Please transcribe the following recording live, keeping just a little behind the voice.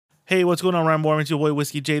Hey, what's going on, Ryan Warren? It's your boy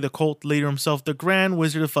Whiskey J, the cult leader himself, the Grand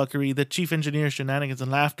Wizard of Fuckery, the Chief Engineer of Shenanigans and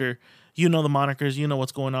Laughter. You know the monikers, you know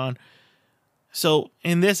what's going on. So,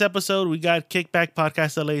 in this episode, we got Kickback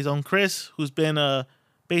Podcast LA's own Chris, who's been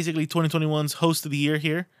basically 2021's host of the year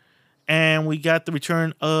here. And we got the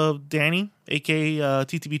return of Danny, a.k.a.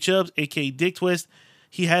 TTB Chubbs, a.k.a. Dick Twist.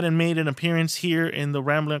 He hadn't made an appearance here in the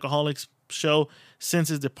Rambling Alcoholics show since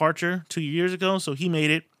his departure 2 years ago, so he made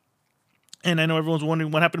it. And I know everyone's wondering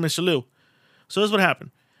what happened to Mr. Lou. So this is what happened.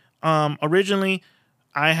 Originally,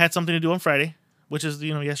 I had something to do on Friday, which is,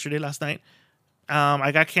 yesterday, last night.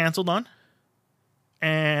 I got canceled on.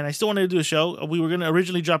 And I still wanted to do a show. We were going to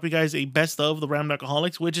originally drop you guys a best of the Rambling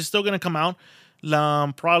Alcoholics, which is still going to come out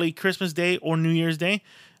probably Christmas Day or New Year's Day.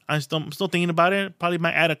 I'm still thinking about it. Probably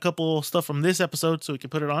might add a couple stuff from this episode so we can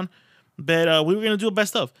put it on. But we were going to do a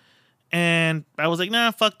best of. And I was like, nah,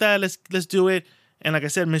 fuck that. Let's do it. And like I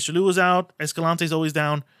said, Mr. Lou was out. Escalante's always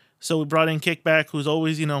down. So we brought in Kickback, who's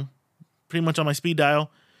always, pretty much on my speed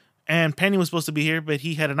dial. And Penny was supposed to be here, but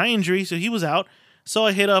he had an eye injury, so he was out. So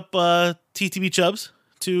I hit up TTB Chubbs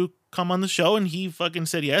to come on the show, and he fucking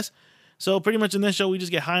said yes. So pretty much in this show, we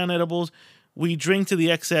just get high on edibles. We drink to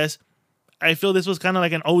the excess. I feel this was kind of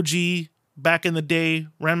like an OG back in the day,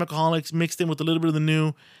 Rambling Alcoholics mixed in with a little bit of the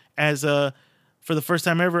new as for the first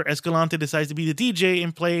time ever, Escalante decides to be the DJ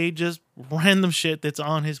and play just random shit that's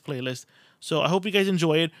on his playlist. So I hope you guys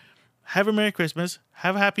enjoy it. Have a Merry Christmas.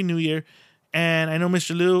 Have a Happy New Year. And I know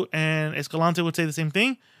Mr. Lou and Escalante would say the same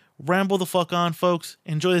thing. Ramble the fuck on, folks.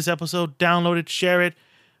 Enjoy this episode. Download it. Share it.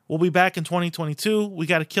 We'll be back in 2022. We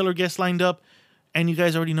got a killer guest lined up. And you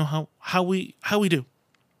guys already know how we do.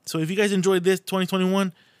 So if you guys enjoyed this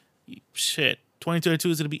 2021, shit, 2022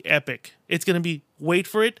 is going to be epic. It's going to be, wait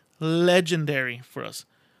for it, legendary for us.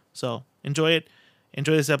 So enjoy it.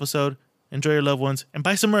 Enjoy this episode. Enjoy your loved ones. And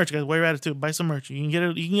buy some merch, guys. While you're at it too, buy some merch. You can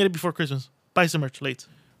get it before Christmas. Buy some merch late.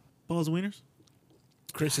 Balls and wieners?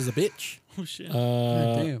 Chris is a bitch. Oh shit.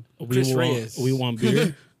 Damn. Chris Reyes. We want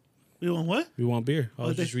beer. We want what? We want beer. I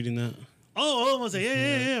was just reading that. Oh, I was like,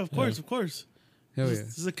 yeah. Of course. Hell yeah.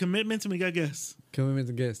 This is a commitment and we got guests. Commitment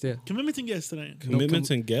and guests, yeah. Commitments and guests tonight.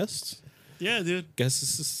 Commitments and guests? Yeah, dude.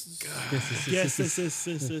 Guests.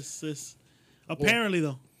 Yes. Apparently,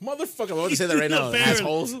 though. Motherfucker, I want to say that right now,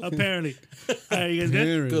 assholes. Apparently. All right, you guys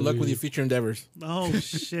good? Good luck with your future endeavors. Oh,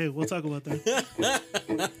 shit. We'll talk about that.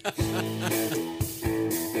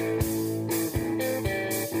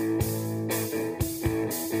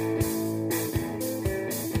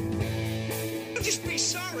 Just be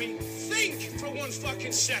sorry. Think for 1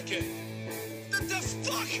 fucking second. What the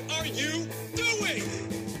fuck are you doing?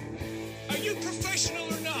 Are you professional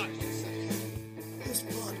or not? This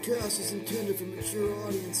podcast is intended for mature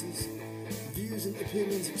audiences. Views and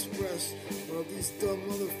opinions expressed are of these dumb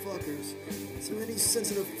motherfuckers. So any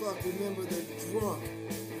sensitive fuck, remember they're drunk,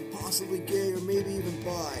 and possibly gay or maybe even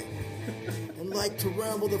bi, and like to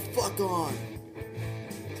ramble the fuck on.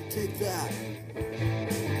 To take that.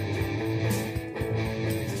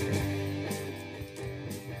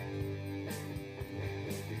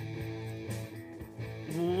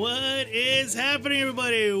 What is happening,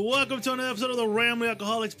 everybody? Welcome to another episode of the Rambling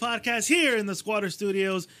Alcoholics podcast here in the Squatter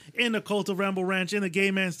Studios, in the Cult of Ramble Ranch, in the Gay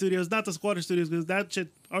Man Studios. Not the Squatter Studios, because that shit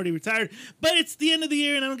already retired. But it's the end of the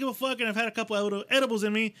year, and I don't give a fuck, and I've had a couple edibles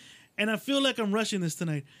in me, and I feel like I'm rushing this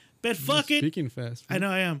tonight. But fuck it. Speaking fast. I know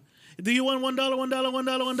I am. Do you want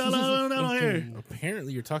 $1 here?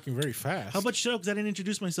 Apparently, you're talking very fast. How about shut up, because I didn't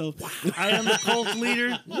introduce myself. Wow. I am the cult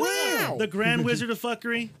leader. Wow. The Grand Wizard of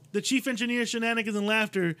Fuckery, the Chief Engineer of Shenanigans and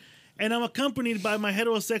Laughter, and I'm accompanied by my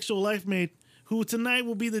heterosexual life mate, who tonight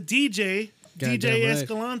will be the DJ, God DJ right.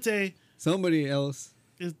 Escalante. Somebody else.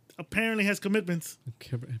 Apparently has commitments.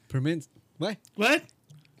 Permits. What? What?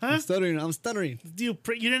 Huh? I'm stuttering. You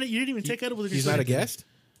didn't even take edibles. He's not a guest?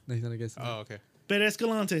 No, he's not a guest. Oh, okay. But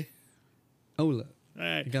Escalante. Hola. All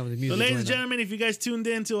right. You got the So, music ladies and going on. gentlemen, if you guys tuned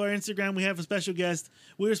in to our Instagram, we have a special guest.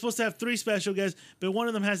 We were supposed to have 3 special guests, but one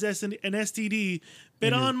of them has an STD.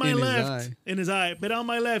 But on my left, in his eye, but on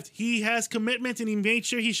my left, he has commitment and he made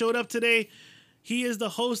sure he showed up today. He is the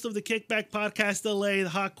host of the Kickback Podcast LA, the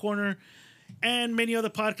Hot Corner, and many other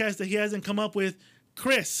podcasts that he hasn't come up with.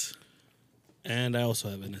 Chris. And I also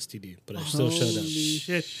have an STD, but I still showed up.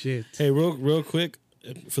 Shit. Hey, real quick,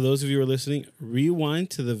 for those of you who are listening, rewind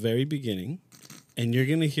to the very beginning, and you're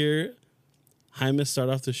going to hear Jaime start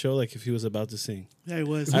off the show like if he was about to sing. Yeah, he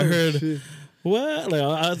was. I heard, what?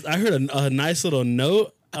 Like I heard a nice little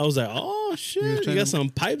note. I was like, oh, shit, you got some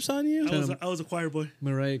pipes on you? I was a choir boy.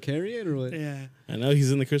 Mariah Carey it or what? Yeah. I know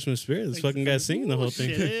he's in the Christmas spirit. This fucking guy's singing the whole thing.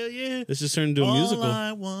 Hell yeah. Let's just turn into a musical. All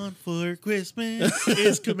I want for Christmas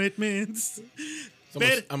is commitments.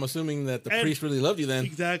 I'm assuming that the priest really loved you then.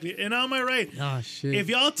 Exactly. And on my right, Oh shit. if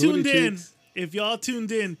y'all tuned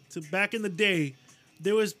in to back in the day,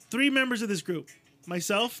 there was 3 members of this group.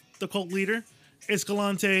 Myself, the cult leader,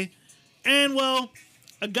 Escalante, and well,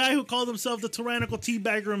 a guy who called himself the tyrannical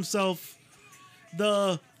teabagger himself,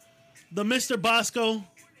 the Mr. Bosco,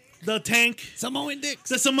 the tank, Samoan dicks.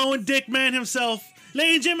 the Samoan Dick man himself.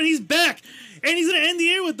 Ladies and gentlemen, he's back. And he's going to end the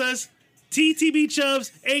year with us. TTB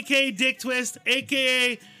Chubbs, a.k.a. Dick Twist,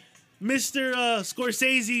 a.k.a. Mr.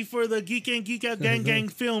 Scorsese for the Geek and Geek Out Gang Gang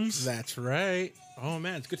films. That's right. Oh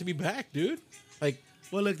man, it's good to be back, dude. Like,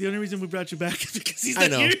 Well, look, the only reason we brought you back is because he's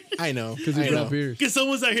not here. I know. Because you brought beers. Because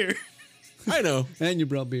someone's not here. I know. And you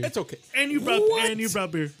brought beer. It's okay. And you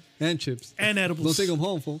brought beer. And chips. And Don't edibles. take them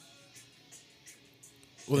home, fool.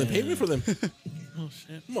 Well, then pay me for them, Oh,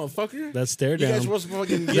 shit. motherfucker. That stare You down. guys supposed to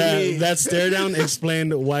fucking give me. That stare down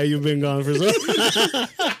explained why you've been gone for so.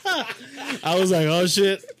 I was like, oh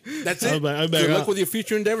shit. That's I'm it. back- I'm back. Good luck with your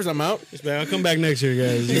future endeavors. I'm out. I'll come back next year,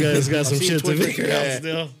 guys. You guys got some see you shit to 20. figure out Yeah.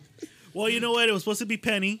 still. Well, you know what? It was supposed to be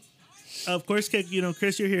Penny. Of course, Chris,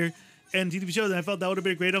 you're here. And TTB shows, and I felt that would have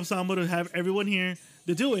been a great ensemble to have everyone here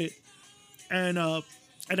to do it. And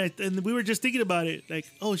we were just thinking about it, like,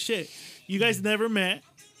 oh shit, you guys never met.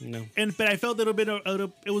 No. But I felt a little bit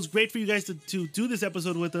it was great for you guys to do this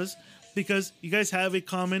episode with us because you guys have a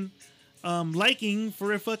common liking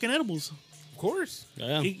for fucking edibles. Of course.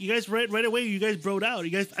 Yeah. You guys right away, you guys broed out.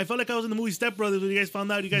 I felt like I was in the movie Step Brothers when you guys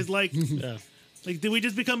found out you guys liked. Yeah. Like, did we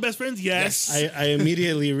just become best friends? Yes. I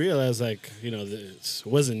immediately realized, like, this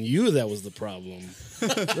wasn't you that was the problem.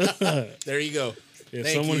 There you go. If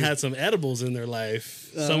Thank someone you. had some edibles in their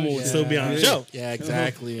life, someone would still be on the Yeah. show. Yeah,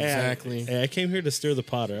 exactly. Exactly. Hey, I came here to stir the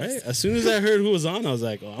pot, all right? As soon as I heard who was on, I was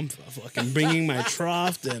like, oh, I'm fucking bringing my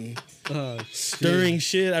trough and stirring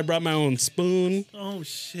shit. I brought my own spoon. Oh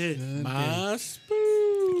shit. My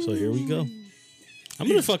spoon. So here we go. I'm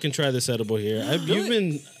going to fucking try this edible here. You've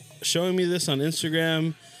been showing me this on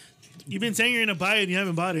Instagram. You've been saying you're gonna buy it and you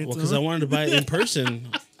haven't bought it. Well, because I wanted to buy it in person.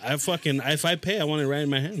 If I pay, I want it right in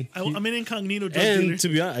my hand. I'm an incognito drug dealer. And to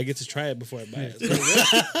be honest, I get to try it before I buy it.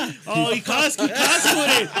 Oh, he Costco'd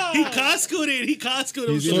it. He Costco'd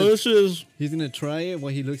it. He's So gonna- this is He's gonna try it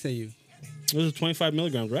while he looks at you. 25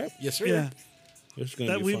 milligrams, right? Yes, sir. Yeah. This is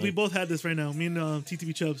gonna That be we fun. both had this right now. Me and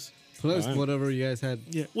TTB Chubbs. Plus Alright. whatever you guys had.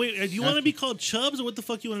 Yeah. Wait, do you want to be called Chubbs or what the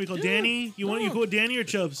fuck you want to be called? Danny? You want you go with Danny or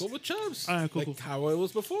Chubbs? Go with Chubbs. All right, cool, Like cool. how it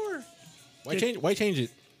was before. Why Yeah. change? Why change it?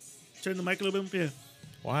 Turn the mic a little bit. Yeah.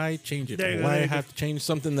 Why change it? There you go, Why there you have to change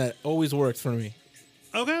something that always works for me?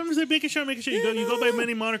 Okay, I'm just making sure. You go by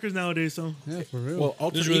many monikers nowadays, so Yeah, for real. Well,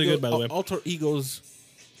 alter This is really ego, good, by the way. Alter egos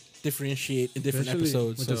differentiate in different Especially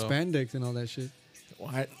episodes. with So. the spandex and all that shit.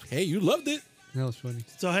 Hey, you loved it. That was funny.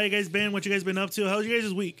 how you guys been? What you guys been up to? How's you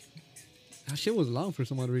guys' week? That shit was long for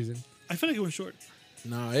some odd reason. I feel like it went short.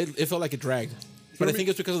 No, it felt like it dragged. But I think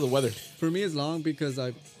it's because of the weather. For me, it's long because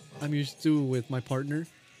I'm used to with my partner,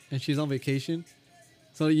 and she's on vacation.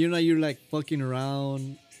 So you're like fucking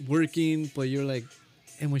around, working, but you're like,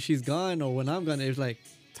 and when she's gone or when I'm gone, it's like,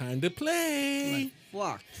 Time to play.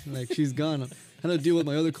 fuck, like she's gone. I had to deal with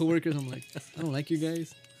my other coworkers. I'm like, I don't like you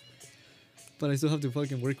guys, but I still have to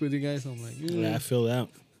fucking work with you guys. So I'm like, Yeah, I feel that.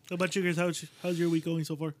 How about you guys? How's your week going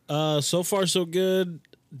so far? So far, so good.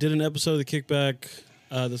 Did an episode of The Kickback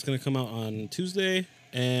that's going to come out on Tuesday.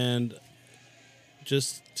 And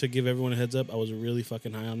just to give everyone a heads up, I was really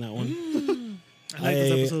fucking high on that one. I like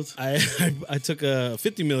those episodes. I took a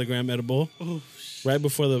 50 milligram edible Oh, right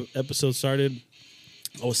before the episode started.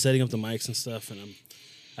 I was setting up the mics and stuff, and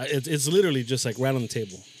it's literally just like right on the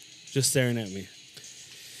table, just staring at me.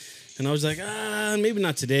 And I was like, maybe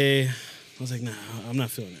not today. I was like, nah, I'm not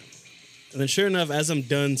feeling it. And then sure enough, as I'm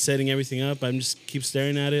done setting everything up, I'm just keep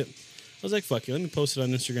staring at it. I was like, fuck it, let me post it on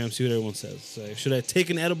Instagram, see what everyone says. So, should I take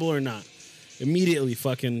an edible or not? Immediately,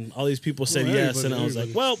 fucking all these people said yes, and I was like,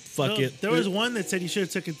 well, fuck No, it. There was one that said you should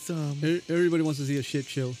have took it. everybody wants to see a shit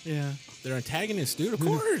show. Yeah. They're antagonists, dude. Of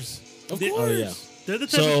course. Of They- course. Oh, yeah. They're the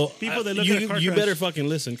type So of people that look at a car you crash. better fucking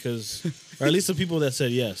listen, or at least the people that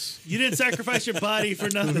said yes. You didn't sacrifice your body for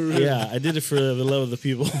nothing. Yeah, I did it for the love of the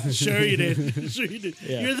people. Sure you did. Sure you did.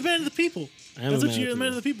 Yeah. You're the man of the people. I am That's a what man you're of the the man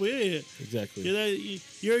of the people. Yeah. Exactly.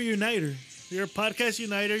 You're a uniter. You're a podcast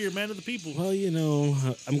uniter. You're a man of the people. Well,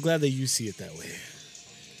 I'm glad that you see it that way.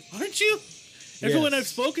 Aren't you? Everyone Yes. I've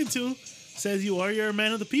spoken to says you are. You're a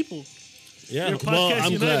man of the people. Yeah. You're Well, podcast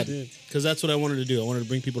I'm glad united. because that's what I wanted to do. I wanted to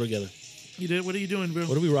bring people together. You did. What are you doing, bro?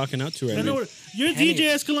 What are we rocking out to right I know now? what- you're Penny- DJ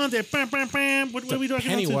Escalante. Bam, bam, bam. What are we talking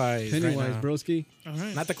about? Pennywise. Pennywise, right now. broski. All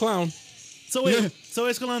right. Not the clown. So wait. Yeah. So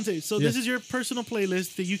Escalante. So this is your personal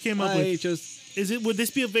playlist that you came up I with. just Would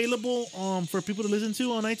this be available for people to listen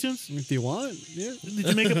to on iTunes? If you want, yeah. Did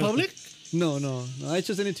you make it public? No. I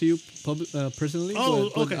just sent it to you personally. Oh,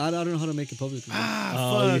 but okay. I don't know how to make it public.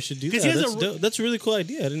 Oh, you should do that. That's a really cool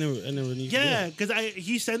idea. I never knew. Yeah, because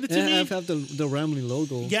he sent it to And me. I have the Rambling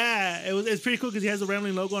logo. Yeah, it's pretty cool because he has the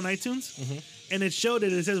Rambling logo on iTunes, and it showed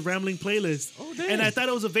it. It says Rambling playlist. Oh, damn. And I thought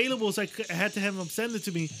it was available, so I had to have him send it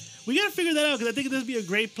to me. We gotta figure that out because I think this would be a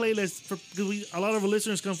great playlist because a lot of our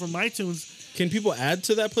listeners come from iTunes. Can people add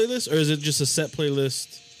to that playlist, or is it just a set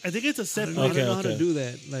playlist? I think it's a set. I don't know how to do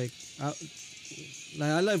that. Like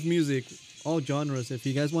I love music, all genres. If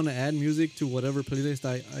you guys want to add music to whatever playlist,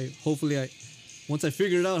 I once I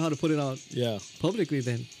figure it out how to put it out publicly,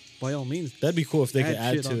 then by all means. That'd be cool if they could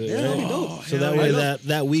add to it. Yeah, that'd be dope. So that way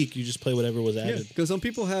that week you just play whatever was added. Because some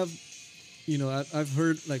people have, I've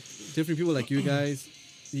heard like different people like you guys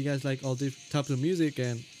like all different types of music,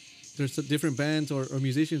 and there's different bands or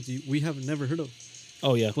musicians we have never heard of.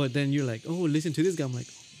 Oh yeah. But then you're like, oh, listen to this guy. I'm like,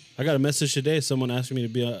 I got a message today. Someone asked me to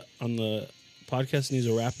be on the podcast, and he's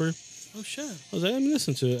a rapper. Oh shit! I was like, let me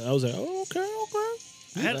listen to it. I was like, oh, okay.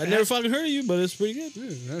 I never fucking heard of you, but it's pretty good.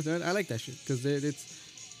 yeah, I like that shit because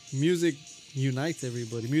it's music unites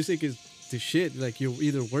everybody. Music is the shit. Like you're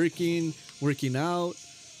either working out,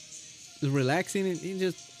 relaxing, and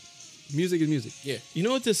just music is music. Yeah. You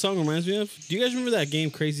know what this song reminds me of? Do you guys remember that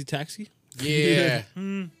game Crazy Taxi? Yeah.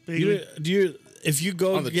 If you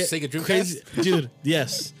go On the get Sega Dreamcast? Crazy, dude,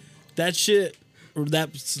 yes, that shit. That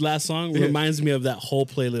last song reminds me of that whole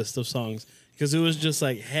playlist of songs because it was just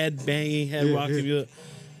like head banging, head rocking,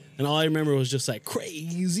 and all I remember was just like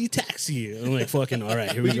Crazy Taxi. And I'm like, fucking, all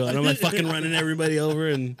right, here we go. And I'm like fucking running everybody over.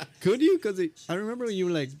 And could you? Because I remember when you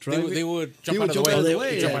were like driving. They would jump out of the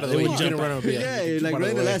way. Jump out of the way. You couldn't run over. Yeah, like right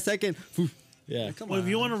in the last second. yeah, Come Well, on. if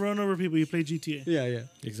you want to run over people, you play GTA. Yeah.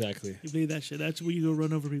 exactly. You play that shit. That's where you go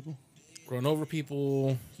run over people. Run over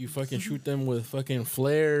people. You fucking shoot them with fucking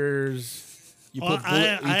flares. You put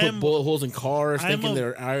bullet holes in cars, thinking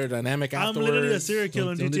they're aerodynamic afterwards. I'm literally a serial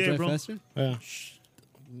killer in Don't they GTA, drive bro. faster? Yeah.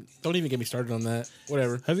 Don't even get me started on that.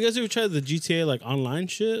 Whatever. Have you guys ever tried the GTA like online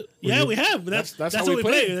shit? Yeah, we have. That's how what we we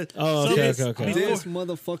play. play. Oh, okay. This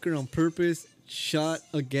motherfucker on purpose shot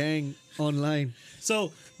a gang online.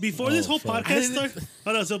 So before this whole fuck.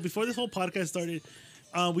 podcast started,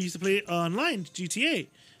 we used to play online GTA.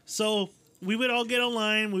 So we would all get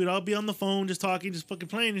online. We would all be on the phone, just talking, just fucking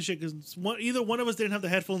playing and shit. Because either one of us didn't have the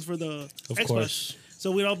headphones for the Xbox. Course.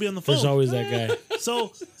 So we'd all be on the phone. There's always that guy.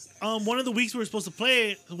 So one of the weeks we were supposed to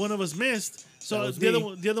play, one of us missed. So was the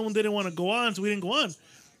me. other one didn't want to go on, so we didn't go on.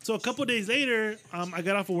 So a couple days later, I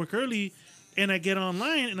got off of work early, and I get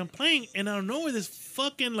online, and I'm playing, and I don't know where this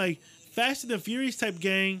fucking like Fast and the Furious type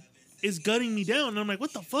gang is gunning me down, and I'm like,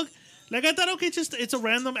 what the fuck? Like I thought, okay, it's a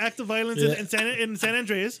random act of violence in San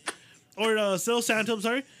Andreas, or Los Santos, I'm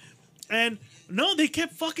sorry. And no, they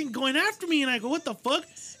kept fucking going after me, and I go, what the fuck?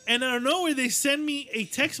 And out of nowhere, they send me a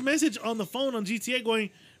text message on the phone on GTA going,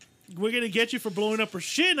 we're going to get you for blowing up our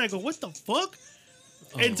shit. And I go, what the fuck?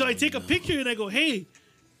 And so I take a picture, and I go, hey,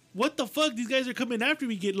 what the fuck? These guys are coming after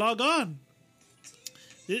me. Log on.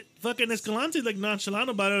 Fucking Escalante like nonchalant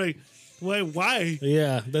about it. Like, why?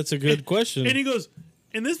 Yeah, that's a good question. And he goes,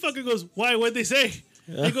 and this fucker goes, why? What'd they say?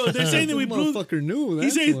 They go, they're saying that we blew. Motherfucker knew. He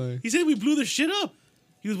That's why. said we blew their shit up.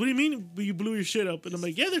 He goes, what do you mean you blew your shit up? And I'm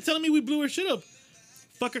like, yeah, they're telling me we blew our shit up.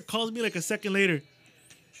 Fucker calls me like a second later.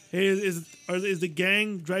 Hey, is the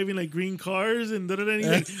gang driving like green cars and da da da?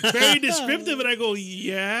 He's like very descriptive, and I go,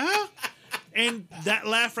 yeah. And that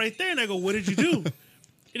laugh right there, and I go, what did you do? And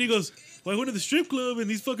he goes, well, I went to the strip club, and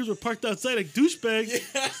these fuckers were parked outside like douchebags.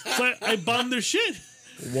 So I bombed their shit.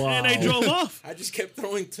 Wow. And I drove off. I just kept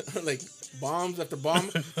throwing like bombs after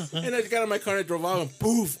bomb, and I just got in my car and I drove off, and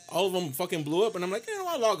poof, all of them fucking blew up. And I'm like,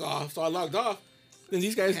 I'll log off. So I logged off. Then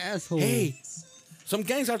these guys, Asshole. hey, some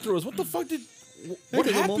gangs after us. What the fuck what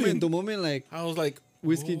happened? The moment like I was like,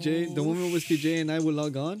 Whiskey J, the moment Whiskey J and I would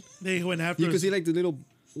log on, They went after you could us. see like the little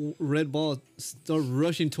red ball start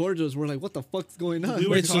rushing towards us. We're like, what the fuck's going on? We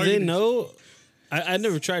were Wait, so they targeted. know? I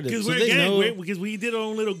never tried it. Because So we're a they gang, know? because we did our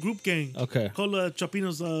own little group gang. Okay. Called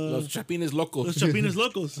Chapinos, Los Chapines Locos. Los Chapinos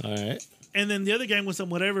Locos. All right. And then the other gang was some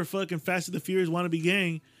whatever fucking Fast and the Furious wannabe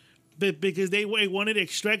gang. But because they wanted to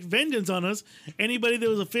extract vengeance on us, anybody that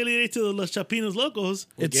was affiliated to the Los Chapinos Locos.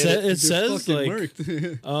 It They're says fucking like,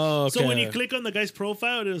 murked. oh, okay. So when you click on the guy's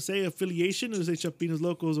profile, it'll say affiliation. It'll say Chapinos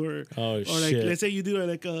Locos, or like shit. let's say you do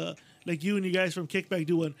like you and you guys from Kickback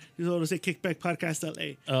do one. It'll say Kickback Podcast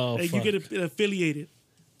LA. Oh, like fuck. you get affiliated.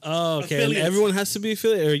 Oh, okay. And affiliates. everyone has to be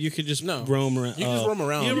affiliated, or you could just No. roam around. You can just roam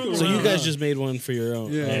around. You roam So you around. guys just made one for your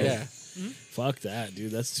own. Yeah. Oh, Yeah. Fuck that,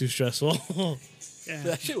 dude. That's too stressful. Yeah.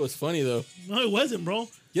 That shit was funny though. No, it wasn't, bro.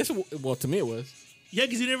 Yes, well to me it was. Yeah,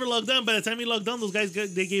 because you never logged on. By the time you logged on, those guys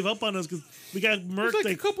they gave up on us because we got It murked. was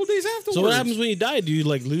like a couple days afterwards. So what happens when you die? Do you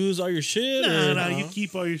like lose all your shit? Nah, or? nah, you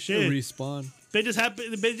keep all your shit. Respawn. They just happen.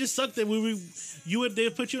 They just sucked that they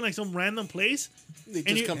put you in like some random place, They and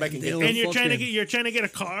just you- come back and get they'll- and them. you're trying to get a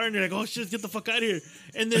car, and you're like, oh shit, get the fuck out of here.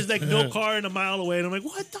 And there's like no car in a mile away, and I'm like,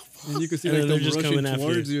 what the fuck? And you can see And like they're them just rushing coming after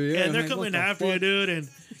towards you. Yeah, and I'm they're like, coming what the after you, fuck? dude. And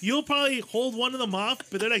you'll probably hold one of them off,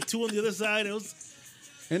 but they're like two on the other side. It was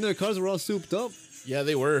And their cars were all souped up. Yeah,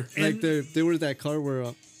 they were. Like there was that car where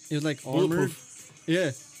it was like armored. Bulletproof.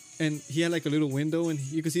 Yeah. And he had like a little window, and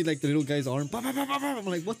you could see like the little guy's arm. Bah, bah, bah, bah, bah. I'm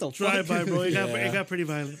like, what the drive by, fuck? bro. It Yeah. got pretty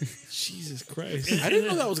violent. Jesus Christ. I didn't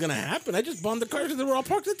know that was gonna happen. I just bombed the cars and they were all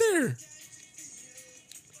parked there.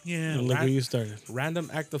 Yeah, And look where you started. Random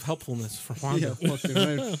act of helpfulness from Honda. Yeah, fucking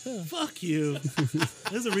right. fuck you.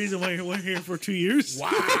 There's a reason why we're here for 2 years. Wow.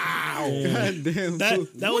 God damn. fool.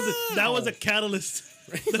 That was a catalyst.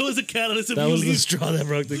 That was a catalyst. Of That you was the leaving. straw that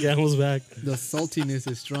broke the camel's back. The saltiness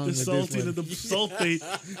is strong. The with this salty, one. the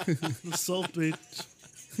sulfate, the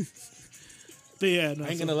sulfate. But yeah, no, I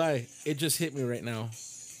ain't gonna lie. It just hit me right now.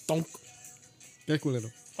 Donk. Ya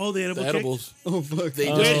culero. Oh, the The edible cake? edibles. Oh fuck. They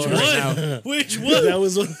Oh. just Which hit me right one? now. Which one? That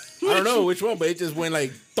was I don't know which one, but it just went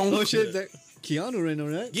like donk. Oh shit, that Keanu right now,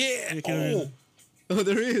 right? Yeah. Keanu Oh, Oh,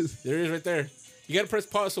 there he is. there it is right there. You gotta press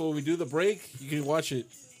pause so when we do the break, you can watch it.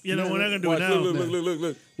 You know, we're not gonna do Watch, it now.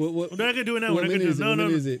 Look. What We're not gonna do it now. what We're not minute gonna do is it? it. No, What no,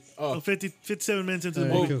 minute no. is it? Oh, 57 minutes into the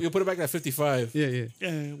Alright, oh, movie. cool. you'll put it back at 55. Yeah, yeah. Yeah,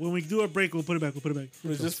 when we do our break, we'll put it back. We'll put it back. It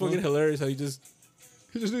was just fucking hilarious how you just.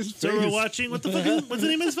 So we're watching. What's the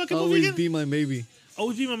name of this fucking movie Always again? be my maybe.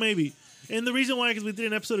 Always Be My Maybe. And the reason why, because we did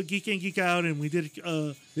an episode of Geek In, Geek Out, and we did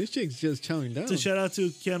This chick's just chowing down. to shout out to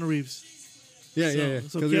Keanu Reeves. Yeah, So- yeah, yeah.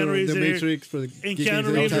 so 'Cause Keanu the Reeves in here. Matrix for the And geeking Keanu it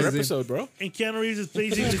Reeves ties Your is in. episode, bro. And Keanu Reeves is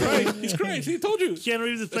basically He's crying. He's crying. See, I told you. Keanu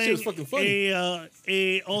Reeves is That shit was playing fucking funny.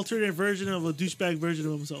 a alternate version of a douchebag version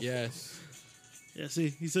of himself. Yes. Yeah,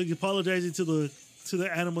 see, he's apologizing to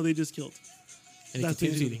the animal they just killed. And he That's what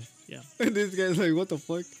continues he's eating. doing. Yeah. And this guy's like, what the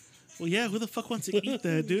fuck? Well, yeah, who the fuck wants to eat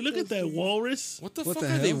that, dude? Look at that walrus. What the What fuck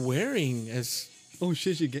the are they hell? wearing? As Oh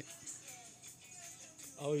shit, she get.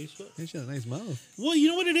 Oh, you sweat? She got a nice mouth. Well, you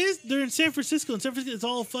know what it is? They're in San Francisco. In San Francisco, it's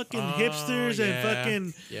all fucking hipsters and yeah.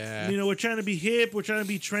 fucking. Yeah. You know, we're trying to be hip. We're trying to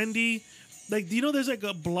be trendy. Like, do you know there's like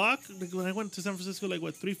a block? Like when I went to San Francisco, like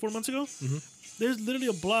what 3-4 months ago, there's literally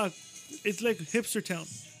a block. It's like hipster town.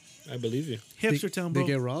 I believe you. Hipster town, bro.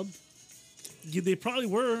 They get robbed? Yeah, they probably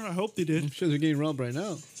were. I hope they I'm did. sure they're getting robbed right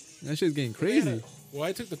now. That shit's getting crazy. well,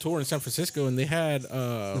 I took the tour in San Francisco and they had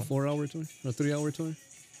A 4-hour tour? A 3-hour tour?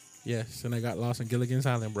 yes, and I got lost in Gilligan's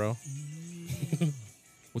Island, bro.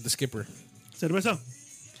 With the skipper. Cerveza.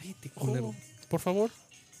 Por favor,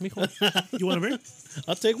 mijo. You want a beer?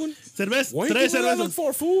 I'll take one. Cerveza. What are you Tres giving me that look cervezas.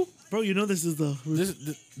 for, fool? Bro, you know this is the.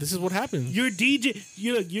 This is what happens. You're DJ.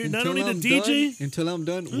 You're not Until only the I'm DJ. done- until I'm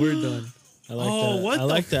done, we're done. I like Oh, that. what I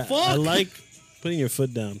like the that. fuck? I like putting your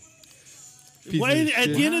foot down. Piece Why of at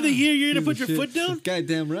shit. the end of the year you're gonna Piece put of your shit. foot down?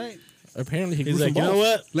 Goddamn right. Apparently, he He's grew like, some you know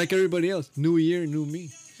balls. what? Like everybody else. New year, new me.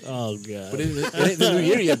 Oh god. But it ain't the new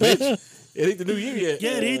year yet, bitch. It ain't the new year yet.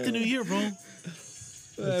 Yeah, it ain't the new year, bro. When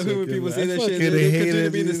so people good, say man. that I shit, fucking they hate continue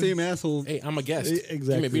it, being the dude. same asshole. Hey, I'm a guest.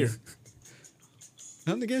 Exactly. Give me a beer.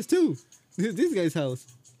 I'm the guest too. This guy's house.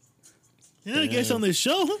 You're not a guest on this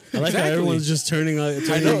show. I like how Exactly. everyone's just turning know.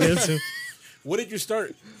 against him. What did you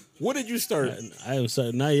start? What did you start? I am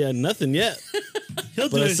sorry, not yet, nothing yet. He'll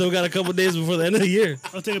do But I it. still got a couple days before the end of the year.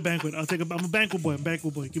 I'll take a banquet. I'm a banquet boy. I'm a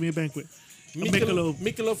banquet boy. Give me a banquet. Michelob.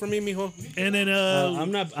 Michelob for me, mijo. And then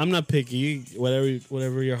I'm not picky.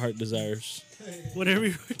 Whatever your heart desires. whatever.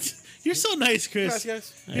 You're so nice, Chris.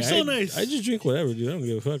 Gracias. You're so nice. I just drink whatever, dude. I don't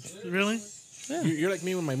give a fuck. Really? You're like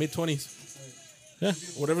me in my mid-20s. Yeah,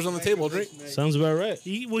 Whatever's on the table, I'll drink. sounds about right.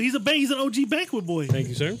 He's an OG banquet boy. Thank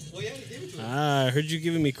you, sir. I heard you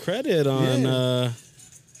giving me credit on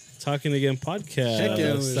Talking Again podcast. Check it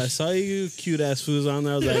out. I saw you cute ass fools on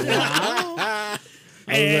there. I was like, wow. I was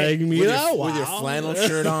Hey, like, With mira, your, wow. with your flannel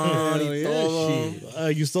shirt on. Hell y yeah, todo.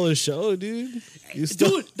 You stole the show, dude. You stole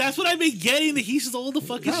Dude, that's what I've been getting. That he stole the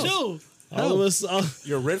fucking show. all of us.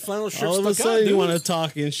 Your red flannel shirt All of a stuck sudden, out, you dude. want to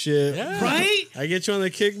talk and shit. Yeah. Right? I get you on the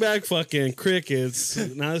kickback, fucking crickets.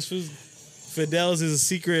 Now this fool's Fidel's is a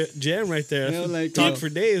secret gem right there. Yeah, like, talk for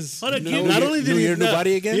days. Hold on, No, give not me- Not only did New he Year, new no,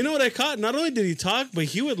 body again? You know what I caught? Not only did he talk, but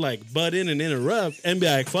he would like butt in and interrupt and be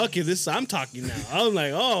like, "Fuck it, this I'm talking now." I was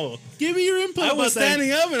like, "Oh." Give me your input. I was about that.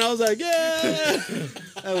 standing up and I was like, "Yeah."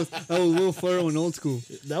 I was Will Ferrell in old school.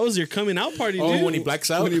 That was your coming out party, Oh, dude. when he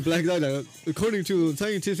blacks out? When he blacked out, like, according to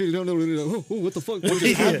scientists, they don't know. Like, oh, what the fuck? What just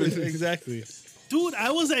Yeah, happened? exactly. Dude,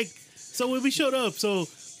 I was like, So when we showed up, so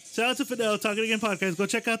shout out to Fidel, Talking Again podcast. Go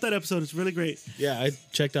check out that episode. It's really great. Yeah, I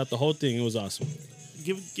checked out the whole thing. It was awesome.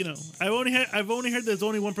 I've only heard there's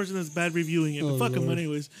only one person that's bad reviewing it. But fuck him,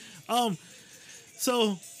 anyways.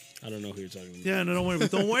 So I don't know who you're talking about. yeah, no,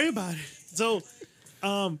 don't worry about it. So,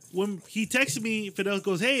 when he texted me, Fidel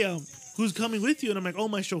goes, "Hey, who's coming with you?" And I'm like, "Oh,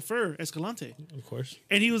 my chauffeur, Escalante." Of course.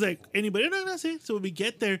 And he was like, "Anybody?" No, not saying. So when we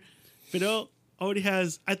get there, Fidel already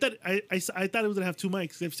has. I thought it was gonna have 2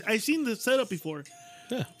 mics. I've seen the setup before.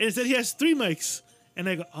 Yeah. And it said he has 3 mics. And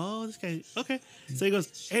I go, "Oh, this guy, okay." So he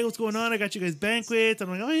goes, "Hey, what's going on? I got you guys banquets." I'm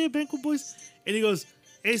like, "Oh yeah, banquet boys." And he goes,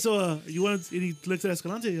 "Hey, so you want?" And he looks at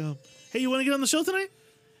Escalante. "Hey, you want to get on the show tonight?"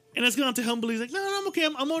 And Escalante humbly, he's like, "No, I'm okay.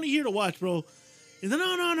 I'm only here to watch, bro." He's like,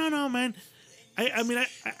 "No, man.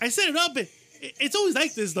 I set it up. It's always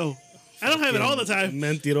like this though. I don't have it all the time."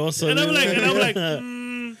 Mentiroso. And I'm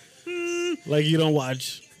like, like you don't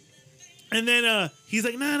watch. And then he's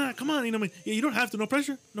like, "Nah, come on, yeah, you don't have to, no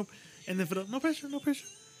pressure, no." And then Fidel, no pressure.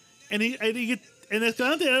 And and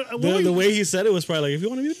Escalante, The way he said it was probably like, if you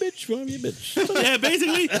want to be a bitch, you want to be a bitch. yeah,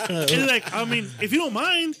 basically. And like, if you don't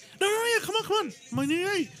mind, no, yeah, come on. I'm like,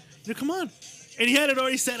 yeah, come on. And he had it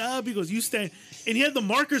already set up. He goes, "You stand." And he had the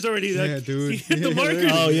markers already. Like, Yeah, dude. He had the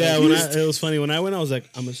markers. Oh yeah, it was funny when I went. I was like,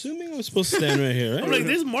 I'm assuming I'm supposed to stand right here, right? I'm like,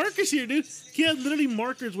 there's markers here, dude. He had literally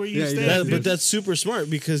markers where you Yeah, stand. But that's super smart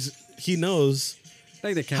because he knows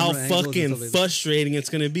Like the how camera angles and fucking stuff like that. frustrating it's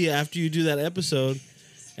gonna be after you do that episode,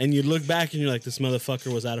 and you look back and you're like, this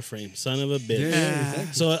motherfucker was out of frame, son of a bitch. Yeah,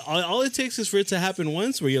 exactly. So all it takes is for it to happen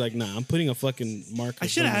once, where you're like, nah, I'm putting a fucking marker. I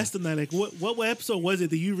should have somewhere. asked him that. Like, what episode was it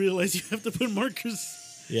that you realized you have to put markers?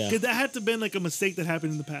 Yeah. Because that had to have been like a mistake that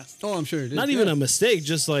happened in the past. Oh, I'm sure it is. Not even a mistake,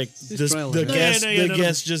 just like trial the and error. guest. Yeah, The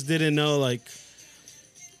guest just didn't know. Like,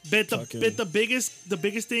 But Fucking- the biggest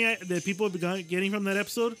thing that people have been getting from that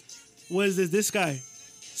episode was this guy,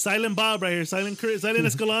 Silent Bob right here, Silent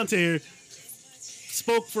Escalante here,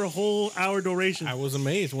 spoke for a whole hour duration. I was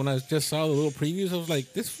amazed when I just saw the little previews. I was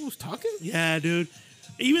like, "This fool's talking." Yeah, dude.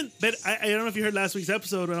 But I don't know if you heard last week's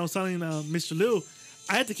episode when I was telling Mr. Lou,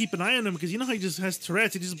 I had to keep an eye on him because you know how he just has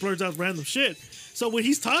Tourette's. He just blurs out random shit. So when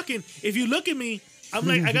he's talking, if you look at me, I'm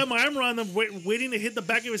like, I got my arm around him, waiting to hit the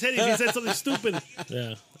back of his head if he said something stupid.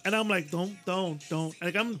 yeah. And I'm like, don't.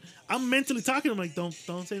 Like I'm mentally talking. I'm like, don't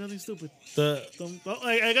say nothing stupid. Don't.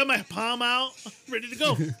 Like, I got my palm out, ready to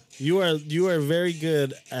go. You are very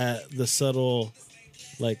good at the subtle,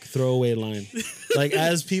 like, throwaway line. Like,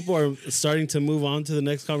 as people are starting to move on to the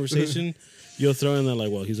next conversation, you'll throw in there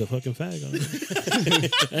like, well, he's a fucking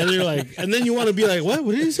fag. And you're like, and then you want to be like, what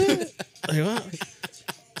did he say? Like, what?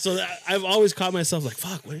 So I've always caught myself like,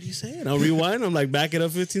 fuck, what did he say? And I'll rewind. I'm like, back it up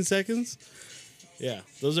 15 seconds. Yeah,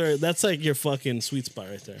 that's like your fucking sweet spot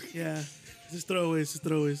right there. Yeah, just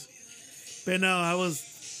throwaways. But no, I was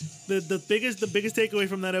the biggest takeaway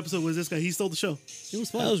from that episode was this guy. He stole the show. It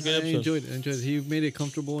was fun. That was a good I episode. enjoyed it. He made it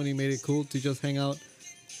comfortable and he made it cool to just hang out,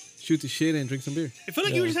 shoot the shit, and drink some beer. It felt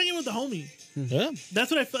like you were just hanging with the homie. Yeah.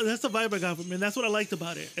 That's what I felt. That's the vibe I got from him. And that's what I liked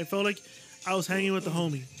about it. It felt like I was hanging with the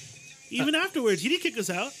homie. Even afterwards, he didn't kick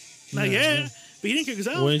us out. Not yet, but he didn't kick us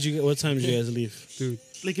out. What time did you guys leave? Dude,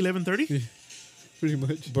 Like 11:30. pretty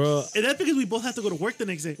much. Bro, And that's because we both have to go to work the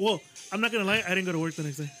next day. Well, I'm not gonna lie, I didn't go to work the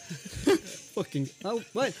next day. Fucking,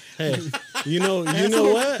 what? hey, you know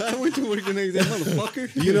what? I went to work the next day,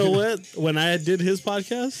 motherfucker. You know what? When I did his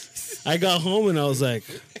podcast, I got home and I was like,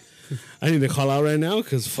 I need to call out right now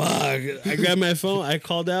because fuck. I grabbed my phone, I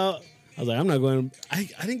called out. I was like, I'm not going. I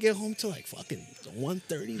didn't get home till like fucking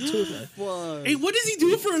 1:32. Fuck. Hey, what does he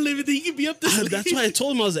do for a living that he can be up this late? That's why I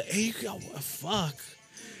told him. I was like, hey, fuck.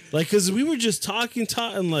 Like, because we were just talking,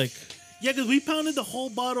 like, Yeah, because we pounded the whole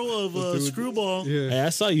bottle of Dude, Screwball. Yeah. hey, I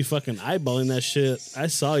saw you fucking eyeballing that shit. I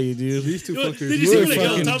saw you, dude. These two Yo, fuckers. did you You see were what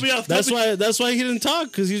fucking- tell me off? That's why he didn't talk,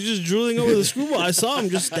 because he was just drooling over the Screwball. I saw him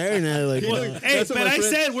just staring at it like, Hey, That's what but my I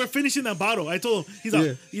friend- said we're finishing that bottle. I told him he's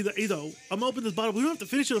like, I'm gonna open this bottle. We don't have to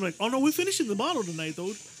finish it. I'm like, oh no, we're finishing the bottle tonight,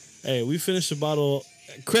 dude. hey, we finished the bottle.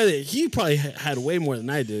 Credit, he probably had way more than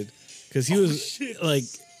I did, because he was shit. like,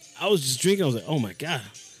 I was just drinking. I was like, oh my god,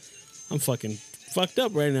 I'm fucking fucked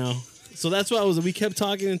up right now. So that's why we kept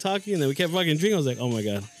talking, and then we kept fucking drinking. I was like, oh my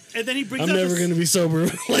god, And then he brings I'm out never gonna be sober.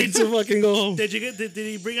 Like to fucking go home. Did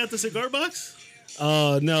he bring out the cigar box?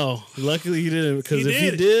 No, luckily he didn't, because He if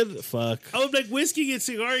he did. did, fuck. I was like, whiskey, get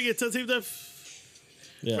cigar, get taped up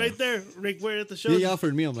Yeah. right there, right where at the show. He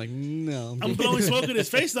offered me. I'm like, no. I'm blowing smoke in his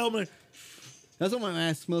face though. I'm like, That's what my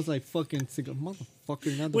ass smells like. Fucking cigar,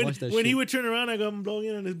 motherfucker. Not to when watch that he shit. would turn around, I go, I'm blowing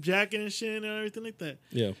it on his jacket and shit and everything like that.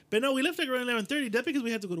 Yeah. But no, we left like around 11:30. That's because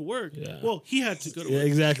we had to go to work. Yeah. Well, he had to go to Yeah, work.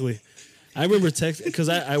 exactly. I remember texting, because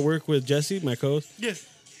I work with Jesse, my co-host, Yeah.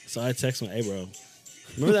 So I text him, hey, bro,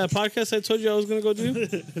 remember that podcast I told you I was going to go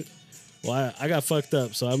do? Well, I got fucked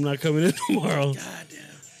up, so I'm not coming in tomorrow. God damn.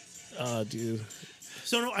 Oh, dude.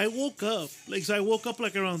 So no, I woke up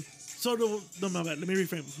like around. So no, my bad. Let me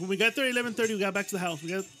reframe. When we got there at 11:30, we got back to the house. We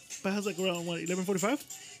got the house like around what 11:45.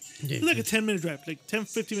 It's like a 10-minute drive, like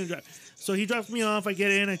 15-minute drive. So he dropped me off. I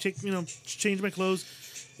get in. I change my clothes,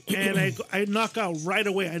 and I knock out right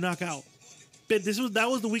away. I knock out. But that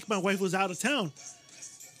was the week my wife was out of town.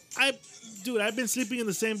 I've been sleeping in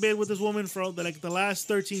the same bed with this woman for like the last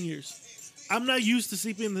 13 years. I'm not used to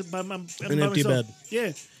sleeping by An empty myself. bed.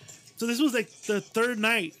 Yeah. So this was like the third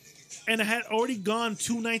night, and I had already gone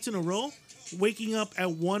 2 nights in a row, waking up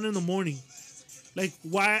at 1 a.m, like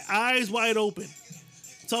eyes wide open.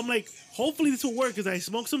 So I'm like, hopefully this will work because I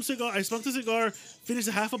smoked a cigar, finished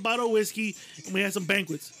a half a bottle of whiskey, and we had some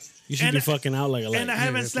banquets. You should be fucking out like a light. And I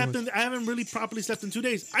haven't really properly slept in 2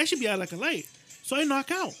 days. I should be out like a light. So I knock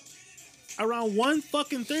out. Around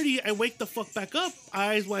 1:30, I wake the fuck back up,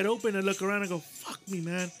 eyes wide open. I look around and go, fuck me,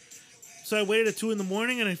 man. So I waited at 2 a.m,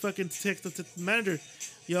 and I fucking text the manager,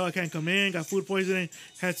 yo, I can't come in, got food poisoning,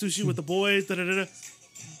 had sushi with the boys, da-da-da-da.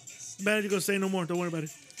 Manager goes, say no more, don't worry about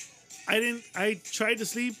it. I tried to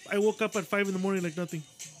sleep. I woke up at 5 a.m. like nothing.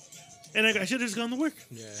 And I should have just gone to work.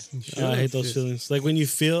 Yeah. I hate those feelings. Like when you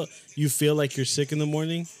feel like you're sick in the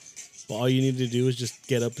morning, but all you need to do is just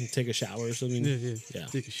get up and take a shower or something. Yeah.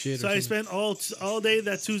 Take a shit. So I spent all day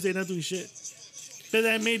that Tuesday not doing shit. But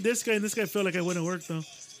I made this guy, and this guy felt like I went to work though.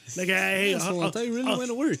 Like, hey, I thought you really went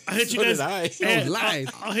to work. I'll hit you So guys. did I. Hey, I was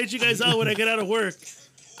live. I'll hit you guys out when I get out of work.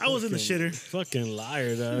 I was in the shitter. Fucking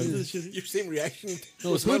liar, dog. Your same reaction.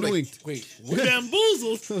 No, it's was mine, hoodwinked. Wait,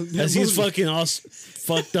 Bamboozled, As he's fucking all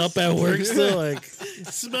fucked up at work still, like,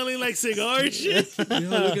 smelling like cigar and shit. You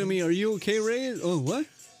know, looking at me, are you okay, Ray? Oh, what?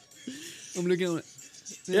 I'm looking at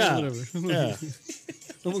yeah. whatever. Yeah.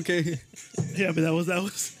 I'm okay. Yeah, but that was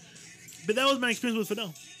my experience with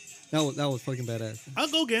Fidel. That was fucking badass. I'll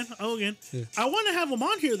go again. Yeah. I want to have him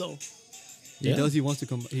on here though. Yeah. He wants to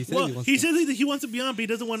come. He says Well, he wants he to come. says that he wants to be on, but he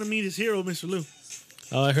doesn't want to meet his hero, Mr. Lou.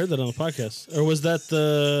 Oh, I heard that on the podcast. Or was that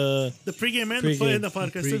the... The pregame and Pregame. the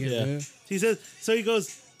podcast too. Yeah. He says, so he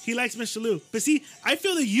goes, he likes Mr. Lou. But see, I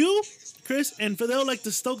feel that you, Chris, and Fidel like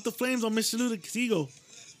to stoke the flames on Mr. Lou's ego.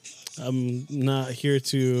 I'm not here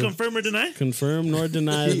to Confirm or deny? confirm nor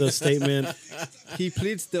deny the statement. He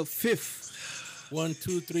pleads the fifth. 1,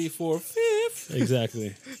 2, 3, 4, 5th. Exactly.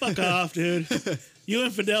 Fuck off, dude. You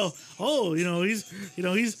and Fidel. Oh, he's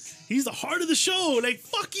the heart of the show. Like,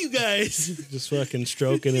 fuck you guys. Just fucking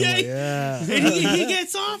stroking him. Yeah. Like, yeah. And he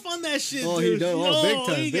gets off on that shit, Oh, dude. he does. Oh, big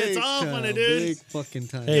time. He gets big off time, on it, dude. Big fucking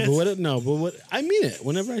time. Hey, Yes. but what? I mean it.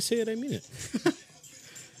 Whenever I say it, I mean it. I'm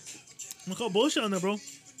gonna call bullshit on that, bro.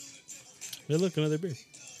 Hey, look, another beer.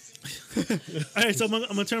 All right, so I'm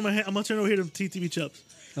gonna turn over here to TTV Chubbs.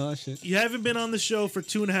 Oh shit. You haven't been on the show for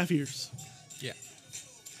 2.5 years. Yeah.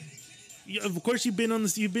 Of course, you've been in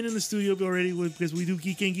the studio already because we do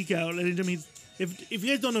Geek In, Geek Out. I mean, if you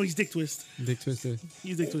guys don't know, he's Dick Twist. Big twister.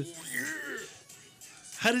 He's Dick Twist.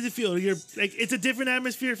 How does it feel? You're like, it's a different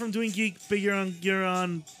atmosphere from doing Geek, but you're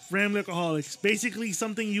on Ramble Alcoholics. Basically,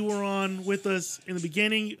 something you were on with us in the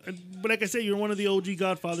beginning. But like I said, you're one of the OG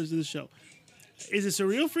godfathers of the show. Is it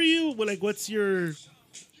surreal for you? Well, like, what's your?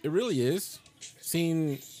 It really is.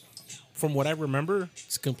 Seeing from what I remember,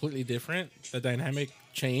 it's completely different. The dynamic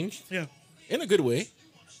changed Yeah. in a good way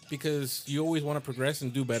because you always want to progress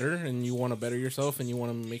and do better, and you want to better yourself, and you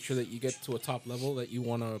want to make sure that you get to a top level that you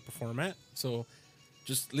want to perform at. So,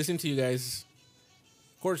 just listening to you guys.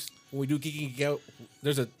 Of course, when we do Geeking Geek Out,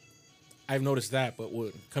 I've noticed that, but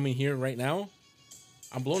coming here right now,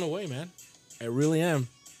 I'm blown away, man. I really am.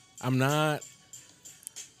 I'm not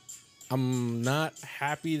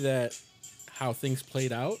happy that how things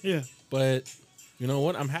played out. Yeah. But you know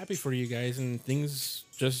what? I'm happy for you guys, and things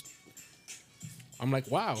just. I'm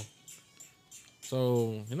like, wow.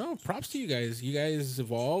 So props to you guys. You guys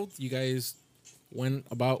evolved. You guys went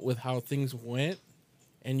about with how things went,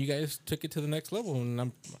 and you guys took it to the next level.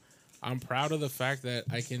 And I'm proud of the fact that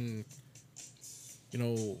I can,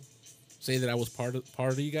 say that I was part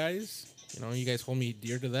of you guys. You guys hold me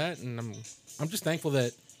dear to that, and I'm just thankful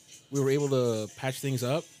that we were able to patch things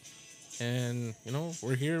up, and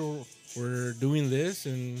we're here, we're doing this,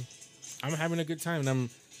 and I'm having a good time, and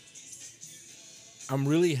I'm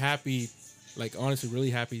really happy, like honestly, really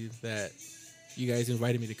happy that you guys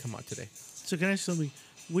invited me to come out today. So can I ask you something?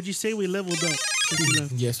 Would you say we leveled up since you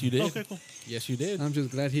left? Yes, you did. Okay, cool. Yes, you did. I'm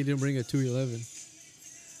just glad he didn't bring a 211.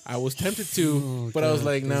 I was tempted to, Oh, but I was God.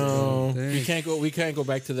 like, no, Dang. we can't go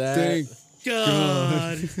back to that. Thank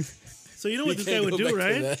God. So you know what You this guy can't would go do, back to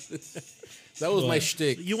right? That was my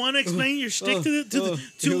shtick. You want to explain your shtick to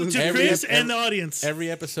Every Chris ep- and the audience?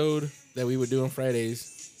 Every episode that we would do on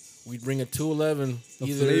Fridays, we'd bring a 211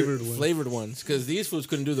 either flavored one. ones because these foods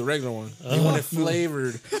couldn't do the regular one. They wanted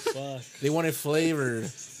flavored. Fuck. They wanted flavored.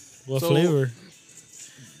 What So- flavor?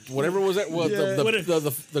 Whatever was that? Well,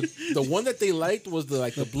 the one that they liked was the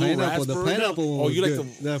blue pineapple, raspberry. the pineapple one Oh, was you like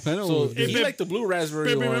good. the pineapple so was good. he liked the blue raspberry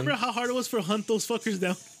But one. remember how hard it was for Hunt those fuckers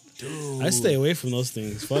down? I stay away from those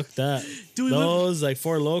things. Fuck that. Dude, Those like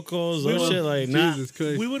Four Locos, those shit like nah. Jesus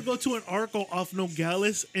Christ. We would go to an Arco off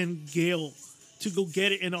Nogales and Gale to go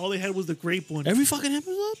get it, and all they had was the grape one. Every fucking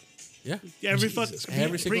episode. Yeah, Every fucking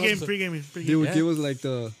Every single episode. pre-gaming. They would Yeah. give us like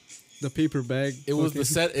the paper bag. it was the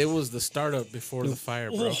fucking- set. It was the startup before the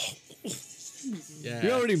fire, bro. Yeah,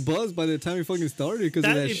 We already buzzed by the time we fucking started because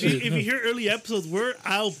of that If shit. you hear early episodes, we're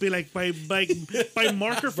out. Be like by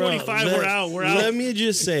marker Bro, 45, let- we're out. We're out. Let me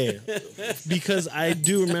just say, because I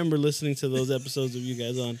do remember listening to those episodes of you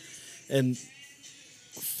guys on, and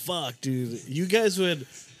fuck, dude, you guys would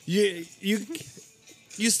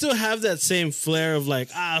you still have that same flair of like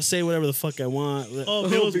I'll say whatever the fuck I want. Oh,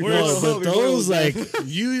 it was before- worse. But before it those was like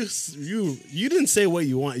you didn't say what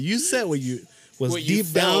you want. You said what What you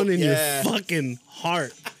deep down felt, in yeah. your fucking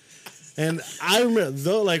heart. And I remember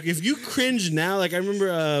though, like if you cringe now, like I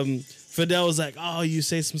remember Fidel was like, "Oh, you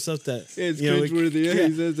say some stuff that It's you know, cringeworthy. Yeah,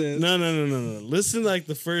 he says that. No. Listen, to, like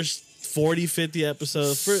the first 40, 50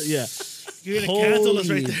 episodes. Yeah, You're gonna cancel us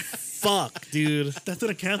right Holy there. Fuck, dude. That's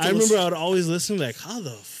gonna cancel I us. remember I would always listen like, how the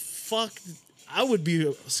fuck? I would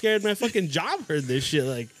be scared my fucking job heard this shit.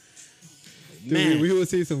 Like, Dude, man. we would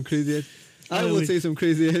say some crazy ass. I would say some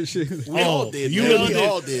crazy ass shit. we all did. you man. all We did.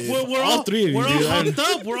 all did. We're all three of you, We're all dude. humped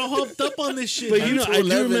up. We're all humped up on this shit. But you know, I do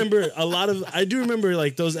 11. remember I do remember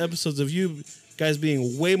like those episodes of you guys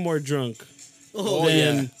being way more drunk Oh,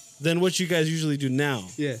 than what you guys usually do now.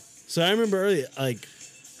 Yeah. So I remember early, like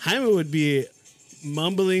Jaime would be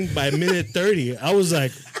mumbling by minute 30. I was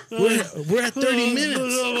like, we're at 30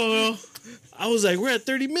 minutes. I was like, we're at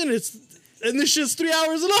 30 minutes, and this shit's 3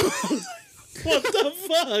 hours long. What the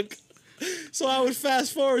fuck? So I would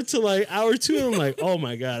fast forward to like hour 2, and I'm like, oh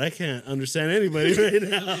my god, I can't understand anybody right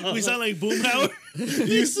now. We sound like Boomhauer.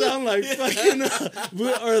 You sound like fucking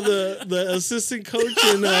or the assistant coach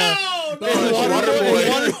in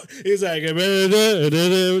Waterboy. He's like,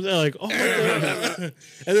 like, oh my god.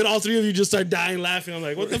 And then all three of you just start dying laughing. I'm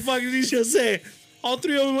like, what the fuck did he just say? All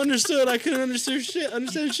three of them understood. I couldn't understand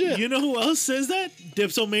shit. You know who else says that?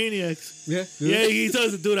 Dipsomaniacs. Yeah. Yeah, he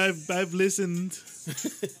does it, dude. I've listened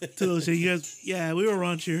to those shit. He goes, yeah, we were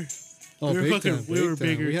raunchier. Oh, we were big fucking, time, we big were time.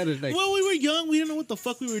 bigger. We had it like. Well, we were young. We didn't know what the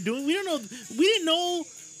fuck we were doing. We didn't know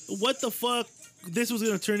what the fuck this was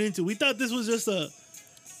gonna turn into. We thought this was just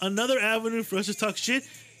another avenue for us to talk shit.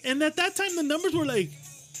 And at that time, the numbers were like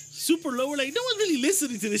super low. We're like, no one's really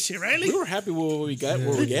listening to this shit, right? Like, We were happy with what we got.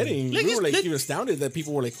 What we're getting. Like, We were like let- even astounded that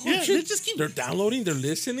people were like, "Oh Yeah, shit, let's just keep- they're downloading, they're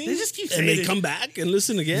listening." they just keep And saying they it. come back and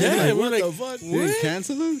listen again. Yeah, Like, we're what like, the fuck? They didn't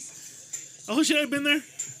cancel us? Oh shit, I've been there.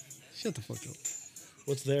 Shut the fuck up.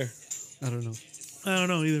 What's there? I don't know. I don't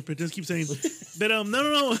know either, but just keep saying. But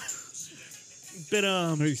no. But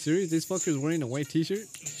Are you serious? This fucker's wearing a white t-shirt?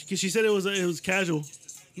 because she said it was casual.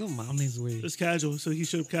 No mames, way. It's casual, so he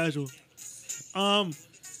showed up casual.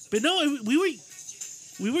 But no, we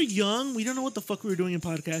were young. We don't know what the fuck we were doing in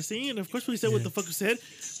podcasting, and of course we said what the fuck we said,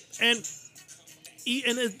 and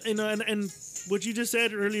what you just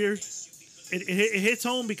said earlier, it hits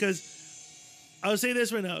home because I'll say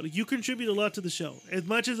this right now: you contribute a lot to the show. As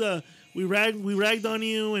much as we ragged on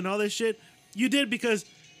you and all this shit, you did because.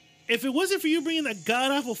 If it wasn't for you bringing that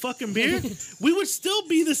god awful fucking beer, we would still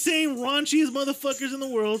be the same raunchiest motherfuckers in the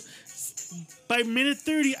world. By minute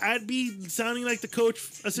 30, I'd be sounding like the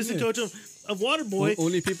assistant coach of Waterboy.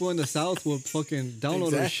 Only people in the South will fucking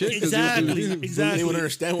download our shit. 'cause Exactly. they'll be- Exactly. They would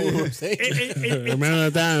understand what we were saying. Remember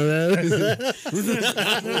that time?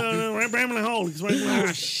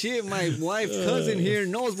 Ah, shit, my wife cousin here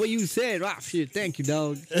knows what you said. Ah, shit, thank you,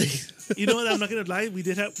 dog. You know what? I'm not gonna lie. We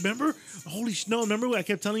did have. Remember? Remember what I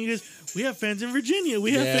kept telling you guys? We have fans in Virginia.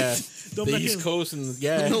 We have Yeah, fans. the East Coast and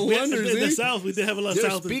yeah. No We have wonder, in the see? South. We did have a lot of They're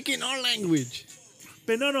South. speaking our language.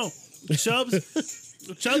 But no. Chubbs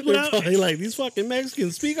went They're out. probably like, these fucking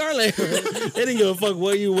Mexicans speak our language. They didn't give a fuck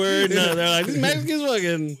what you were. No, they're like, these Mexicans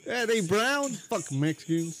fucking. Yeah, they brown. Fuck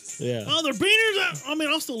Mexicans. Yeah. Oh, they're beaners. I mean,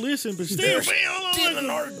 I'll still listen, but stay Stealing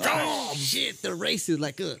our job. Shit, they're racist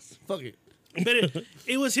like us. Fuck it. But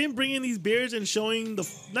it was him bringing these beers and showing the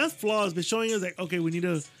not flaws, but showing us like, okay, we need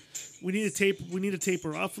to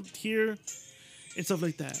taper off here. and stuff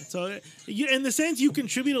like that. So, in the sense, you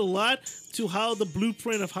contribute a lot to how the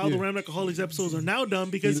blueprint of how the Random Alcoholics episodes are now done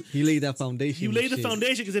because he laid that foundation. you laid the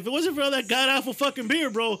foundation. Because if it wasn't for all that god awful fucking beer,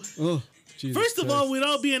 bro, Jesus first of Christ. all, we'd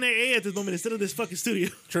all be in AA at this moment instead of this fucking studio.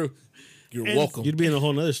 True. You're And- welcome. You'd be in a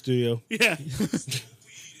whole nother studio. Yeah.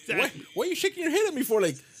 Why are you shaking your head at me for?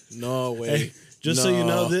 Like, no way. Hey, just so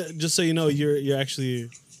you know, you're actually,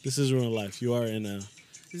 this is real life. You are in a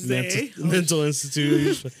This is AA? mental institute.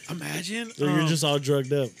 You're just, Imagine. you're just all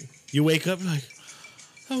drugged up. You wake up, you're like,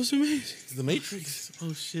 that was amazing. It's the Matrix.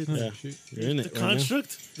 oh shit. Yeah, you're in The it right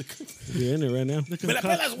construct. now. You're in it right now. The Me la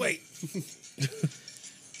concoct- pelas, güey.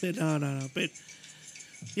 But no. But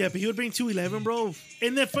yeah, but he would bring 211, bro.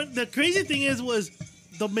 And the crazy thing was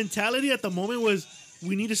the mentality at the moment was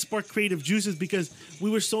we need to spark creative juices because we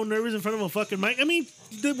were so nervous in front of a fucking mic. I mean,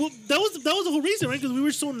 that was the whole reason, right? Because we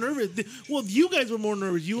were so nervous. Well, you guys were more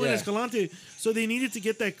nervous, you and Yeah. Escalante. So they needed to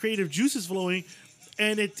get that creative juices flowing,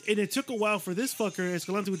 and it took a while for this fucker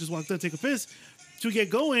Escalante would just walk out, take a piss, to get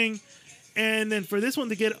going, and then for this one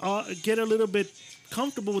to get a little bit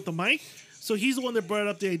comfortable with the mic. So he's the one that brought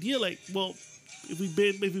up the idea, like, well,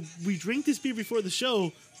 if we drink this beer before the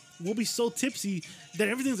show, we'll be so tipsy that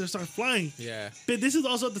everything's gonna start flying. Yeah. But this is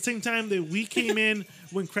also at the same time that we came in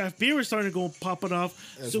when craft beer was starting to go popping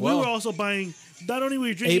off. As So well. we were also buying. Not only were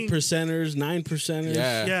we drinking 8%ers, 9%ers.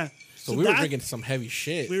 Yeah. yeah. So we were drinking some heavy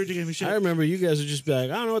shit. We were drinking shit. I remember you guys would just be like,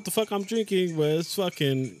 I don't know what the fuck I'm drinking, but it's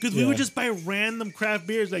fucking. Because we would just buy random craft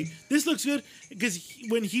beers. Like, this looks good. Because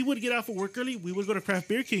when he would get off of work early, we would go to Craft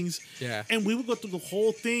Beer Kings. Yeah. And we would go through the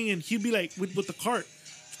whole thing. And he'd be like, with the cart,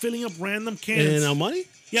 filling up random cans. And El Money?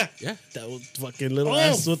 yeah. Yeah. That was fucking little Oh,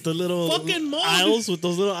 ass with the little fucking mug. aisles with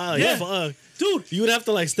those little aisles. Yeah. Fuck. Dude, You would have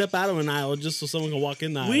to like step out of an aisle just so someone can walk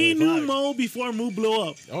in the aisle. we Like, knew fuck. Mo before Mo blew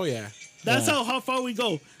up. Oh, yeah. That's Yeah. how far we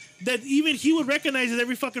go. That even he would recognize us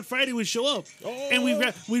every fucking Friday we'd show up. And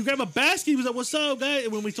we'd grab a basket. He was like, what's up, guys?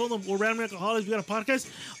 And when we told him we're Random Alcoholics, we got a podcast.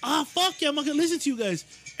 Fuck yeah, I'm not gonna listen to you guys.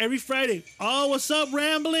 Every Friday. Oh, what's up,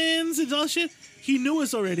 Ramblings and all shit. He knew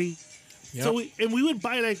us already. Yep. So we would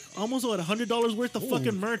buy like almost $100 worth of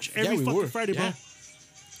fucking merch every we fucking were. Friday, bro. Yeah.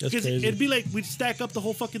 That's Because crazy. it'd be like we'd stack up the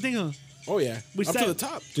whole fucking thing, huh? Oh, yeah. We Up sat- to the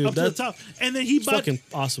top. Dude, up to the that's top. And then he bought fucking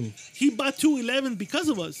awesome. 211 because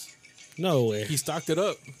of us. No way. He stocked it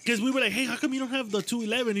up. Because we were like, hey, how come you don't have the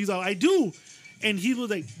 211? He's like, I do. And he was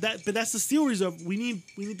like, that, but that's the Steel Reserve. We need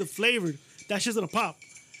the flavored. That shit's gonna pop.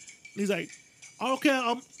 And he's like, okay,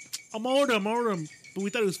 I'm order him. But we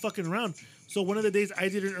thought he was fucking around. So one of the days I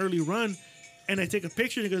did an early run, and I take a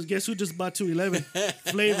picture and he goes, guess who just bought 211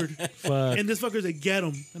 flavored? Fuck. And this fucker's like, get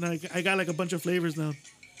him. And I got like a bunch of flavors now.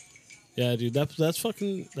 Yeah, dude. That's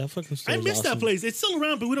fucking. That fucking. I miss awesome. that place. It's still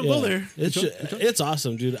around, but we don't Yeah. go there. It's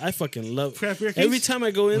awesome, dude. I fucking love. Craft beer Every case? time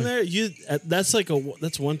I go in there,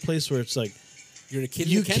 that's one place where it's like You're a kid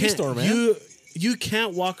in you a candy can't store, man. you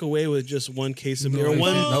can't walk away with just one case of beer, or No.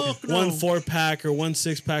 one Fuck no. 4-pack or 1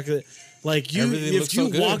 6-pack. Like you, Everything if looks you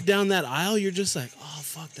so good. walk down that aisle, you're just like, oh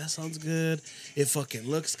fuck, that sounds good. It fucking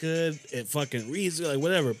looks good. It fucking reads good, like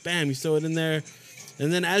whatever. Bam, you throw it in there.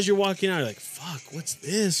 And then as you're walking out, you're like, fuck, what's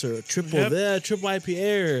this? Or triple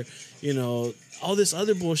IPA, or, all this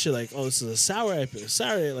other bullshit. Like, oh, this is a sour IPA.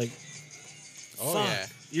 Sour, like, Oh, fuck. yeah.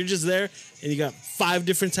 You're just there, and you got 5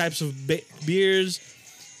 different types of beers,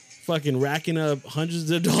 fucking racking up hundreds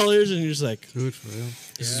of dollars, and you're just like, Dude, for real.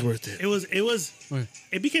 this is worth it. Wait.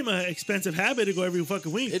 It became an expensive habit to go every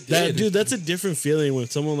fucking week. It That, did. dude, that's a different feeling when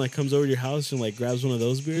someone like comes over to your house and like grabs one of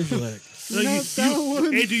those beers. You're like, Like, Not that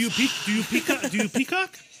one. Hey, do you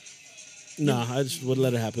peacock? nah, I just would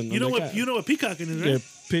let it happen. You know I'm what? like, You know what peacocking is, yeah,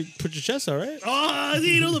 right? put your chest out, right? Oh,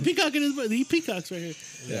 you know the peacocking is. He peacocks right here.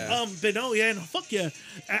 Yeah. But no, yeah, no, fuck yeah.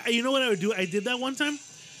 You know what I would do? I did that one time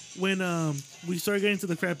when we started getting into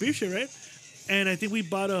the craft beer shit, right? And I think we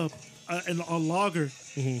bought a lager.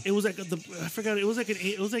 Mm-hmm. It was like I forgot. It was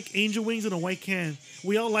like Angel Wings in a white can.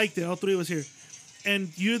 We all liked it. All three of us here.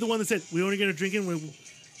 And you're the one that said we're only gonna drink it.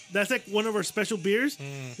 That's like one of our special beers.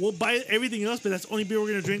 We'll buy everything else, but that's the only beer we're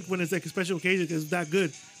gonna drink when it's like a special occasion because it's that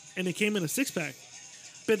good. And it came in a 6-pack.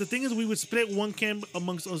 But the thing is, we would split one can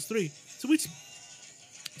amongst us three. So it's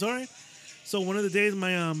all right. So one of the days,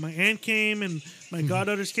 my aunt came and my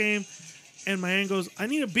goddaughters came, and my aunt goes, "I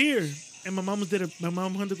need a beer." And my mom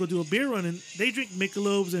had to go do a beer run, and they drink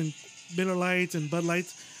Michelob's and Miller Lights and Bud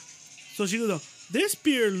Lights. So she goes, "This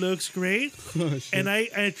beer looks great." And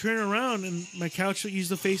I turn around, and my couch used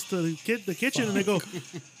to face the kitchen, and I go,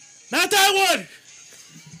 "Not that one!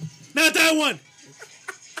 Not that one!"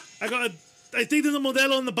 I go, "I think there's a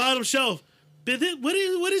Modelo on the bottom shelf." But what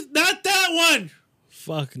is not that one?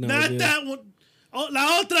 Fuck no, Not dude. that one. Oh,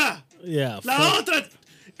 la otra. Yeah, La fuck. otra.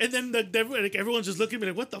 And then like everyone's just looking at me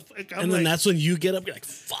like, what the fuck? I'm And then like, that's when you get up. You're like,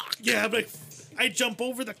 fuck. yeah, I'm like, I jump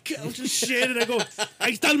over the couch and shit, and I go,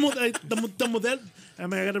 ahí está the model. I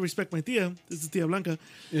mean, I gotta respect my tia. This is Tia Blanca.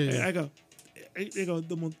 Yeah. I go,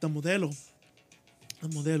 the modelo. The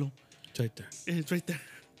modelo. It's right there. It's right there.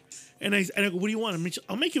 And I go, what do you want?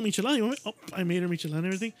 I'll make you michelada. You want me? Oh, I made her michelada and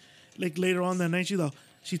everything. Like later on that night,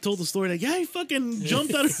 she told the story like, yeah, I fucking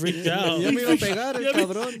jumped out of Freaked out. Ya me iba a pegar el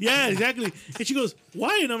cabrón. Yeah, exactly. And she goes,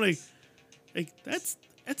 why? And I'm like that's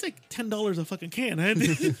like $10 a fucking can.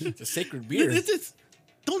 It's a sacred beer. It's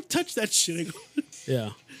don't touch that shit. I go, Yeah.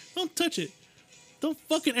 don't touch it. Don't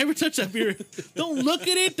fucking ever touch that beer. Don't look at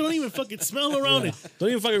it. Don't even fucking smell around it. Don't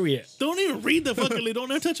even fucking read it. Don't even read the fucking label.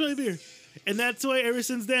 Don't ever touch my beer. And that's why ever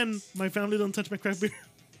since then, my family don't touch my craft beer.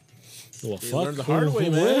 Well, You fuck. learned the hard way,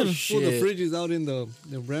 Who man. would? Well, Shit. the fridge is out in the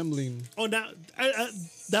rambling. Oh, now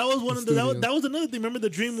that was one of the Studio. that was another thing. Remember, the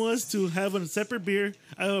dream was to have a separate beer,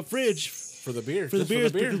 a fridge For the beer. for the Just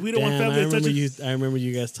beers because we don't want Damn, family to touch it. I remember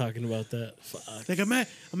you guys talking about that. Fuck. Like,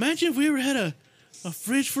 imagine if we ever had a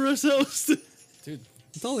fridge for ourselves. Dude,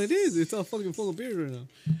 That's all it is. It's all fucking full of beer right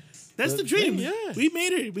now. That's the The dream. thing, yeah. We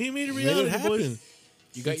made it. We made it made reality, it happen. boys.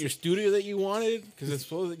 You got your studio that you wanted because it's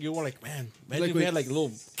supposed that you were like, man, imagine Like if we when- had like a little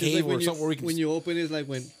It's cave like or when you, something where we can. when you open it, it's like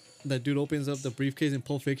when that dude opens up the briefcase in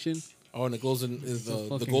Pulp Fiction. Oh, and it goes in is the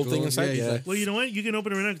fucking gold thing gold. inside. Yeah, he's Yeah. like- Well, you know what? You can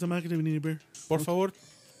open it right now because I'm not gonna even need a beer. Por favor,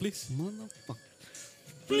 please. Motherfucker.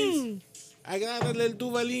 Please. Agárrale el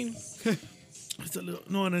tubalín. It's a little,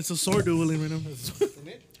 no, and it's a sword dueling right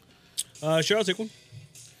now. Sure, I'll take one.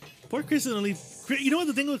 Poor Chris is gonna leave. You know what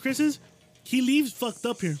the thing with Chris is? He leaves fucked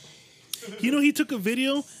up here. You know, he took a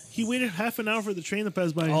video. He waited half an hour for the train to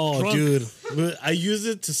pass by. Oh, drunk. dude. But I use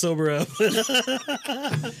it to sober up.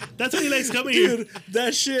 That's why he likes coming here. Dude,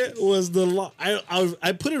 that shit was the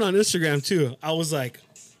I put it on Instagram too. I was like,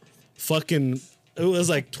 fucking. It was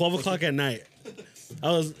like 12 o'clock at night.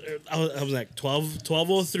 I was like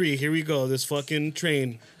 12:03. Here we go. This fucking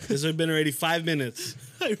train. This has been already 5 minutes.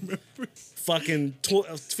 I remember. Fucking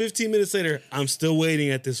 15 minutes later, I'm still waiting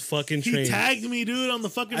at this fucking train. He tagged me, dude, on the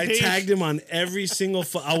fucking I page. tagged him on every single.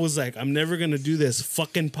 I was like, I'm never gonna do this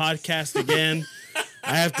fucking podcast again.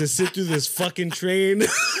 I have to sit through this fucking train.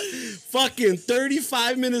 Fucking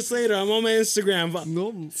 35 minutes later, I'm on my Instagram.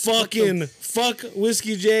 No, Fucking fuck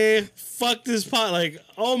Whiskey J. Fuck this pot. Like,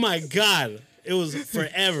 oh my god, it was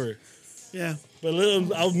forever. Yeah. But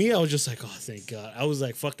I was just like, oh, thank God. I was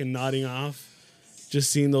like fucking nodding off. Just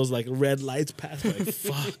seeing those like red lights pass, like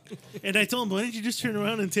fuck. And I told him, why didn't you just turn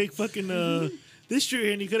around and take fucking this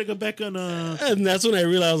street and you could have gone back on And that's when I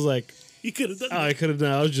realized, like, you could have done oh, I could have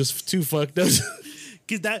done. I was just too fucked up.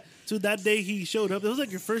 because that day he showed up. It was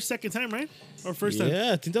like your second time, right? Or first time?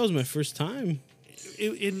 Yeah, I think that was my first time.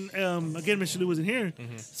 Again, Mr. Lou wasn't here,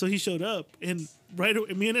 so he showed up, and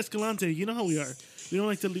me and Escalante, you know how we are. We don't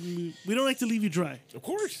like to leave you dry, Of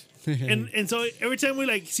course. and so every time we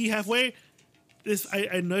like see halfway,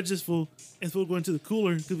 I nudge this fool, and fool going to the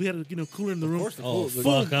cooler because we had a cooler in the room. Of course. The Oh, the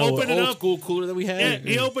fuck, I open it old up. school cooler that we Yeah, had.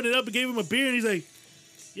 he opened it up and gave him a beer, and he's like,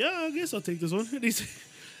 "Yeah, I guess I'll take this one."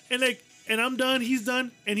 And I'm done. He's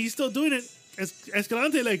done, and he's still doing it.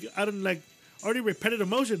 Escalante, like I don't like already repetitive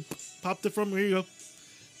motion, popped it from here. You go.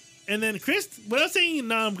 And then Chris, without saying,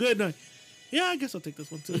 "Nah, I'm good." No, yeah, I guess I'll take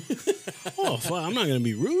this one too. Oh, fuck, I'm not gonna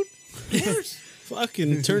be rude. Of course.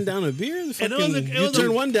 Fucking turn down a beer. And it was like- it You was turn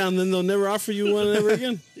like- one down, then they'll never offer you one ever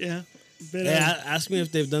again. Yeah. But, Hey, ask me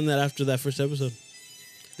if they've done that after that first episode.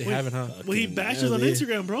 They haven't, huh? well, he fucking bashes on yeah, they-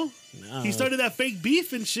 Instagram, bro. Nah. He started that fake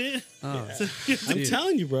beef and shit. Oh, I'm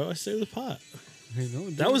telling you, bro. I saved the pot. I know.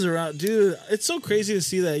 That was around, dude. It's so crazy to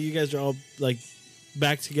see that you guys are all like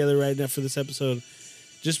back together right now for this episode,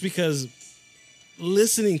 just because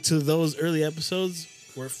listening to those early episodes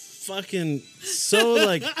were fucking so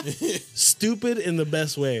like stupid in the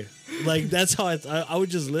best way. Like that's how I would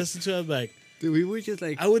just listen to it. Like Dude, we were just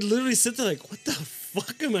like, I would literally sit there like, what the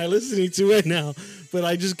fuck am I listening to right now? But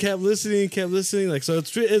I just kept listening. Like so,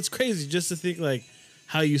 it's crazy just to think like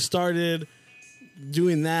how you started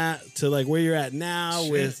doing that to like where you're at now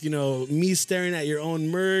with me staring at your own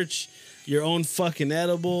merch, your own fucking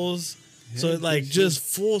edibles. So it like just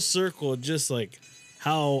full circle, just like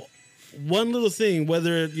how one little thing,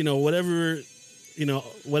 whether whatever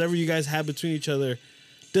you guys have between each other,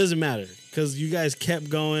 doesn't matter because you guys kept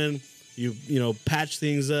going. You patch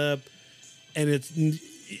things up, and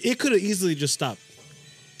it could have easily just stopped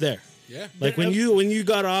there. Yeah. Like when you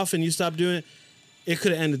got off and you stopped doing it, it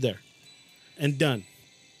could have ended there and done.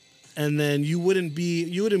 And then you wouldn't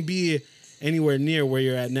be anywhere near where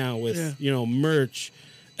you're at now with merch,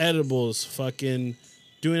 edibles, fucking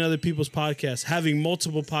doing other people's podcasts, having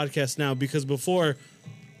multiple podcasts now, because before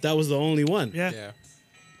that was the only one. Yeah. Yeah.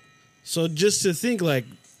 So just to think like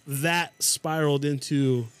that spiraled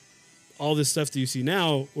into all this stuff that you see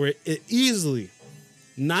now, where it easily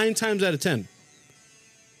 9 times out of 10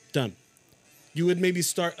 done. You would maybe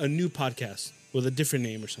start a new podcast with a different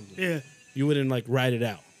name or something. Yeah. You wouldn't like write it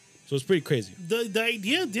out. So it's pretty crazy. The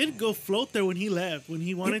idea did go float there when he left. When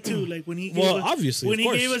he wanted to, like when he gave Well, us, obviously, when of he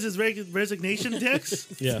course. gave us his resignation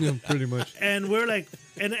text, Yeah. Yeah, pretty much. and we're like,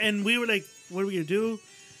 and we were like, what are we gonna do?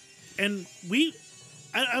 And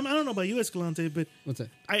I don't know about you, Escalante, but What's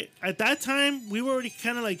that? at that time we were already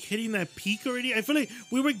kind of like hitting that peak already. I feel like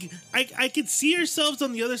I could see ourselves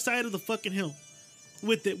on the other side of the fucking hill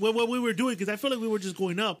with it, what we were doing, because I feel like we were just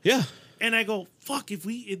going up. Yeah. And I go, fuck, if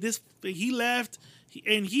he left,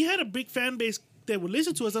 and he had a big fan base that would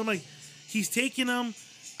listen to us. I'm like, he's taking them.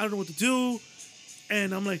 I don't know what to do.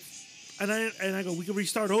 And I'm like, and I go, we can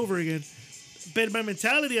restart over again. But my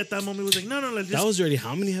mentality at that moment was like, no, let's just. That was already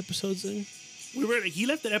how many episodes in? We were like, he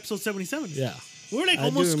left at episode 77. Yeah. We were like I do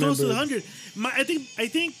almost close to the remember. 100.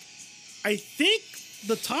 I think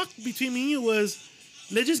the talk between me and you was,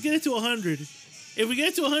 let's just get it to 100. If we get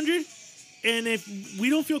it to 100, and if we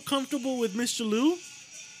don't feel comfortable with Mr. Lou,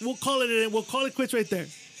 we'll call it quits right there.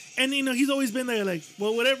 And he's always been there, like,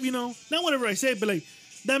 well, whatever, not whatever I say, but like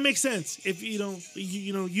that makes sense. If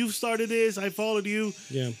you've started this, I followed you.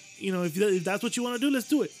 Yeah. If that's what you want to do, let's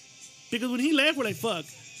do it. Because when he left, we're like, fuck.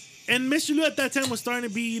 And Mr. Lou at that time was starting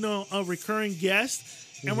to be, a recurring guest.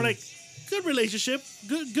 And we're like, good relationship,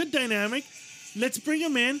 good dynamic. Let's bring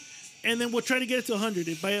him in, and then we'll try to get it to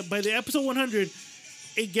 100. By the episode 100,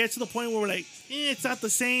 it gets to the point where we're like, it's not the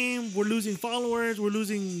same. We're losing followers. We're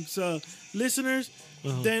losing listeners.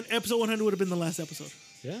 Then episode 100 would have been the last episode.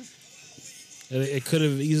 Yeah. It could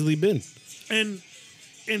have easily been. And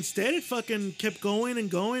instead, it fucking kept going and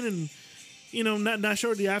going. And, not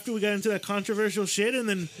shortly after, we got into that controversial shit. And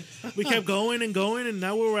then we kept going and going. And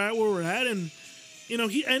now we're at where we're at. And, I know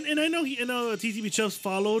TTB Chubbs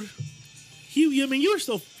followed. You were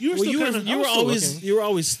still kind of. You were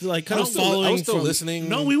always like kind of following. I was still from, listening.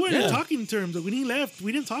 No, we weren't in Yeah. talking terms. When he left,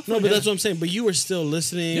 we didn't talk. For No, a but minute. that's what I'm saying. But you were still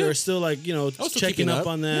listening, Yeah. or still like still checking keeping up up.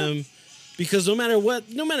 on them, because no matter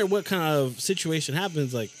what kind of situation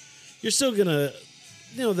happens, like you're still gonna,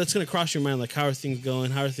 that's gonna cross your mind. Like, how are things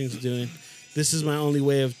going? How are things doing? This is my only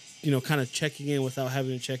way of kind of checking in without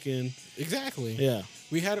having to check in. Exactly. Yeah.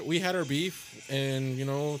 We had our beef, and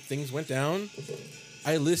things went down.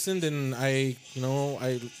 I listened, and I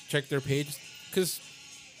checked their page, because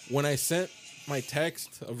when I sent my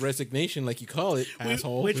text of resignation, like you call it,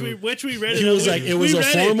 asshole, which we read. He was like, it was a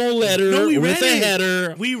formal letter No, we with read a it.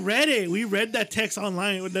 header. We read it. We read that text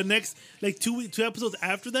online. The next two episodes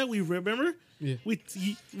after that, we remember. Yeah. We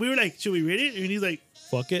were like, should we read it? And he's like,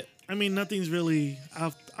 Fuck it. I mean, nothing's really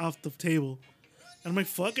off the table. And I'm like,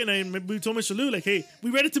 fuck it. And we told Mr. Lou, like, hey,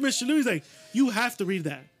 we read it to Mr. Lou. He's like, you have to read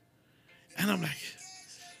that. And I'm like,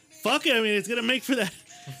 fuck it. I mean, it's gonna make for that.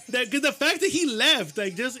 Because the fact that he left,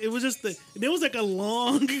 like, it was like a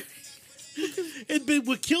long.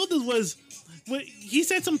 What killed us was, he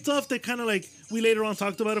said some stuff that kind of like we later on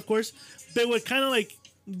talked about, of course, but what kind of like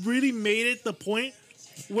really made it the point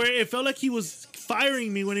where it felt like he was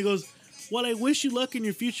firing me when he goes, well, I wish you luck in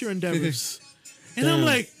your future endeavors. And I'm Damn.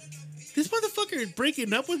 like, this motherfucker is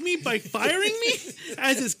breaking up with me by firing me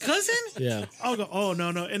as his cousin? Yeah. I'll go, oh, no.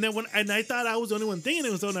 And then I thought I was the only one thinking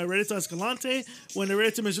it was when I read it to Escalante, when I read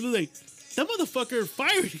it to Mr. Lou, like, that motherfucker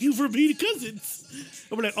fired you for being cousins.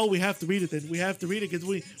 And we're like, oh, we have to read it then. We have to read it because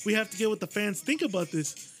we have to get what the fans think about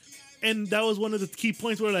this. And that was one of the key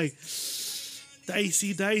points where, like,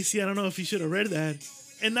 dicey. I don't know if he should have read that.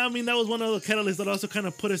 And I mean, that was one of the catalysts that also kind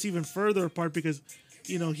of put us even further apart because,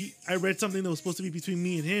 I read something that was supposed to be between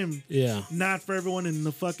me and him. Yeah. Not for everyone in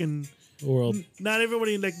the fucking World. not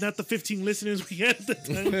everybody, like, not the 15 listeners we had at the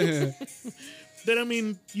time. But I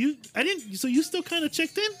mean, so you still kind of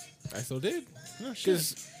checked in? I still did. Oh, shit.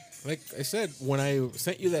 Because, like I said, when I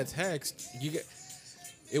sent you that text,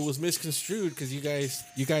 it was misconstrued because you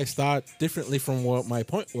guys thought differently from what my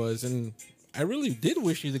point was, and I really did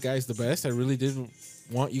wish you guys the best. I really did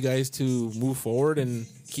want you guys to move forward and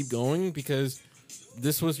keep going because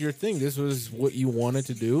this was your thing. This was what you wanted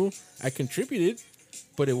to do. I contributed,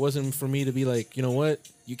 but it wasn't for me to be like, you know what?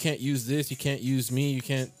 You can't use this. You can't use me.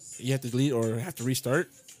 You have to delete or have to restart.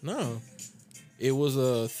 No. It was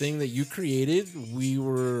a thing that you created. We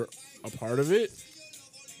were a part of it.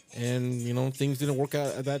 And, things didn't work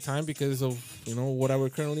out at that time because of, what I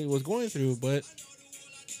currently was going through. But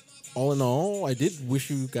all in all, I did wish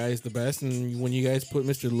you guys the best. And when you guys put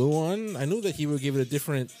Mr. Lou on, I knew that he would give it a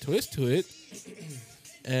different twist to it.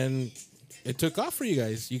 And it took off for you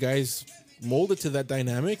guys. You guys molded to that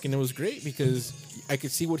dynamic, and it was great because I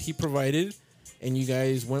could see what he provided, and you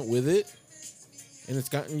guys went with it, and it has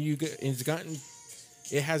gotten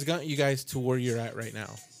you guys to where you're at right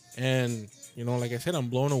now. And like I said, I'm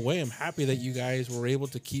blown away. I'm happy that you guys were able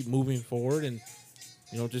to keep moving forward and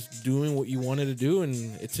just doing what you wanted to do,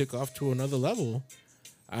 and it took off to another level.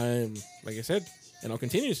 I'm, like I said, and I'll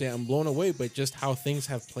continue to say, I'm blown away by just how things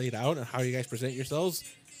have played out and how you guys present yourselves.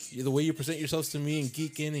 The way you present yourselves to me and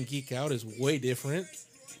Geek In and Geek Out is way different.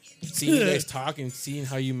 Seeing you guys talk and seeing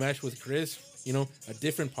how you mesh with Chris, a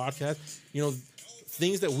different podcast,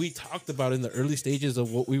 things that we talked about in the early stages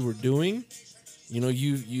of what we were doing,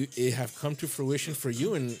 it have come to fruition for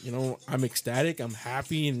you, and I'm ecstatic, I'm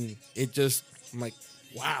happy, and I'm like,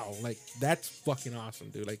 wow, like that's fucking awesome,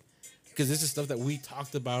 dude. Like, because this is stuff that we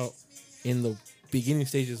talked about in the beginning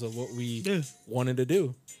stages of what we wanted to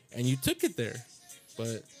do, and you took it there.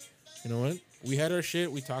 But you know what? We had our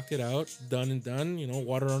shit. We talked it out. Done and done.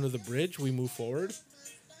 Water under the bridge. We move forward.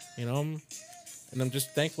 And I'm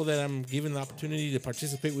just thankful that I'm given the opportunity to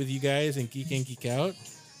participate with you guys and Geek In, Geek Out.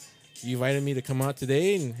 You invited me to come out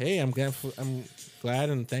today, and hey, I'm glad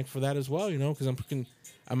and thankful for that as well. Because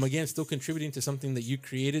I'm again still contributing to something that you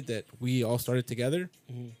created that we all started together.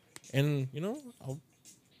 Mm-hmm. And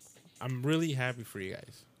I'm really happy for you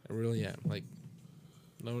guys. I really am. Like,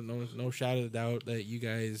 no shadow of doubt that you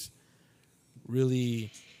guys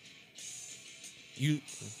really,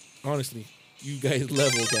 honestly, you guys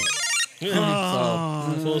leveled up.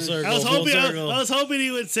 Full circle. I was hoping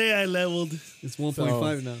he would say I leveled. It's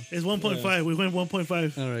 1.5 now. It's 1.5. Yeah. We went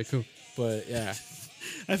 1.5. All right, cool. But yeah,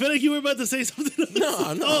 I felt like you were about to say something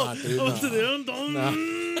else. No, dude,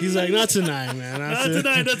 no. He's like, not tonight, man. Not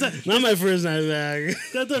tonight. Not my first night back.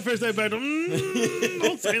 That's the first night back.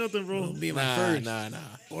 Don't say nothing, bro. It'll be my first. Nah.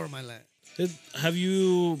 Or my last. Have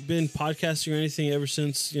you been podcasting or anything ever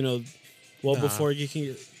since, before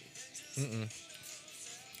Geeking?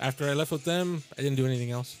 After I left with them, I didn't do anything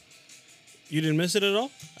else. You didn't miss it at all?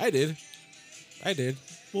 I did.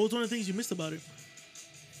 What was one of the things you missed about it?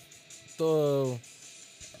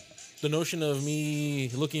 The notion of me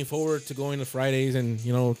looking forward to going to Fridays and,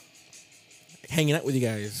 hanging out with you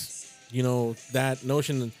guys. That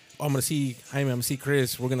notion, I'm going to see Jaime, I'm going to see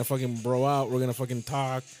Chris. We're going to fucking bro out. We're going to fucking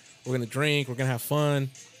talk. We're going to drink. We're going to have fun.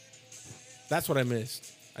 That's what I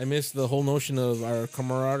missed. I missed the whole notion of our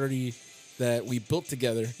camaraderie that we built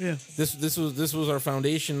together. Yeah. This was our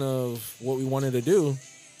foundation of what we wanted to do.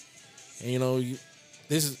 And,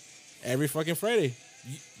 this is every fucking Friday.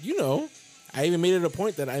 I even made it a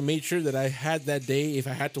point that I made sure that I had that day, if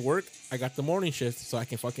I had to work, I got the morning shift so I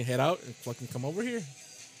can fucking head out and fucking come over here.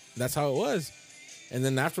 That's how it was. And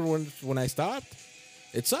then after when I stopped,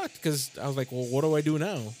 it sucked because I was like, well, what do I do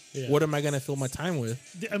now? Yeah. What am I going to fill my time with?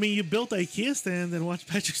 I mean, you built IKEA stand and watched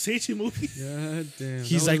Patrick Swayze movie. God damn.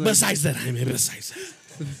 He's like, besides that, I mean, besides that.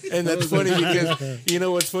 And that's funny because,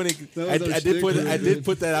 what's funny? I did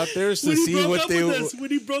put that out there to see what they were.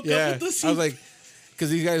 When he broke up with us. I was like, because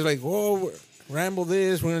these guys are like, whoa, ramble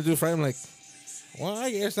this, we're going to do Friday. I'm like, well, I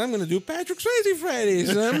guess I'm going to do Patrick Swayze Fridays.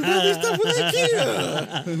 And I'm building stuff with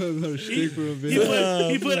IKEA.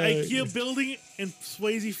 He put IKEA building and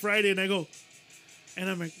Swayze Friday, and I go, and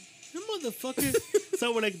I'm like, you motherfucker.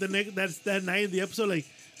 So we're like, that night in the episode, like,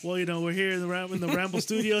 well, we're here in the Ramble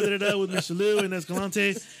studio, with Mr. Lou and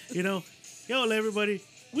Escalante, yo, everybody.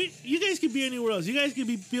 You guys could be anywhere else. You guys could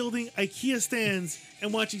be building IKEA stands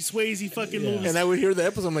and watching Swayze fucking movies. And I would hear the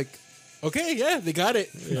episode. I'm like, okay, yeah, they got it.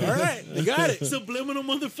 Yeah. All right, they got it. Subliminal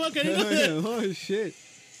motherfucker. I didn't know that. Oh, shit.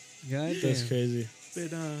 God damn. That's crazy.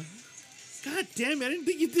 But, God damn it, I didn't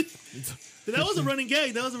think you did. But that was a running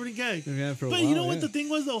gag. Yeah, for a but while, you know what the thing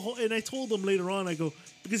was? And I told him later on, I go,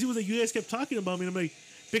 because he was like, you guys kept talking about me. And I'm like,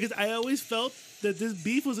 because I always felt that this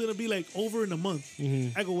beef was going to be like over in a month.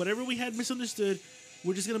 Mm-hmm. I go, whatever we had misunderstood,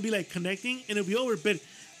 we're just going to be like connecting and it'll be over. But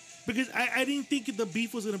because I didn't think the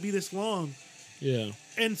beef was going to be this long. Yeah.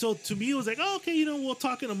 And so to me, it was like, oh, okay, we'll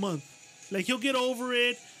talk in a month. Like, he'll get over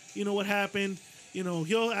it. What happened.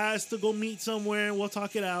 He'll ask to go meet somewhere and we'll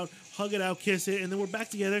talk it out, hug it out, kiss it. And then we're back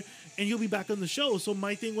together and he'll be back on the show. So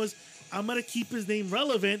my thing was, I'm going to keep his name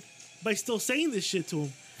relevant by still saying this shit to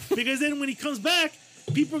him. Because then when he comes back,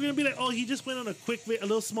 people are going to be like, oh, he just went on a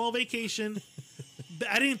little small vacation.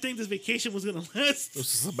 I didn't think this vacation was going to last. It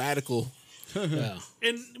was a sabbatical. Yeah.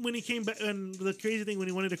 And when he came back, and the crazy thing, when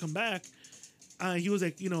he wanted to come back, he was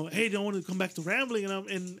like, hey, don't want to come back to Rambling.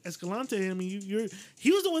 And Escalante, I mean,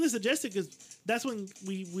 he was the one that suggested, because that's when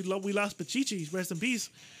we lost Pachichi, rest in peace.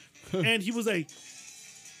 And he was like,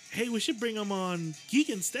 hey, we should bring him on Geek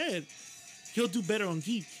instead. He'll do better on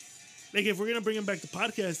Geek. Like, if we're going to bring him back to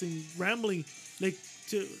podcasting, Rambling, like,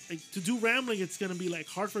 to do rambling, it's gonna be like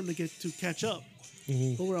hard for them to catch up.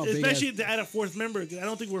 Overall, Especially to add a fourth member. I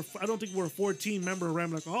don't think we're a 14 member of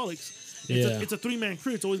Rambling Alcoholics. It's a 3-man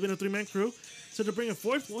crew. It's always been a 3-man crew. So to bring a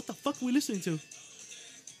fourth, what the fuck are we listening to?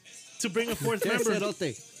 To bring a fourth member. I'm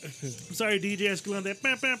sorry, DJ Escalante.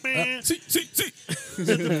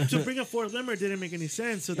 To bring a fourth member didn't make any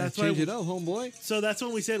sense. So that's why change it up, homeboy. So that's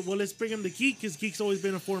when we said, well, let's bring him to Geek, because Geek's always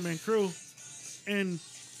been a 4-man crew, and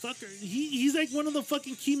fucker, he's like one of the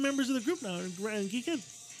fucking key members of the group now. And Geekhead.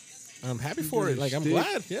 I'm happy for it. Like, I'm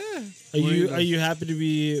glad. Yeah. Are you happy to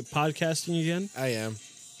be podcasting again? I am.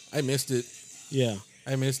 I missed it. Yeah.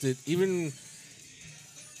 I missed it. Even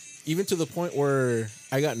to the point where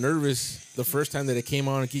I got nervous the first time that it came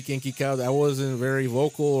on Geek In, Geek Out. I wasn't very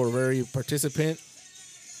vocal or very participant.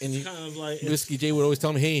 And Kind of like Whiskey J would always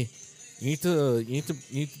tell me, "Hey, you need to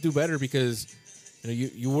do better, because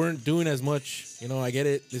you weren't doing as much. I get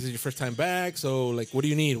it. This is your first time back, so like, what do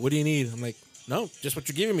you need? What do you need?" I'm like, "No, just what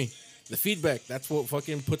you're giving me. The feedback. That's what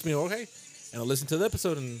fucking puts me okay." And I'll listen to the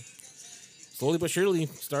episode, and slowly but surely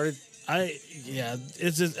started. I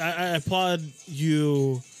applaud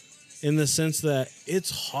you in the sense that it's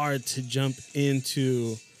hard to jump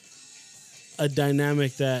into a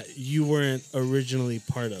dynamic that you weren't originally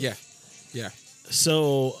part of. Yeah.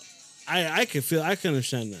 So I can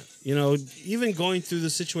understand that. Even going through the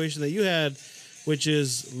situation that you had, which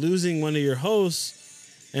is losing one of your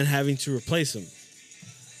hosts and having to replace him.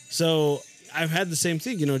 So I've had the same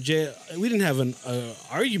thing. Jay, we didn't have an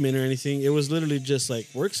argument or anything. It was literally just like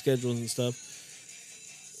work schedules and stuff.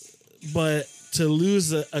 But to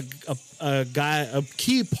lose a guy, a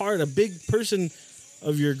key part, a big person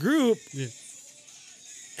of your group,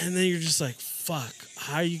 and then you're just like, fuck,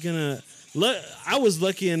 how are you gonna? I was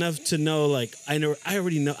lucky enough to know, like, I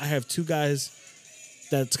already know I have 2 guys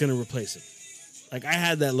that's gonna replace him. Like, I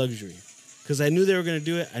had that luxury because I knew they were gonna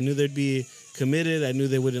do it. I knew they'd be committed. I knew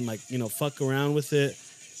they wouldn't fuck around with it.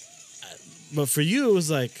 But for you, it was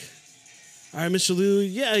like, all right, Mr. Lou,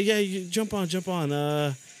 yeah, you jump on.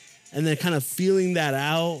 And then kind of feeling that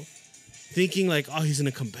out, thinking like, oh, he's gonna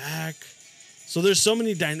come back. So there's so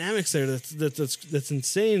many dynamics there that's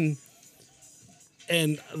insane.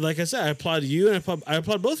 And like I said, I applaud you and I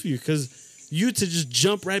applaud both of you, because you to just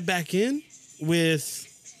jump right back in with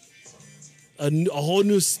a whole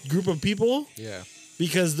new group of people. Yeah.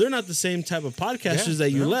 Because they're not the same type of podcasters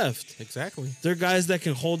that you left. Exactly. They're guys that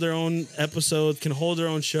can hold their own episode, can hold their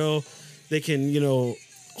own show. They can,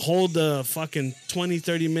 hold a fucking 20,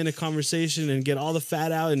 30-minute conversation and get all the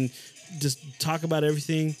fat out and just talk about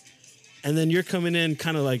everything. And then you're coming in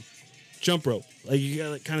kind of like jump rope. Like, you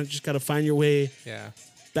gotta kind of just got to find your way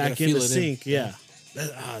back in the sync. Yeah.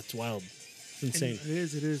 It's wild. It's insane. It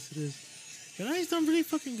is. And he's done really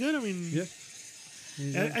fucking good. I mean... Yeah.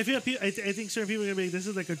 I think certain people are gonna be like, this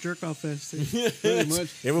is like a jerk off fest. Pretty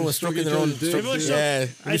much. Everyone's stroking their own. Yeah,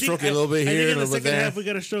 maybe stroking a little bit here, I think in a the little bit second there. half we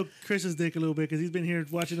gotta stroke Chris's dick a little bit, because he's been here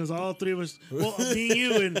watching us, all 3 of us. Well, me,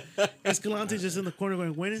 you, and Escalante's just in the corner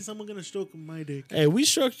going, when is someone gonna stroke my dick? Hey, we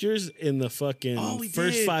stroked yours in the fucking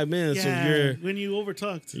first did. 5 minutes Yeah, of your when you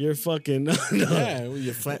overtalked. your fucking no. Yeah, with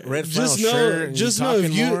your red flannel Just shirt. And just you know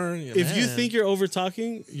talking more, if you think you're over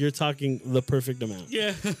talking, you're talking the perfect amount.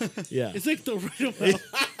 Yeah, Yeah. it's like the right amount.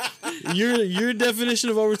 Your definition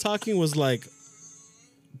of over talking was like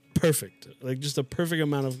perfect, like just a perfect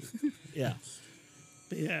amount of yeah.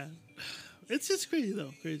 But yeah, it's just crazy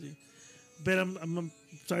though, crazy. But I'm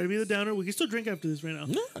sorry to be the downer. We can still drink after this right now.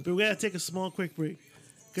 No. But we gotta take a small, quick break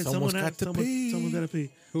because Someone's got to pee. Someone's gotta pee.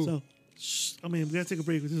 Who? So, we gotta take a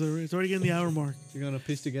break. It's already getting the hour mark. You're gonna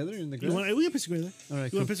piss together in the We grass? can piss together. All right, You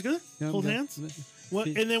want to cool. piss together? Yeah, Hold yeah. hands. What?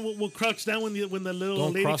 And then we'll crouch down when the little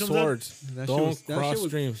Don't lady cross comes swords. That shit Don't was- that cross shit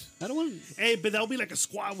was- streams. I don't want. up. Hey, but that'll be like a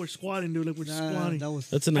squat. We're squatting, dude. Like we're squatting. That was.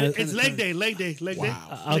 That's a nice. It's leg day.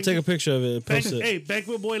 I'll take a picture of it. Post it. Hey,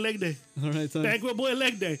 Banquet Boy leg day. All right, son. Banquet Boy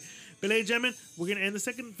leg day. But ladies and gentlemen, we're gonna end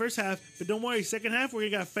the first half. But don't worry, second half we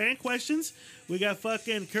got fan questions, we got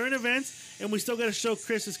fucking current events, and we still gotta show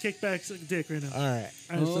Chris's kickback dick right now. All right,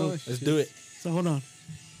 All right, Oh, let's do it. so hold on.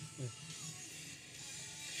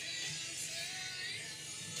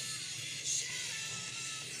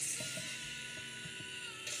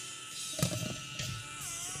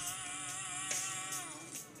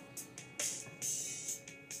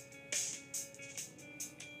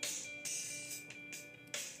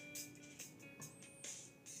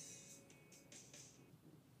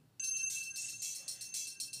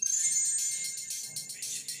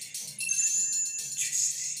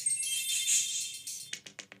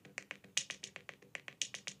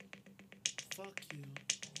 Fuck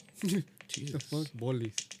you. The fuck,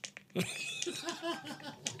 bullies.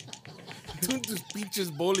 Tus pinches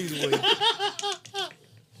bolis, güey.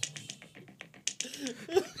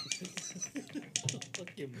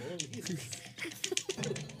 Fucking bullies.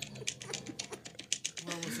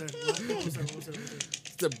 Vamos there.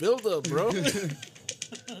 It's the build-up, bro.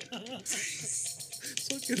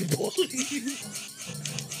 Fucking bullies.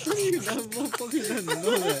 That motherfucker doesn't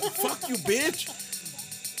know that. Fuck you, bitch.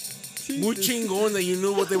 Muy chingón that you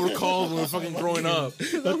knew what they were called when we were fucking growing up.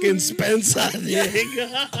 Fucking Spencer. If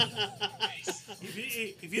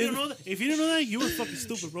you don't know that, you were fucking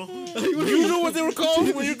stupid, bro. You knew what they were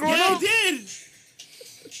called when you were growing Yeah, I up? did.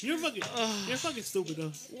 You're fucking stupid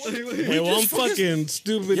though. Hey, well, I'm fucking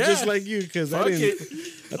stupid Yeah. just like you because I Fuck didn't. it.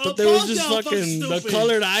 I thought they was just Both y'all fucking the stupid.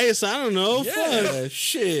 colored ice. I don't know. Fuck. Yeah,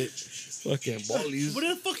 shit. Fucking bullies. What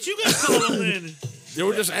the fuck you guys call them then? They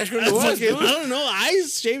were just asking to us, Fucking, I dude. don't know.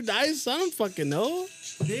 Ice, shaved ice. I don't fucking know.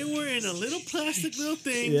 They were in a little plastic little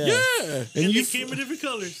thing. Yeah. Yeah. And And you they came in different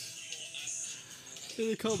colors.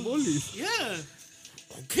 They call bullies. Yeah.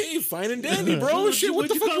 Okay, fine and dandy, bro. Shit, what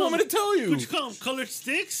the fuck do you want me to tell you? What you call them? Colored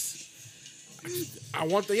sticks? I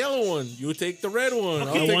want the yellow one. You take the red one. Okay.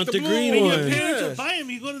 I'll I take want the the blue green When one. your parents Yeah. would buy them,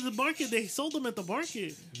 you go to the market. They sold them at the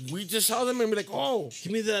market. We just saw them and be like, oh,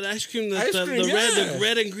 Give me that ice cream. Ice The cream, red, yeah. the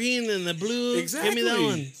red and green and the blue. Exactly. Give me that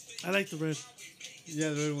one. I like the red. Yeah,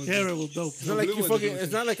 the red ones. Yeah, red was dope. it's not like you fucking.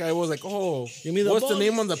 It's not like I was like, oh, Give me the what's the ball.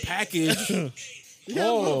 name on the package? oh,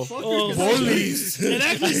 motherfucker. bullies. It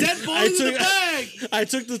actually said boys in the bag. I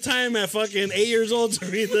took the time at fucking 8 years old to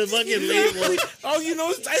read the fucking label. Oh, you know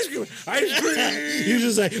it's ice cream. Ice cream. You're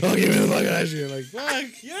just like, oh, give me the fucking ice cream. Like, fuck.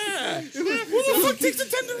 Yeah. Who the fuck takes the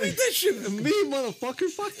time to read that shit? Me, motherfucker,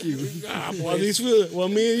 fuck you. Ah, Well, boy. these well,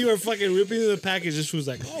 me and you are fucking ripping the package. This was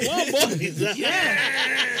like, oh, wow, boys.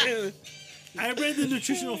 Yeah. I read the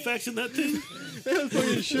nutritional facts in that thing.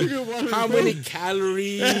 Fucking sugar water. How many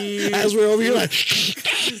calories? As we're over here, like,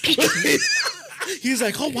 he's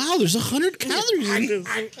like, oh, wow, there's 100 calories in this.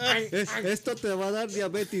 Esto te va a dar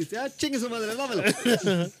diabetes. Ah, chingue su madre,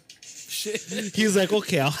 dámelo. He's like,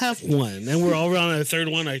 okay, I'll have one. And we're all around the third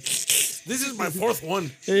one, like, This is my fourth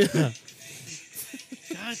one. yeah. God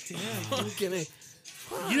damn. Fucking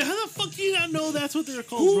You know, how the fuck do you not know that's what they're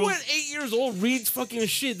called, Who bro? at 8 years old reads fucking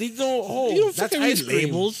shit? They don't. Oh, You don't that's fucking ice read cream.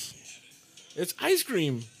 labels. It's ice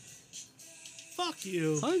cream. Fuck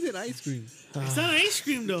you. How is it ice cream? It's not ice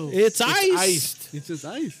cream, though. It's ice. It's iced. It's just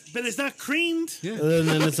ice. But it's not creamed. Yeah.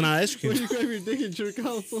 Then it's not ice When cream. you grab your dick and jerk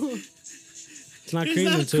out, fool. It's not It's cream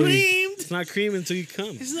not until creamed. it's not cream until you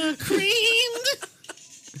come. It's not creamed.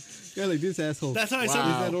 Yeah, like this asshole. That's how I Is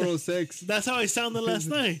sounded. that oral sex? That's how I sounded last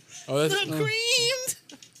night. Oh, that's Not creamed.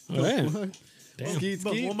 All right. Damn. Skeet,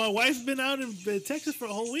 But skeet. when my wife's been out in Texas for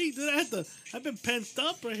a whole week, dude, I've been pent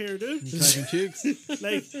up right here, dude. Clapping chicks.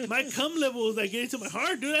 Like my cum level was like getting to my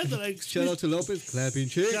heart, dude. I had to like Shout out to Lopez. Clapping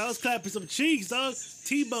chicks. I was clapping some cheeks, dog.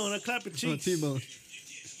 T-bone, I clapping Oh, cheeks. T-Bone.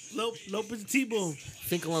 Lopez and T-bone.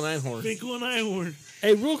 Finkel and Einhorn. Finkel and Einhorn.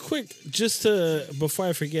 Hey, real quick, just to before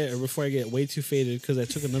I forget or before I get way too faded because I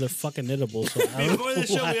took another fucking edible. So I don't, Before the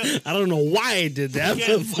show, I don't know why I did that,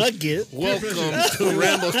 Yeah. but fuck it. Welcome to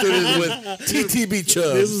Rambo Studios with TTB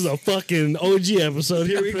Chubb. This is a fucking OG episode.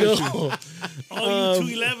 Here we go. Oh,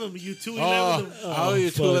 you 211. You 211. I'll you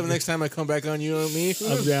fuck. 211 next time I come back on you and me.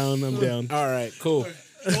 I'm down. I'm down. All right, cool.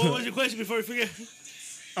 What was your question before we forget?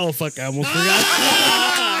 Oh fuck! I almost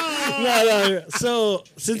forgot. No. So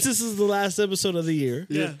since this is the last episode of the year,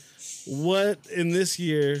 Yeah. what in this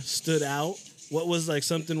year stood out? What was like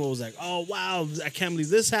something? What was like? Oh wow! I can't believe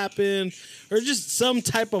this happened, or just some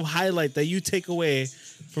type of highlight that you take away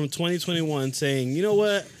from 2021, saying, you know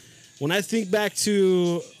what? When I think back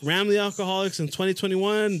to Ram the Alcoholics in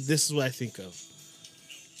 2021, this is what I think of.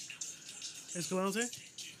 Escalante?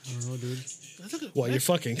 I don't know, dude. That's a good Well, you're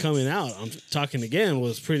fucking coming out. I'm talking again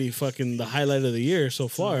was pretty fucking the highlight of the year so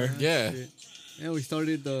far. Yeah. Yeah, we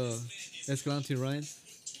started the Escalante rants.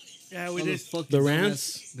 Yeah, All we those did. fucking The dumbass-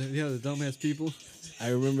 rants? the dumbass people. I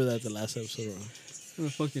remember that the last episode. Wrong. The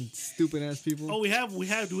fucking stupid ass people. Oh, we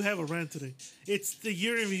do have a rant today. It's the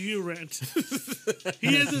year in review rant.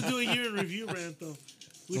 He has to do a year in review rant though.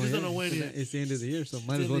 We Oh, just don't yeah. know when yet. It's the end of the year, so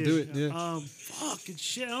might It's as well in do there, it. Yeah. Fucking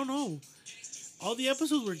shit. I don't know. All the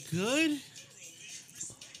episodes were good,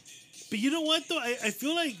 but you know what though? I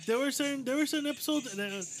feel like there were certain episodes,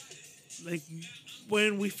 and like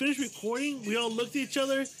when we finished recording, we all looked at each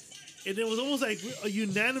other, and it was almost like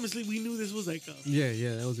unanimously we knew this was like a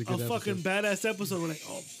Yeah, that was a good episode. fucking badass episode. We're like,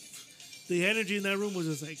 oh, the energy in that room was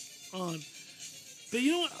just like on. But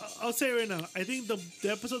you know what? I'll say it right now. I think the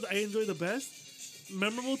episode I enjoyed the best,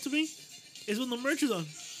 memorable to me, is when the merch is on.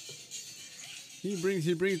 He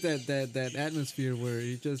brings that atmosphere where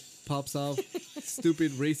he just pops off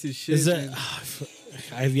stupid racist shit. Is that? and-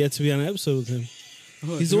 I have yet to be on an episode with him.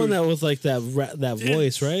 Oh, He's the dude. one that was like that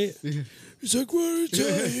voice, right? He's like, what did I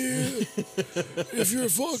tell you? If you're a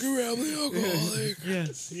fucking rambling alcoholic, Yeah,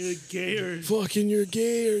 you're gay or fucking you're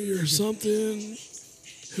gay or you're something,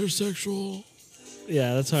 heterosexual.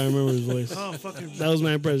 Yeah, that's how I remember his voice. oh fucking. That was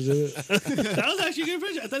my impression. That was actually a good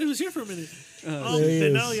impression. I thought he was here for a minute. There he But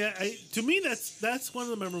is. no, yeah. To me, that's one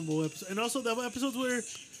of the memorable episodes, and also the episodes where,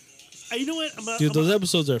 you know what? Dude, those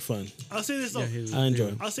episodes are fun. I'll say this though. I enjoy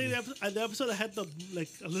them. I'll say the episode that had the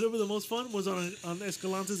a little bit the most fun was on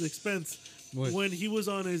Escalante's expense What? when he was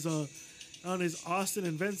on his Austin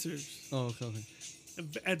Adventures. Oh, okay.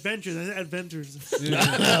 Adventures. I said Adventures.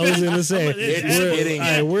 I was gonna say It's we're- hitting. all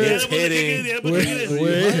right, we're- Yeah, It's the motherfucker hitting. did, the motherfucker did.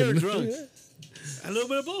 we're in. Drunk. A little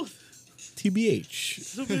bit of both. TBH.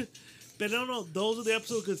 So, but no, those are the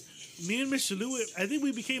episodes because me and Mr. Lou, I think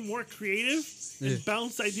we became more creative and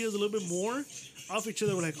bounced ideas a little bit more off each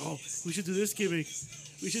other. We're like, oh, we should do this gimmick.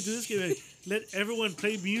 We should do this gimmick. Let everyone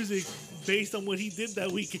play music based on what he did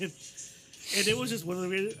that weekend. And it was just one of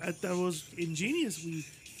the that was ingenious.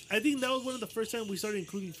 I think that was one of the first time we started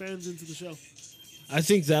including fans into the show. I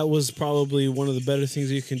think that was probably one of the better things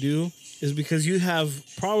that you can do, is because you have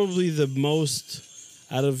probably the most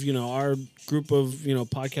out of our group of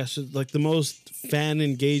podcasters, like the most fan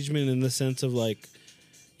engagement in the sense of like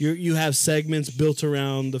you have segments built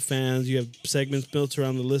around the fans, you have segments built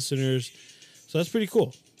around the listeners, so that's pretty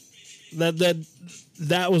cool.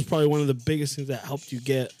 That was probably one of the biggest things that helped you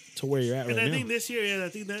get to where you're at And right I now. think this year, I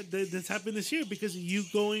think that's happened this year because of you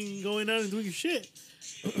going out and doing your shit.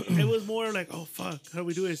 It was more like, oh fuck, how do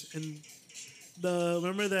we do this? And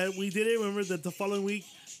remember that we did it. Remember that the following week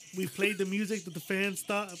we played the music that the fans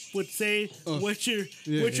thought would say what your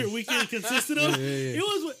weekend consisted of. Yeah. It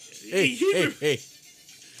was Hey.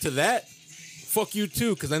 To that, fuck you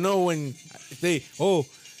too, because I know when they so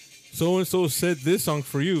and so said this song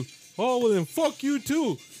for you. Oh well, then fuck you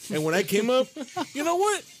too. And when I came up, you know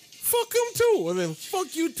what? Fuck them too. Well then,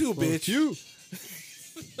 fuck you too, bitch. You.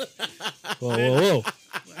 Whoa.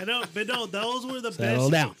 I know, but no, those were the Settle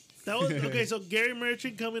best. down. That was okay. So Gary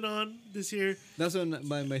Merchant coming on this year. That's when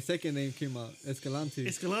my second name came out. Escalante.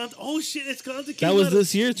 Escalante. Oh shit, Escalante came That was out.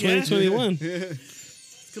 this year, Yeah. 2021.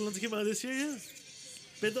 Escalante came out this year, yeah.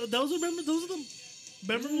 But those are the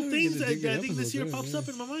memorable Yeah, things the that I good think this year episodes, pops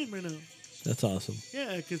up in my mind right now. That's awesome.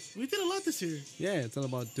 Yeah, because we did a lot this year. Yeah, it's all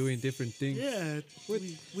about doing different things. Yeah,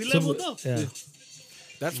 we Some- leveled up. Yeah.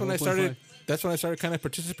 That's when I 1.5. started. That's when I started kind of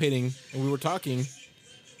participating, and we were talking,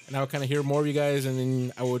 and I would kind of hear more of you guys, and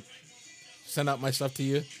then I would send out my stuff to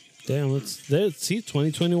you. Damn, see,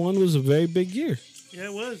 2021 was a very big year. Yeah,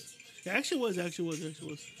 it was. It actually was.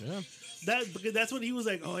 Yeah. Because that's when he was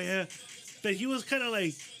like, oh yeah, but he was kind of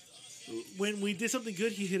like, when we did something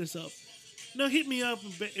good, he hit us up. No, hit me up.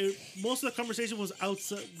 But most of the conversation was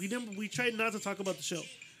outside. We tried not to talk about the show.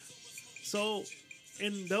 So,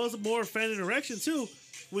 and that was more fan interaction too,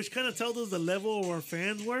 which kind of tells us the level of our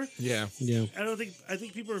fans were. Yeah. Yeah. I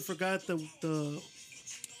think people forgot the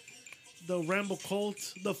Ramble Cult,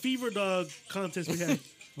 the Fever Dog contest we had.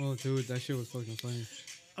 Oh, dude, that shit was fucking funny.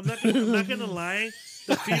 I'm not gonna lie.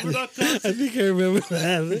 The Fever Dog contest. I think I remember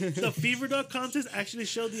that. The Fever Dog contest actually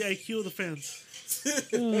showed the IQ of the fans.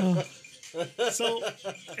 So,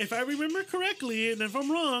 if I remember correctly, and if I'm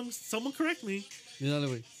wrong, someone correct me. The other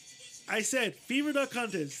way. I said Fever Dog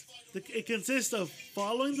contest. It consists of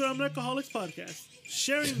following the Rambling Alcoholics podcast,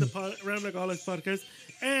 sharing the Rambling Alcoholics podcast,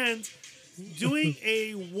 and doing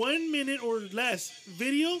a 1 minute or less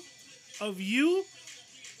video of you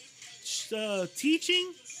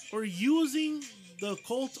teaching or using the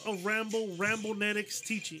Cult of Ramblenetics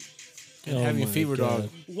teaching And Oh having a my fever God. dog.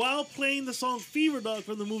 while playing the song Fever Dog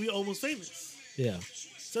from the movie Almost Famous. Yeah.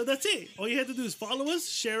 So that's it. All you have to do is follow us,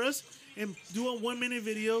 share us, and do a 1 minute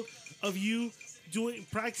video of you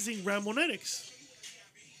practicing Ramblenetics.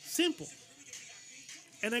 Simple.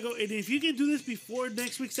 And I go, and if you can do this before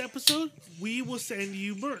next week's episode, we will send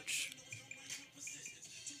you merch.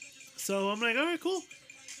 So I'm like, all right, cool.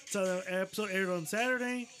 So the episode aired on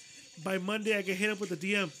Saturday. By Monday, I get hit up with a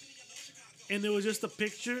DM. And it was just a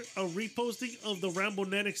picture, a reposting of the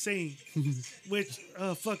Ramblenetics saying, which,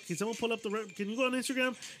 fuck, can someone pull up can you go on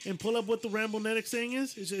Instagram and pull up what the Ramblenetics saying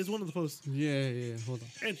is? It's one of the posts. Yeah, hold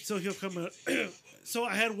on. And so he'll come out. So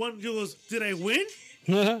I had one, he goes, did I win?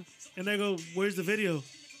 And I go, where's the video?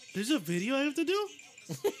 There's a video I have to do?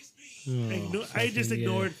 I just fucking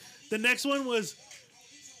ignored. The next one was,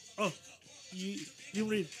 You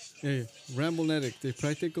read. Yeah. Ramblenetics, a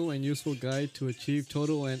practical and useful guide to achieve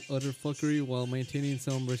total and utter fuckery while maintaining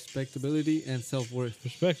some respectability and self-worth.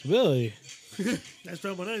 Respectability. That's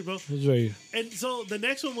Ramblenetics, bro. That's very, And so the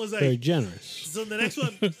next one was very like, generous. so the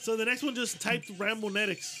next one just typed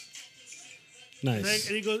Ramblenetics. Nice.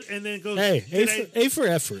 And he goes, and then it goes, Hey, A for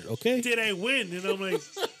effort, okay? did I win? And I'm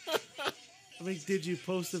like, did you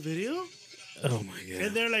post the video? Oh my god.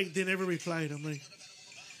 And they're like, they never replied. I'm like,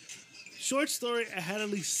 short story, I had at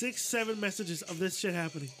least 6-7 messages of this shit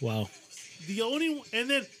happening. Wow. And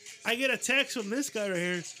then I get a text from this guy right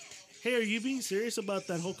here. Hey, are you being serious about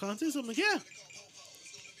that whole contest? I'm like, yeah.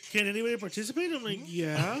 Can anybody participate? I'm like,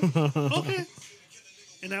 yeah. Okay.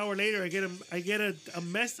 An hour later, I get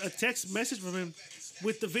a text message from him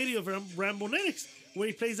with the video of Ramblenetics where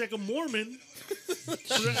he plays like a Mormon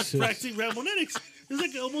practicing Ramblenetics. It's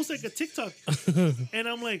like almost like a TikTok. And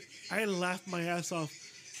I'm like, I laughed my ass off.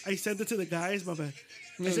 I sent it to the guys, my bad.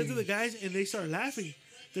 I sent it to the guys and they started laughing.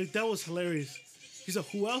 That was hilarious. He said,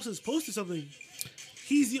 who else has posted something?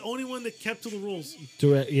 He's the only one that kept to the rules.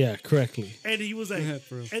 Yeah, correctly. And he was like, Yeah,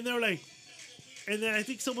 bro. and they're like, and then I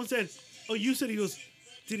think someone said, oh, you said, he goes,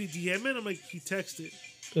 did he DM it? I'm like, he texted.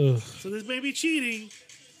 Ugh. So this may be cheating.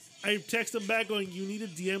 I text him back going, you need to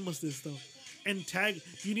DM us this stuff. And tag,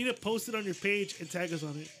 you need to post it on your page and tag us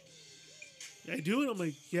on it. I do it. I'm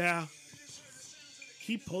like, yeah.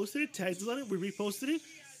 He posted it, tagged us on it. We reposted it.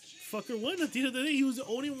 Fucker won. At the end of the day, he was the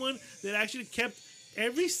only one that actually kept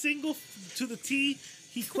every single to the T.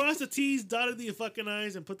 He crossed the T's, dotted the fucking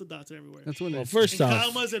I's, and put the dots everywhere. That's when Well, his, first and off,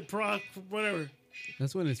 commas and proc, whatever.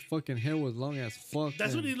 that's when his fucking hair was long as fuck.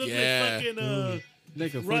 That's when he looked Yeah. like fucking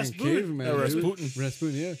like a Rasputin. fucking caveman. Yeah, dude. Rasputin.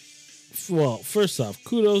 Rasputin, yeah. well, first off,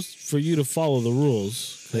 kudos for you to follow the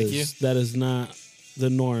rules. Thank you. 'cause that is not the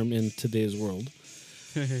norm in today's world.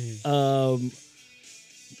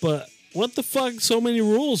 But what the fuck so many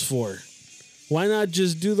rules for? Why not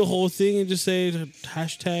just do the whole thing and just say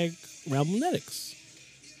hashtag Ramblenetics?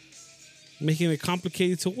 Making it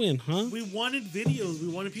complicated to win, huh? We wanted videos. We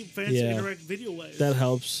wanted fans to Yeah. interact video wise. That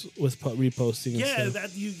helps with reposting and Yeah, stuff.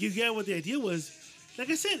 that you get what the idea was. Like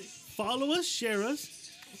I said, follow us, share us,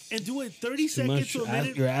 and do it 30 Too seconds much. to a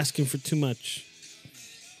minute. You're asking for too much.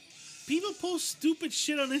 People post stupid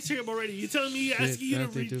shit on Instagram already. You telling me asking you to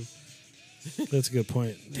That they read? do. That's a good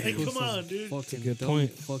point. Like, Put come some on, dude. Fucking good dumb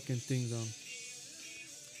point. Fucking things on.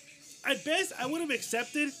 At best, I would have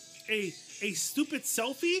accepted a stupid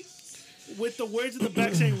selfie with the words in the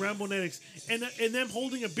back saying Ramblenetics and them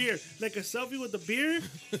holding a beer, like a selfie with the beer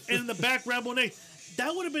and in the back Ramblenetics.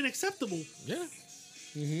 That would have been acceptable. Yeah.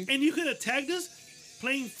 And you could have tagged us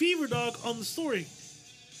playing Fever Dog on the story.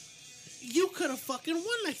 You could have fucking won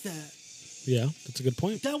like that. Yeah, that's a good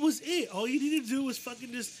point. That was it. All you needed to do was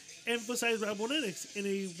fucking just emphasize Ramblenetics in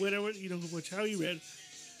a whatever, how you read.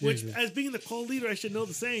 Which, as being the co-leader, I should know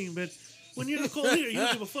the saying, but when you're the co-leader, you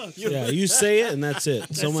don't give a fuck. Yeah, you say it and that's it.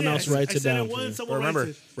 That's Someone it. else I writes it said down. It for you. once, someone Remember,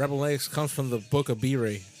 writes it. Ramblenetics comes from the book of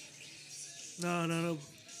B-Ray. No.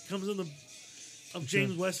 Comes in of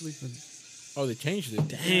James Wesley. Oh, they changed it.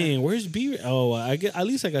 Dang, where's B? Oh, at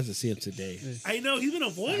least I got to see him today. I know, he's been I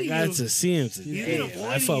avoiding got you. to see him He's today. been avoiding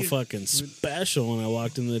I felt you. fucking special when I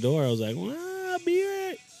walked in the door. I was like, wow,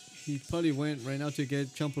 B-Ray. He probably went right now to get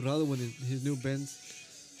champurrado with his new Benz.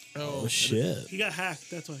 Oh, shit. He got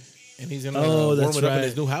hacked, that's why. And he's gonna Oh, warm that's it up in right.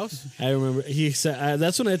 his new house. I remember he said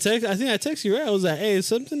that's when I text. I think I texted you right. I was like, "Hey,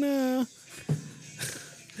 something happened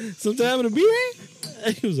to B-Ray?"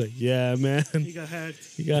 And he was like, "Yeah, man, He got hacked.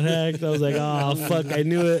 he got hacked." I was like, "Oh fuck, I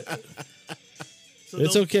knew it." So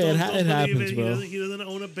It's don't- okay. don't- It don't believe happens, it. bro. He doesn't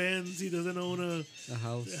own a Benz. He doesn't own A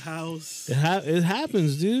house. a house. It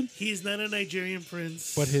happens, dude. He's not a Nigerian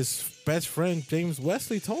prince. But his best friend James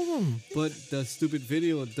Wesley told him. But the stupid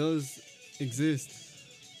video does exist.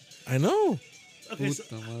 I know. Okay, so,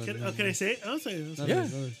 Puta madre, can I say it? I'll say it. Yeah.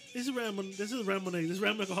 This is Rambo. This is Ramblenetics. This is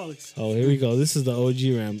Rambleaholics. Oh, here we go. This is the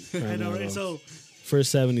OG Ram. I know, right? So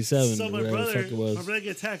first 77, So or my whatever the brother, fuck it was. my brother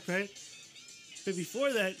gets hacked, right? But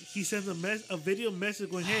before that, he sends a video message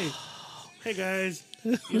going, "Hey guys,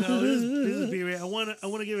 this is B-Ray. I want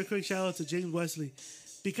to give a quick shout out to James Wesley.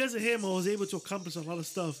 Because of him, I was able to accomplish a lot of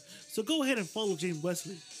stuff. So go ahead and follow James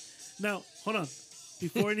Wesley. Now, hold on.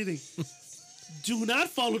 Before anything, do not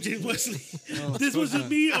follow James Wesley. This was just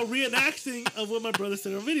me a reenacting of what my brother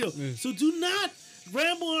said on video. So do not,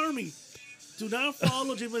 Rambo Army, do not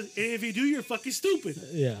follow James Wesley. And if you do, you're fucking stupid.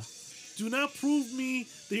 Yeah. Do not prove me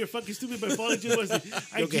that you're fucking stupid by following James Wesley.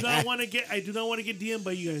 I do not want to get DM'd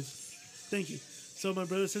by you guys. Thank you. So my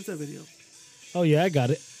brother sent that video. Oh yeah, I got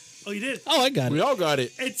it. Oh, you did? Oh, I got We it. all got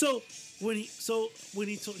it. And so when he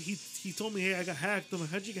told me, hey, I got hacked. I'm like,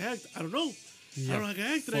 how'd you get hacked? I don't know. I don't know how to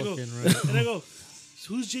act. And I go, Fucking right. and I go,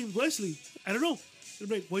 so who's James Wesley? I don't know. I'm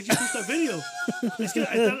like, why'd you post that video?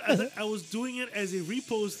 I thought I was doing it as a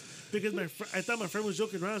repost because I thought my friend was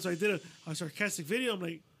joking around, so I did a sarcastic video. I'm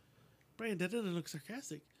like, Brian, that doesn't look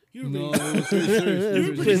sarcastic. You were No, being, it was pretty serious. you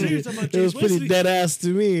were pretty serious about It James was pretty Wesley. dead ass to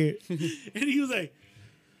me. And he was like,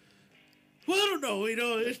 well, I don't know. You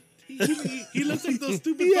know, he looks like those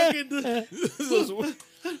stupid fucking. Those,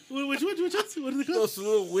 Which ones? What are they called? those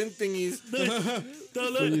little wind thingies.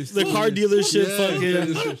 The car dealership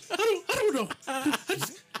fucking. I don't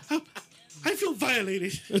know. I feel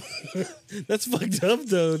violated. That's fucked up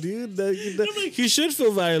though, dude. like, He should feel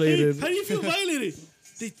Hey, violated. how do you feel violated?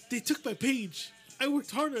 They took my page. I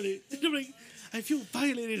worked hard on it. And I'm like, I feel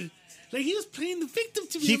violated. Like he was playing the victim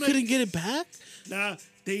to me. He I'm couldn't like, get it back? Nah,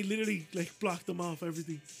 they literally like blocked them off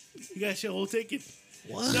everything. You got your whole ticket.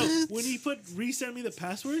 What? No, when he put resend me the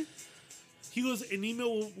password, he goes, an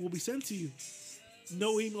email will be sent to you.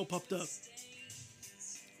 No email popped up.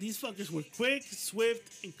 These fuckers were quick,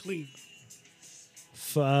 swift, and clean.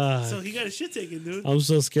 Fuck. So he got his shit taken, dude. I'm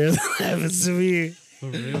so scared that happens to me. For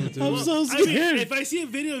real, dude. I'm so I mean, scared. if I see a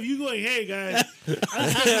video of you going, hey guys, You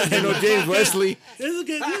know, James Wesley. this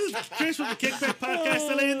is Chris from the Kickback Podcast,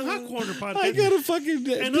 LA in the Hot Corner Podcast. I gotta fucking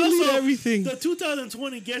and delete also, everything. the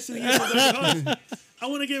 2020 guest of the year. For the host, I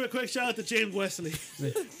want to give a quick shout out to James Wesley.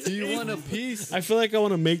 Do you want a piece? I feel like I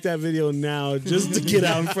want to make that video now just to get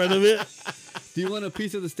out in front of it. Do you want a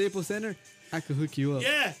piece of the Staples Center? I could hook you up.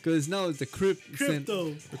 Yeah. Because now it's the Crypto.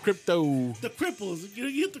 The crypto. The cripples.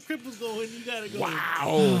 You get the cripples going, you gotta go. Wow.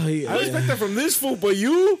 Oh, yeah. I expect that from this fool, but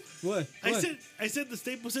you? What? I What? said the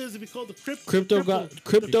Staples Center is to be called the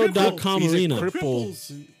Crypto.com He's a arena. cripple.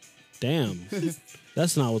 Cripples. Damn.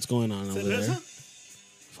 That's not what's going on over Said that's there. how-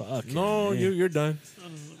 Fuck. No, man. you're done.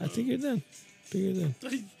 I think you're done.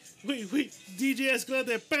 Wait. DJ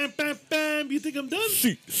Escalante. Bam, bam, bam. You think I'm done?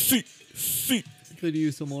 See. Could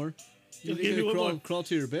use some more. You'll You give me need one to more. crawl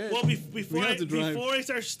to your bed. Well, before have to drive. I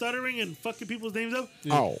start stuttering and fucking people's names up,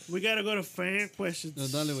 Oh. we gotta go to fan questions.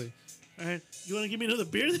 No, dale, way. All right. You want to give me another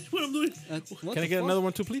beer? That's what I'm doing. What Can I the get fuck? another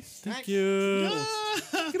one too, please? Thank you.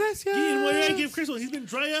 Gracias. Ian, why did I give Chris one? He's been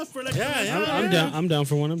dry up for like. Yeah, I'm down. I'm down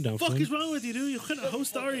for one. I'm down for Fuck one. is wrong with you, dude? What kind of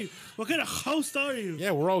host are you? What kind of host are you?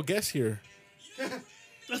 Yeah, we're all guests here.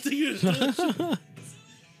 I think you're.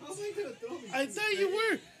 I thought you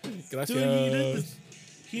were. Gracias. Dude,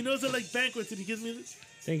 he knows I like banquets, and he gives me.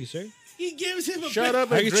 Thank you, sir. He gives him a. Shut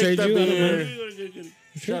up I and can drink trade that you. I don't beer. mind.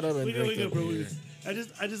 Shut up and We drink go, that bro. beer.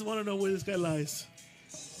 I just want to know where this guy lies.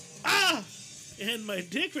 Ah! And my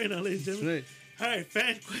dick right now, ladies and gentlemen. Right. All right,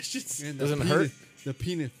 fan questions. And the Doesn't it penis- hurt? The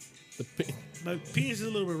penis. My penis is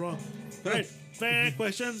a little bit wrong. All right, fan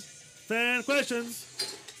questions. Fan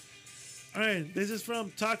questions. All right, this is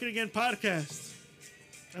from Talking Again Podcast.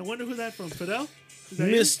 I wonder who that from. Fidel? Is that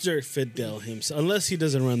you? Mr. Fidel himself. Unless he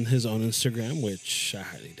doesn't run his own Instagram, which I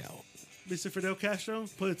highly doubt. Mr. Fidel Castro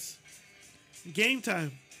puts game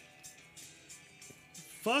time.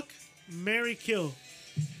 Fuck, marry, kill.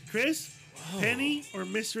 Chris, Penny, or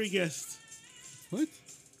mystery guest? What?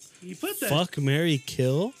 You put that. Fuck, marry,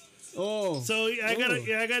 kill? Oh. So I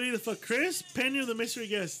gotta either fuck Chris, Penny, or the mystery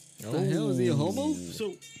guest. What the hell? Is he a homo?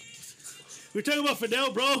 So we're talking about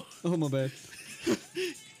Fidel, bro. Oh, my bad.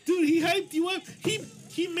 Dude, he hyped you up.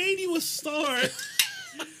 He made you a star.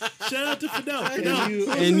 Shout out to Fidel.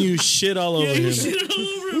 And you shit all over Yeah, you him. shit all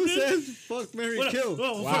over him, Who dude. says fuck, marry, Hold on, kill?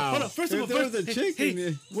 hold on. First of all, If there was a chick in hey,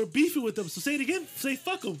 there. we're beefing with them, so say it again. Say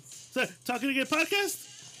fuck them. So, Talking Again Podcast?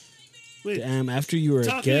 Wait. Damn, after you were a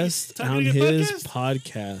Talking- guest Talking on Again his podcast?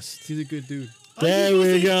 podcast. He's a good dude. There you we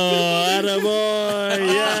say- go.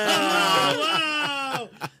 Attaboy. Yeah. Oh,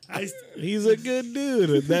 wow. He's a good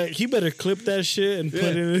dude. He better clip that shit and put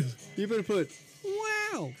it in. You better put,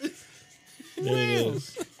 wow. There it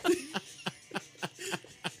is.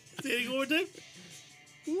 Say it one more time.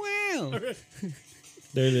 Wow.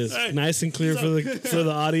 There it is. All right. Nice and clear So- for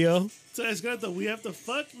the audio. So Escalante, we have to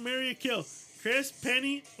fuck, marry, or kill. Chris,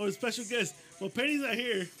 Penny, or a special guest. Well, Penny's not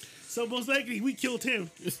here, so most likely we killed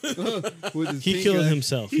him. With his He pink killed eye.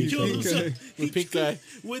 himself. He killed pink himself. eye. He With pink killed- eye.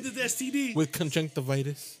 With his STD. With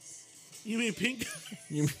conjunctivitis. You mean pink?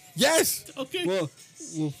 Yes! Okay. Well,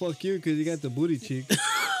 fuck you because you got the booty cheek.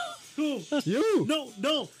 Cool. You.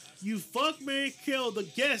 No. You fuck, marry, kill the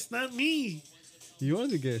guest, not me. You are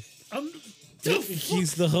the guest. I'm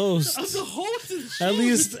He's the host. I'm the host of the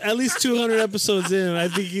show. At least 200 episodes in, I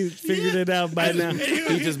think he figured it out by now.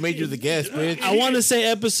 He just made you the guest, bitch. I want to say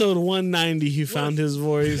episode 190. He found his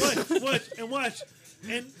voice. Watch.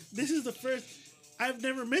 And this is the first. I've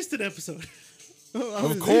never missed an episode.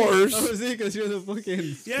 Of course. I was thinking because you're the fucking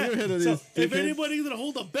Yeah. spearhead of So this. if dickhead. anybody's gonna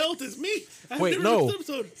hold the belt, it's me. I've Wait, never no. done this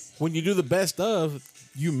episode. When you do the best of,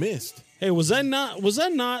 you missed. Hey, was that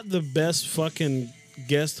not the best fucking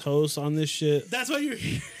guest host on this shit? That's why you're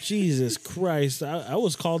here. Jesus Christ, I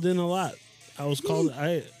was called in a lot. I was called.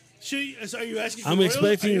 So are you asking? For I'm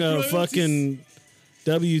expecting a royalties? fucking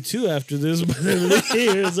W-2 after this, but then the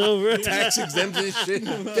year is over. Tax exemption shit.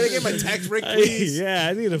 Can I get my tax break, please? Yeah,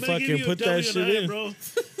 I need to I'm gonna give fucking you a put that shit W9, in. bro.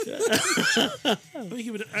 Let me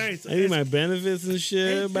give it. All right. So I need my benefits and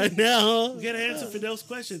shit by now. We gotta answer Fidel's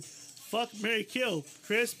question. Fuck, marry, kill.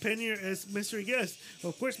 Chris Pennier as mystery guest.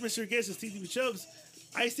 Of course, mystery guest is TTB Chubbs.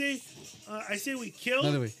 I say we kill.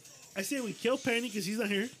 By the way, I say we kill Penny because he's not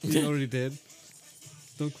here. he's already dead.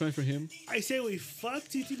 Don't cry for him. I say we fuck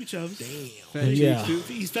TTB Chubbs. Fat Yeah. cheeks,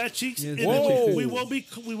 too. He's fat cheeks. Yes, and fat then cheeks, we too.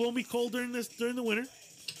 won't be cold during the winter.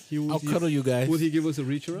 Would I'll cuddle you guys. Would he give us a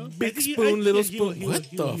reach around? Big I think spoon, little he will, spoon. he will, What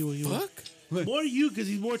he will, the he will, he will. fuck? More you because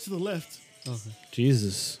he's more to the left. Okay.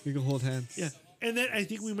 Jesus. We can hold hands. Yeah, and then I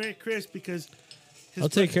think we marry Chris because I'll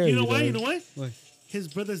take care of You know you, why? dog. You know why? Why? His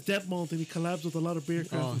brother's debt mold and he collabs with a lot of beer Oh,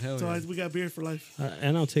 craft. hell So yeah. we got beer for life.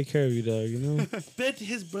 And I'll take care of you, dog. You know, Bet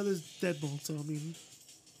his brother's dead mold. So I mean,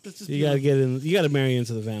 that's just you gotta get in. You gotta marry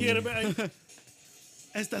into the family. You gotta,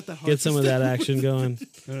 it's not that hard. Get some of that action going.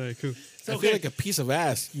 All right, cool. So, I feel like a piece of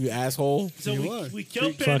ass, you asshole. so You we, are. we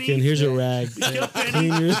kill Penny. Fucking here's your rag. We kill Penny.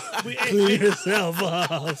 Clean, your, We, clean yourself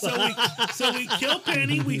off. so we kill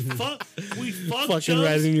Penny. We fuck Fucking Chubbs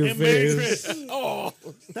right in your and marry face. Chris. Oh,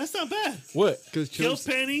 That's not bad. what? Because Kill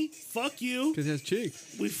Penny. Fuck you. he has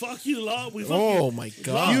cheeks. We fuck you long. We fuck Oh you my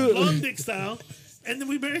god. long dick style, and then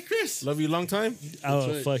we marry Chris. Love you long time. Oh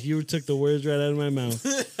right. fuck! You took the words right out of my mouth.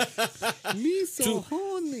 Me so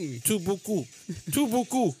horny. Tubuku.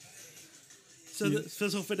 Tubuku.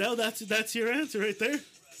 So Fidel, that's your answer right there.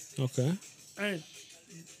 Okay. All right.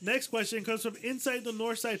 Next question comes from Inside the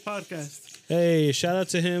Northside podcast. Hey, shout out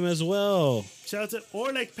to him as well. Shout out to,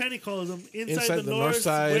 or like Penny calls them, Inside the the North, North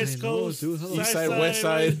Side. West I know, Coast, dude. Hello. East side, west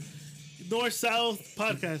side. North South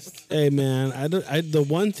podcast. Hey man, the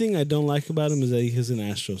one thing I don't like about him is that he's an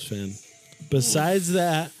Astros fan. Besides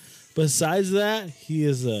that, he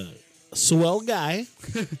is a swell guy.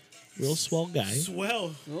 Real swell guy.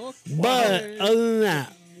 Swell. Oh, But other than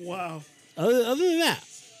that, Wow.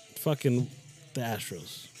 fucking the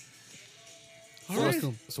Astros. All right. fuck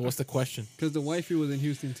him. So what's the question? Because the wifey was in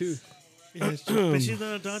Houston too. Yeah, but she's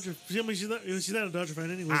not a Dodger. I mean, she's not a Dodger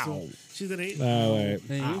fan anyway. So she's an 8. All right.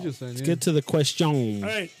 Hey, Angels fan. Let's Yeah. get to the question. All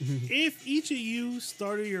right. If each of you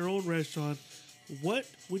started your own restaurant, what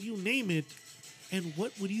would you name it, and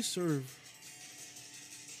what would you serve?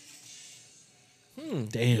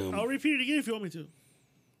 Damn. I'll repeat it again if you want me to.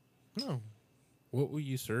 No. What will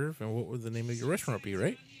you serve and what would the name of your restaurant be,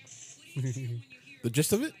 right? The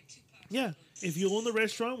gist of it? Yeah. If you own the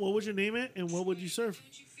restaurant, what would you name it, and what would you serve?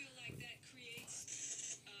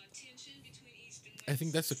 I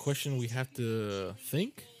think that's a question we have to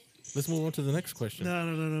think. Let's move on to the next question.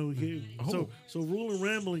 No. We can't. So rule and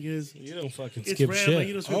rambling is You don't fucking it's skip rambling. shit.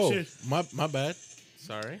 You don't skip Oh, shit. my bad.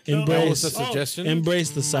 Sorry. Embrace, That was a suggestion. embrace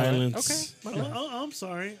the My bad. silence. Okay. My bad. Oh, I'm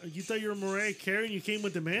sorry. You thought you were Mariah Carey and you came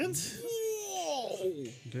with demands?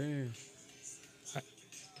 Damn.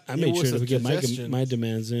 I make It sure was to a get suggestion. my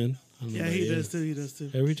demands in. I don't know Yeah, about he you. does too. He does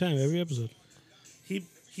too. Every time, every episode.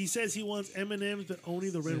 He says he wants M&M's, but only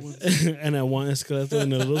the red ones. And I want Escaleta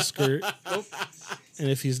in a little skirt. And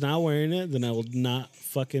if he's not wearing it, then I will not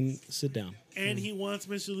fucking sit down. And he wants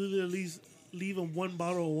Mr. Lulu to at least leave him one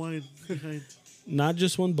bottle of wine behind. Not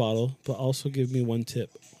just one bottle, but also give me one tip.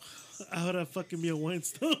 How would that fucking be a wine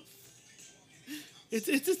stuff? It's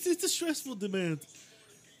a stressful demand.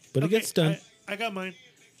 But it Okay, gets done. I got mine.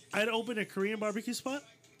 I'd open a Korean barbecue spot,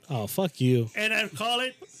 Oh, fuck you. and I'd call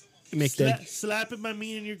it Make that. slapping my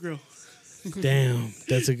meat in your grill. Damn.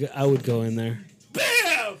 That's a good. I would go in there.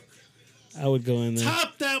 Bam! I would go in there.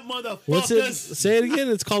 Top that motherfucker. What's it? Say it again.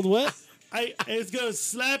 It's called what? It's gonna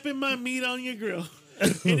slapping my meat on your grill,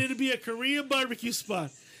 and it'll be a Korean barbecue spot.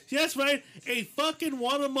 That's right. A fucking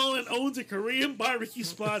watermelon owns a Korean barbecue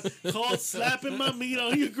spot called Slapping My Meat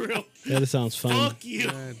on Your Grill. That sounds fun. Fuck you.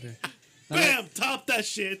 God damn. Bam! Top that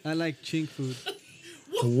shit. I like chink food.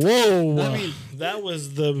 Whoa! I mean- that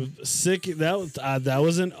was the sick. That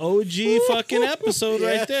was an OG fucking episode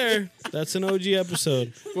right there. That's an OG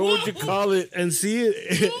episode. What would you call it? And see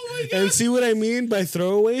and see what I mean by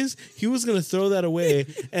throwaways. He was gonna throw that away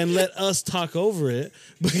and let us talk over it,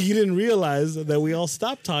 but he didn't realize that we all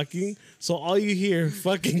stopped talking. So all you hear,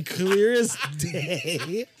 fucking clear as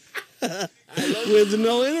day, with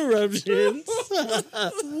no interruptions.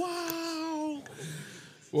 Wow.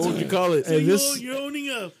 What would you call it? So Hey, this- you're owning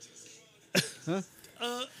a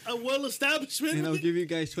well establishment. And I'll give you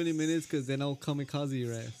guys 20 minutes because then I'll kamikaze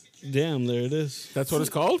your ass. Damn, there it is. That's what it's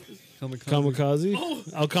called? Kamikaze? Oh.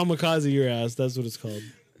 I'll kamikaze your ass. That's what it's called.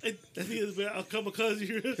 I think it's I'll come because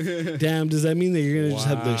you're. Damn, does that mean that you're going to just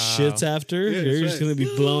have the shits after? Yeah, you're that's just right. going to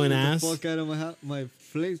be blowing Get ass? the fuck out of my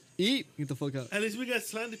place. Eat. Get the fuck out. At least we got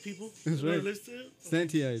slanted people. That's right. Slanty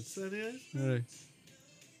Slanty eyes. eyes. All right.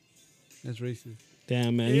 That's racist.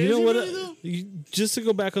 Damn, man. Yeah, You is know he what? really, though? Just to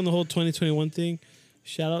go back on the whole 2021 thing,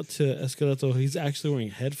 shout out to Escalato. He's actually wearing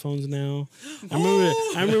headphones now.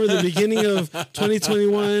 I remember the beginning of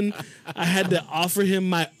 2021. I had to offer him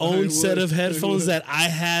my own set of headphones that I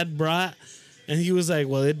had brought. And he was like,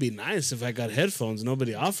 well, it'd be nice if I got headphones.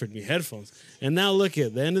 Nobody offered me headphones. And now look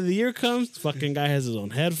at the end of the year comes. Fucking guy has his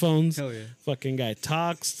own headphones. Hell yeah. Fucking guy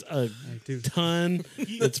talks a do. ton.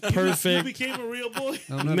 It's You perfect. became a real boy.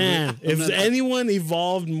 I'm not Man, I'm if not- anyone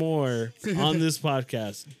evolved more on this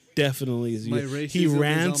podcast, definitely is you. My He racism is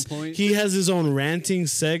rants. on point. He has his own ranting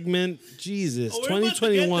segment. Jesus, Oh, we're about to get there.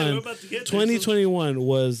 2021. We're about to get there. 2021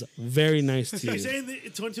 was very nice to You're you. saying that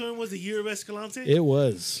 2021 was the year of Escalante? It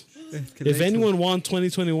was. If anyone won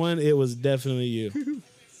 2021, it was definitely you.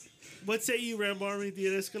 What say you, Rambo Army?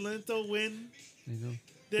 Did Escalante win? I know.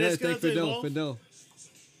 Did Yeah, Escalante thank Fidel. evolve? Fidel.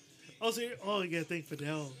 Yeah, thank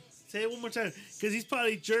Fidel. Say it one more time, because he's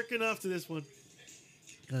probably jerking off to this one.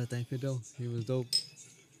 Thank Fidel. He was dope.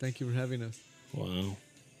 Thank you for having us. Wow.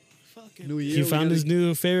 Fucking. New year. He we found gotta- his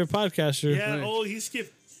new favorite podcaster. Yeah. Right. Oh, he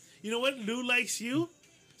skipped. You know what? Lou likes you.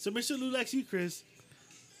 So Mr. Lou likes you, Chris.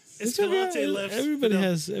 It's Escalante okay. left. Everybody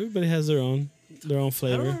has their own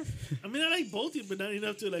flavor. I mean, I like both of you, but not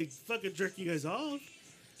enough to like fucking jerk you guys off.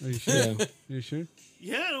 Are you sure? Yeah. Are you sure?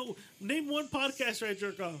 Yeah. No, name one podcaster I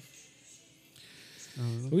jerk off.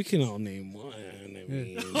 We can all name one. I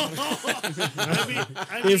mean, I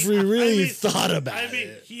mean, if we really I mean, thought about I mean,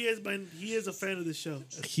 it, he is a fan of the show.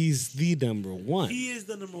 he's the number one. He is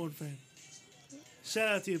the number one fan. Shout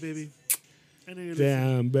out to you, baby. I know you're listening.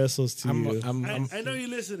 Damn, besos to you. I know you're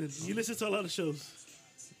listening. You listen to a lot of shows.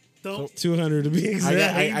 Don't. 200 to be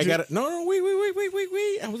exact. I got it. No, wait.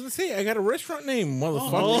 I was gonna say I got a restaurant name,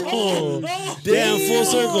 motherfucker. Oh, damn!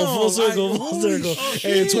 Full circle.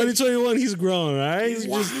 Hey, 2021, he's grown, right?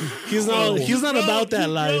 He's not about that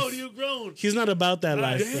life. You've grown. He's not about that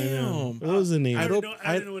life right now. What was the name? I don't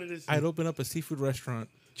know what it is. I'd open up a seafood restaurant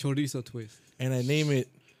Chorizo twist. and I name it.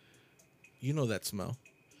 You know that smell.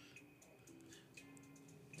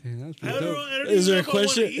 Damn, that's I pretty don't dope. know. I don't Is even there a know if I wanna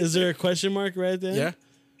question? eat Is there a question mark right there? Yeah.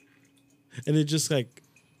 And it just like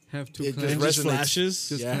Have two It clams. just resonates. flashes.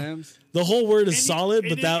 Just Yeah. clams. The whole word is And you- solid, and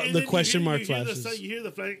but then- that and the then question mark you hear flashes. You hear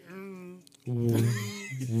the flag.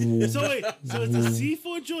 So wait, so it's a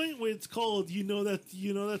seafood joint where it's called. You know that.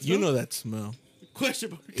 You know that smell.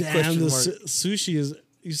 Question mark. Damn, Question the mark. sushi is.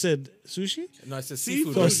 You said sushi? No, I said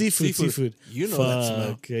Seafood. seafood. Oh, seafood. You know that smell.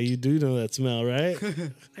 Fuck, yeah, you do know that smell, right?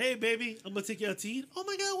 Hey, baby, I'm gonna take you out to eat. Oh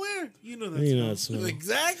my God, where? You know that. You smell. know that smell.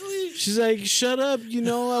 Exactly. She's like, shut up. You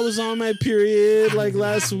know, I was on my period like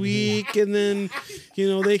last week, and then,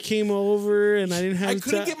 they came over, and I didn't have I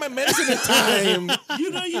couldn't get my medicine in time.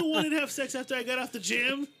 You know you wanted to have sex after I got off the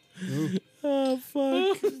gym. Oh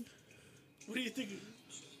fuck. What do you think?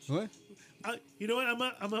 What? You know what?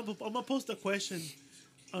 I'm gonna post a question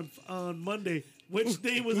on Monday. Which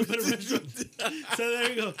name was a better restaurant? So there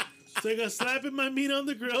you go. So I got slapping my meat on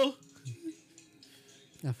the grill.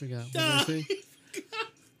 I forgot. What did I say?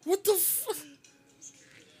 What the fuck?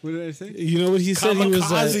 What did I say? You know what he said? He was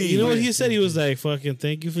like, Kamikaze. you know what he said? He was like, fucking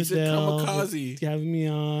thank you, said Fidel, kamikaze. for having me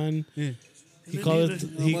on. Yeah. He And called then it.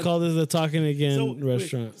 you He called it the Talking Again wait,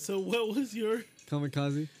 restaurant. so what was your?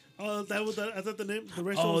 Kamikaze. That was I thought the name the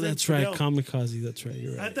restaurant. Oh, was that's named right, Fidel. Kamikaze. That's right.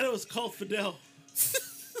 You're I right. thought it was called Fidel.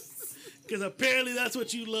 Because apparently that's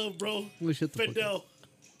what you love, bro. Well, shut the fuck Fidel.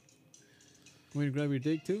 Want to grab your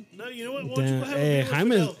dick too? No, you know what? Why don't you Damn. go have a Hey, dinner with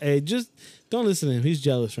Jaime. Fidel? Hey, just don't listen to him. He's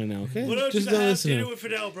jealous right now. Okay, Why don't just you don't have listen to dinner him. with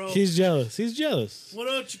Fidel, bro? He's jealous. He's jealous. Why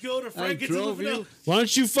don't you go to Frank and drove Fidel? you. Why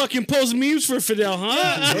don't you fucking post memes for Fidel,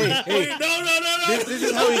 huh? Hey, No. this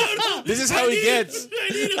is how he. This is how he gets. I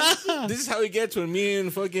need him. This is how he gets when me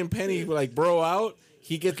and fucking Penny like bro out.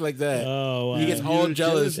 He gets like that. Oh, wow. He gets all You're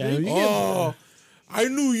jealous. jealous, dude. Oh, I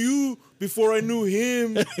knew you before I knew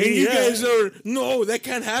him, and you Yeah. guys are no. That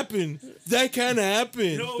can't happen. That can't happen.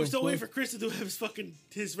 You know, we're still waiting for Chris to do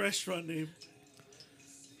his restaurant name.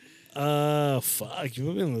 Fuck! You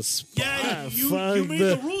put me on the spot. Yeah, you Fuck. made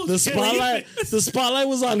the rules. The You can't spotlight. leave The spotlight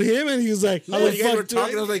was on him, and he was like, "How When the you guys were fuck do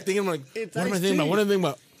talking, I I-" was like thinking, like, what am I iced thinking about? tea. What am I thinking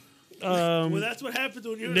about? Well, that's what happens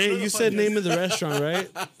when you're. You said name of the restaurant, right?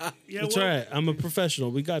 Yeah, That's what? right. I'm a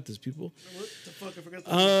professional. We got this, people. What the fuck? I forgot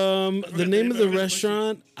The name of the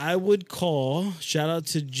restaurant I would call. Shout out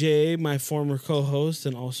to Jay, my former co-host,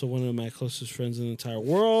 and also one of my closest friends in the entire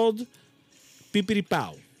world.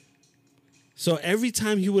 Pipiripau. So every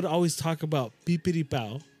time he would always talk about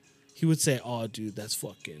Pipiripau, he would say, "Oh, dude, that's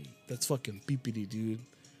fucking pipiri, dude,"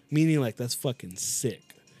 meaning like that's fucking sick.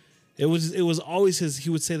 It was always his. He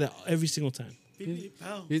would say that every single time.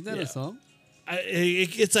 Pipiripau. Isn't that Yeah. a song?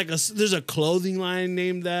 It's like there's a clothing line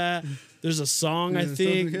named that. There's a song, I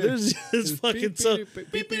think. There's fucking song.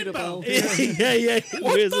 Pipiripau. Yeah.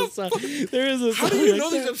 There is a song. There is a song. How do you like know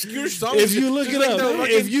these that. obscure songs? If you look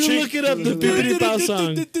it up, the Pipiripau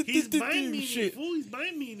song. He's buying me, fool. He's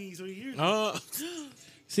buying me, so he hears.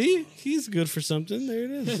 See, he's good for something. There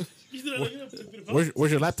it is. He's not looking up Pipiripau.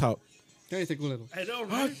 Where's your laptop? Cállate, culero. I know,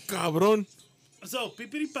 Ah, right? cabrón. So,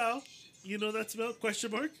 Pipiripau, you know that smell?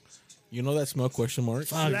 Question mark. You know that smell? Question mark.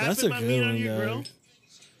 Fuck, that's a Slapping my good meat on one, your grill. dog.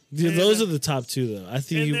 Dude, those are the top two, though. I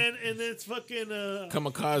think And then it's fucking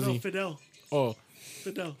Kamikaze. No, Fidel. Oh,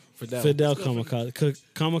 Fidel. Fidel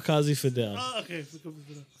Kamikaze Fidel. Oh, okay. Fidel.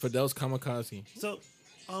 Fidel's Kamikaze. So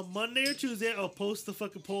on Monday or Tuesday, I'll post the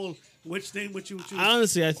fucking poll. Which name would you choose?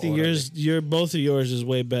 Honestly, I think both of yours is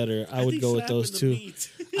way better. I would think go with slapping those the two. meat.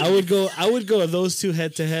 I would go with those two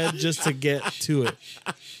head to head just to get to it.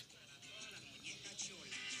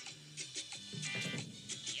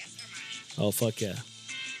 Oh fuck yeah.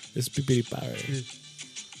 It's Pipiripau right here.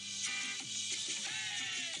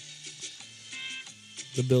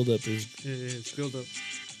 The build up is Yeah, it's built up.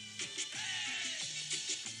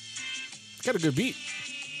 It's got a good beat.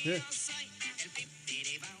 Yeah.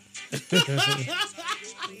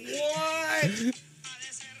 What?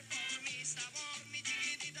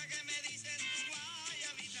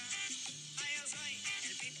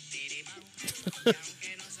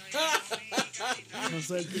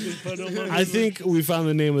 I think we found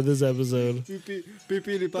the name of this episode.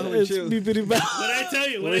 Pipiripau and It's chill. Pipiripau. When I tell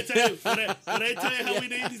you how we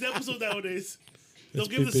name these episodes nowadays. Don't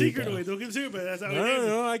give the secret away. Don't give the secret away. That's how we name it.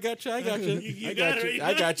 No, I got you. You I got got it, you.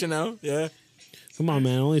 right? I got you now. Yeah. Come on,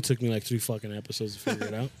 man. It only took me like 3 fucking episodes to figure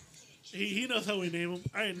it out. He knows how we name them.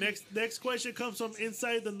 All right, next question comes from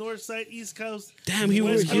inside the north side, east coast. Damn, he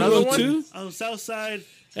West wrote Another coast, one? too? south side,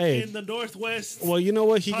 Hey. in the northwest. Well, you know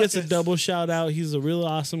what? He gets a Podcast. double shout out. He's a real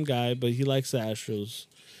awesome guy, but he likes the Astros.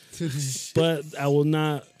 But I will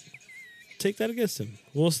not take that against him.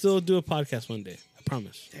 We'll still do a podcast one day. I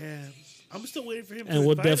promise. Damn, I'm still waiting for him. And to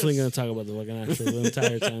we're invite definitely us. going to talk about the fucking Astros the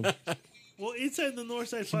entire time. Well, inside the north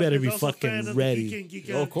side, He better podcast, be also a fucking fan of the ready. Geek In, Geek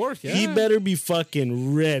Oh, Out. of course. Yeah. He better be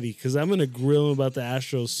fucking ready because I'm going to grill him about the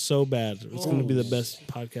Astros so bad. It's going to be the best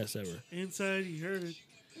podcast ever. Inside, you heard it.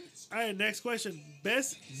 All right, next question.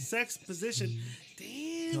 Best sex position.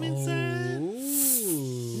 Damn, inside.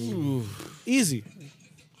 Easy.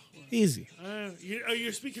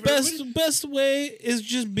 You're speaking for everybody? Best way is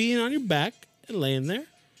just being on your back and laying there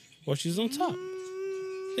while she's on top.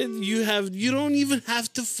 And you don't even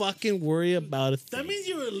have to fucking worry about a thing. That means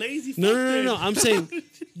you're a lazy. No. I'm saying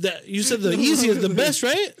that you said the easiest, the best,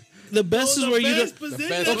 right? The best is where you don't.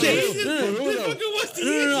 best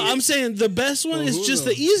Okay, no. I'm saying the best one is just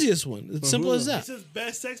the easiest one. It's simple as It that. says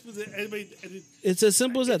best sex position. It's as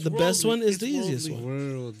simple as that. The best one is It's the easiest worldly.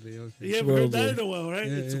 one. Worldly, okay. You haven't heard that worldly. in a while, right?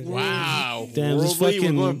 It's yeah. worldly. Wow. Damn, this Worldly,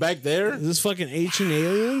 fucking- we're going back there. Is this fucking ancient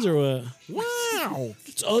aliens or what? Wow.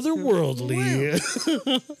 It's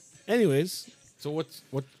otherworldly. Anyways, So what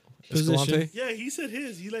Position. Escalante? Yeah, he said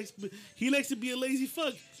his. He likes to be a lazy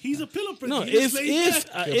fuck. He's a pillow prince. no. He just lays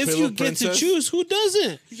back. If pillow you get princess? to choose, who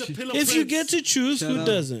doesn't? He's a pillow If you prince. get to choose, Shout who out.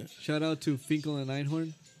 doesn't? Shout out to Finkel and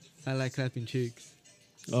Einhorn. I like clapping cheeks.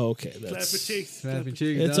 Oh, okay. Clap That's your cheeks. Clapping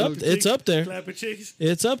cheeks. it's up. dog. It's up there. Clap your cheeks.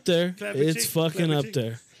 It's up there. Clap your It's cheeks. fucking Clap your up cheeks.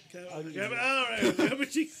 there. All right, clap your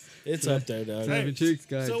cheeks. It's up there, dog. Clapping cheeks,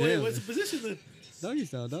 guys. So Damn. wait, what's the position then? Doggy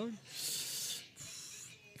style, dog.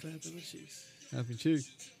 Clapping the cheeks. Clapping cheeks.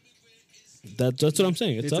 That's what I'm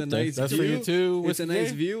saying. It's It's up a there. nice That's view. for you too. It's a nice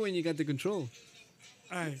Whiskey? view when you got the control.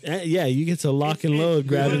 All right. Yeah, you get to lock and load,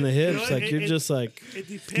 grabbing the hips. know, Like you're just like It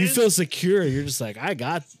you depends. feel secure. You're just like I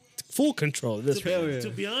got full control of this. Hell yeah. To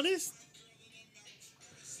be honest,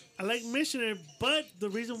 I like missionary, but the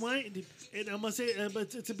reason why, and I'm gonna say, but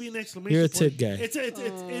to be an exclamation You're a point. tit guy. It's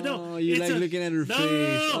no. Oh, you it's like looking at her no,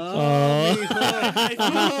 face. No, Oh, I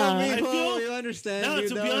mijo, feel, you understand? no, you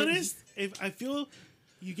to be dog. honest, if I feel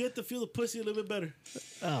you get to feel the pussy a little bit better,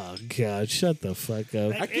 Oh God, shut the fuck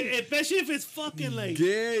up. like, especially if it's fucking like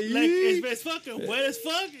Yeah, if it's fucking wet as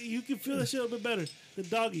fuck, you can feel that shit a little bit better. The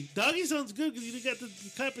doggy sounds good because you got the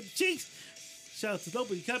clap in the cheeks. Shout out to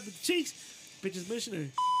nobody. Clap with the cheeks. Bitches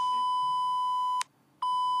missionary.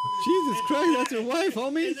 Jesus Christ, that's your wife,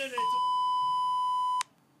 homie. And then they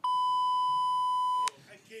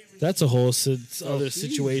That's a whole other Jesus.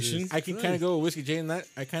 situation. I can kind of go with Whiskey J in that.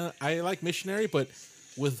 I like missionary, but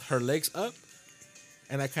with her legs up,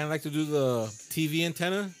 and I kind of like to do the TV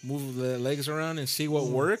antenna, move the legs around and see what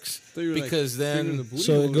works. Thought you were, like, Because fingering then the booty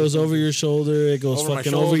So hole it or goes over something. your shoulder. It goes Over my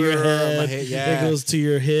fucking over your shoulder, head. my head, yeah. It goes to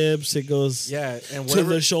your hips. It goes yeah, and to whatever,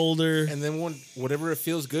 the shoulder. and then whatever it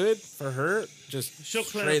feels good for her, just She'll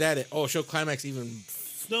straight clamp. at it. Oh, she'll climax even.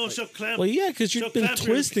 no, she'll clamp. Well, yeah, because She'll you've been clap your-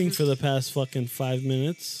 twisting for the past fucking 5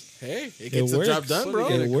 minutes. Hey, it gets the works. job done, bro.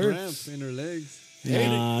 Fucking get It a works. cramp in her legs. Nah,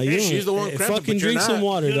 hey, you don't- she's the one cramping, fucking but you're drink some not.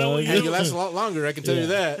 water, You know dog. what, And you last a lot longer, I can tell Yeah. you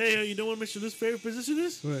that. Hey, you know what Mr. Lou's favorite position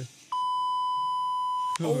is? What?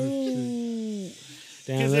 Oh,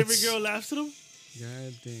 damn, Because every that's, girl laughs at him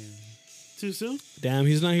God damn. too soon. damn,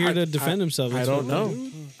 he's not here I- to defend himself. I It's don't okay.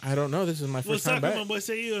 know. I don't know. This is my Well, first time soccer back. mom, what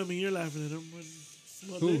say you? I mean, you're laughing at him.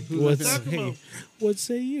 Who's What's, laughing Soccer hey, mom. what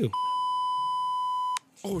say you?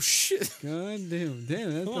 Oh shit! God damn.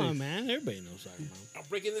 Damn, that's Come like... on, man. Everybody knows soccer, man. I'm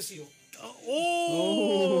breaking the seal.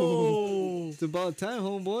 Oh! It's about time,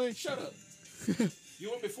 homeboy. Shut up. You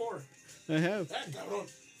went before. I have. That cabrón.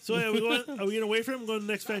 So are we going to wait for him? Go to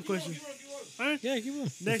the next fan question. All right. Yeah, keep on.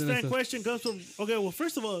 Next Listen, fan listen. question comes from. Okay, well,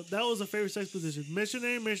 first of all, that was a favorite sex position: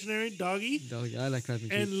 missionary, doggy, Dog, I like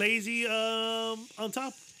clapping and cheeks. lazy on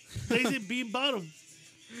top. Lazy being bottom.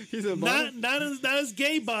 He's a Not as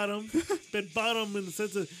gay bottom, but bottom in the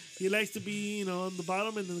sense of he likes to be on the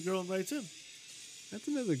bottom and then the girl invites him. That's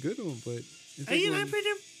another good one, but... It's Hey, you like know, when, pretty.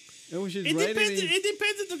 and when she's It riding... depends. and- It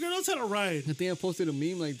depends if the girl knows how to ride. I think I posted a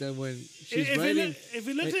meme like that when she's If riding... it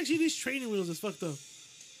looks like she needs training wheels, it's fucked up.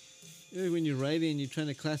 When you're riding and you're trying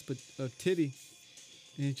to clasp a titty.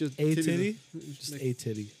 And it's just... A titties titty? are- it's Just like- a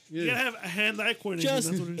titty. You yeah. gotta have a hand-eye coordination. Just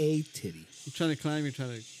That's what it is. a titty. You're trying to climb, you're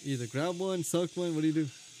trying to either grab one, suck one, what do you do?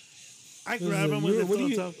 I grab them when What they're do on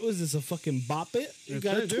you? top. Was this a fucking bop it? You That's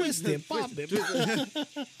gotta right, dude. twist it, bop it.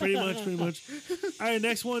 Pretty much. All right,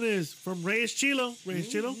 next one is from Reyes Chilo.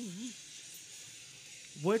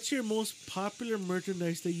 What's your most popular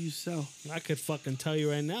merchandise that you sell? I could fucking tell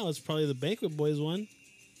you right now, it's probably the Banquet Boys one.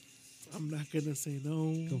 I'm not gonna say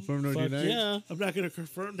no. Confirm or Fuck deny? yeah. I'm not gonna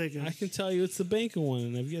confirm that. I Guys. can tell you it's the Banquet one,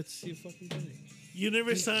 and I've yet to see a fucking thing. You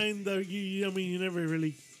never signed the. You never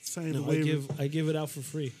really signed the No, waiver. I give it out for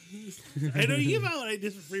free. I know you give out like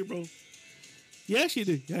this for free, bro. You actually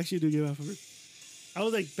do. You actually do give out for free. I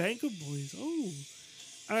was like, Bank of Boys. Oh.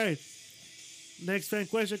 All right. Next fan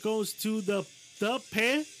question goes to the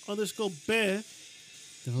pe _ be.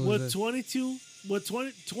 The hell What is that?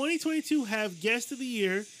 2022 have guest of the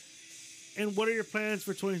year, and what are your plans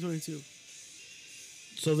for 2022?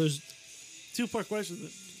 So there's 2-part question.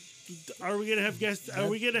 Are we gonna have guests? Are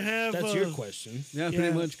we gonna have? that's your question. Yeah,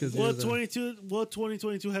 pretty much because Will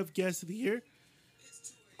 2022 have guest of the year?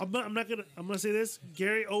 I'm not gonna say this.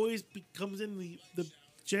 Gary always comes in the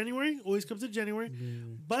January. Always comes in January,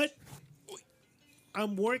 but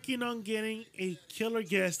I'm working on getting a killer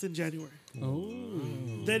guest in January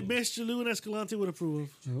that Mr. Lou and Escalante would approve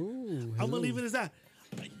of. I'm gonna leave it as that.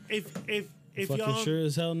 If Fucking y'all, sure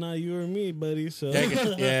as hell not you or me, buddy. So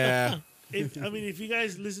Yeah. if you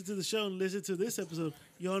guys listen to the show and listen to this episode,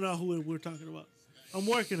 y'all know who we're talking about. I'm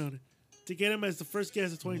working on it to get him as the first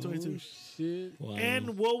guest of 2022. Shit. wow.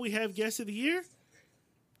 And will we have guest of the year?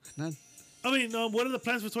 Not, What are the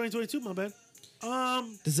plans for 2022? My bad.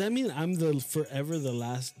 Does that mean I'm forever the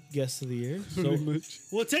last guest of the year? pretty So much.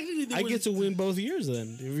 Well, technically, I get to win both years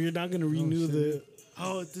then. If you're not going to renew the,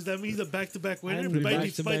 does that mean he's a back-to-back winner I'm the by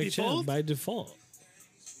back-to-back default? champ by default.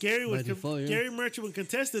 Gary By would default, yeah. Gary Merchant would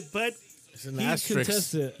contest it, but It's an He asterisk.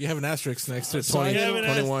 contested. You have an asterisk next to So I 20, have an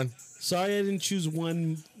 21. Sorry, I didn't choose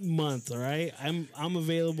 1 month. All right, I'm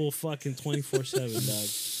available fucking 24/7, dog.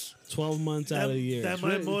 12 months out of the year. that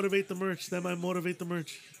might motivate the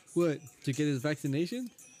merch. What? To get his vaccination?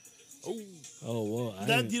 Oh well,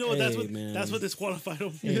 That's what disqualified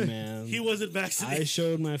him. Hey man, He wasn't I vaccinated.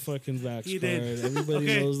 showed my fucking vax He card. did. Everybody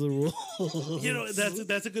Okay. knows the rules.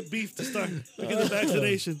 That's a good beef to start. Look at the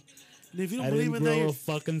vaccination. And if you don't I believe didn't in that, grow a you're,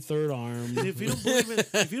 fucking third arm. if you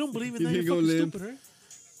don't believe in that, You you're didn't go fucking limp. stupid, right?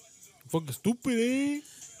 Fucking stupid, eh?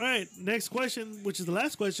 All right, next question, which is the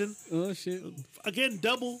last question. Oh shit. Again,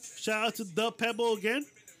 double shout out to the Pebble again.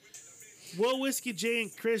 Will Whiskey J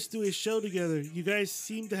and Chris do a show together? You guys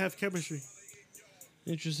seem to have chemistry.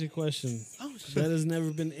 Interesting question. Oh shit! That has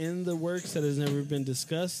never been in the works. That has never been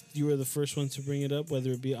discussed. You were the first one to bring it up,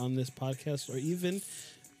 whether it be on this podcast or even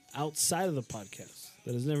outside of the podcast.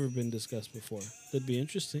 That has never been discussed before. That'd be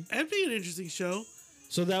interesting. That'd be an interesting show.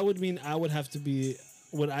 So that would mean I would have to be.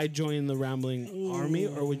 Would I join the Rambling Army,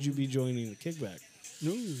 or would you be joining the Kickback?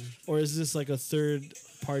 No. Or is this like a third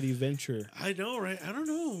party venture? I know, right? I don't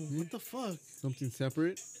know. What the fuck? Something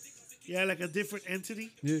separate. Yeah, like a different entity.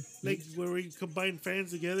 Yeah. Like where we combine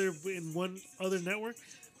fans together in one other network.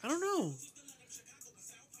 I don't know.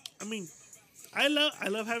 I mean, I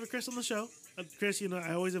love having Chris on the show. Chris, you know,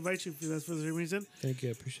 I always invite you for the same reason. Thank you,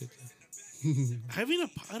 I appreciate that.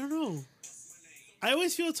 I don't know. I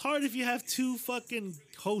always feel it's hard if you have two fucking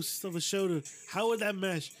hosts of a show to. How would that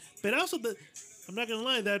mesh? But also, I'm not gonna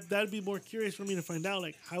lie, that'd be more curious for me to find out.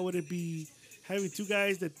 Like, how would it be having two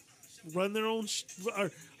guys that run their own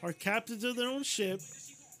are captains of their own ship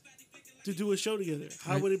to do a show together?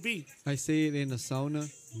 How would it be? I say it in a sauna,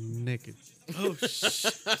 naked. Oh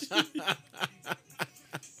shit!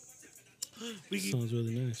 Sounds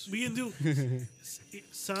really nice. We can do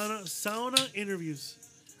sauna interviews.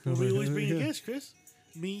 Where we always bring a guest, Chris.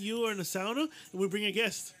 Me, you are in the sauna, and we bring a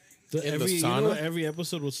guest. Every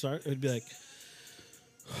episode would start. It'd be like,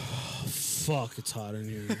 oh, fuck, it's hot in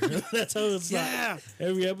here. That's how it's Yeah.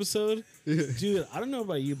 Every episode, dude. I don't know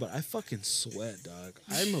about you, but I fucking sweat, dog.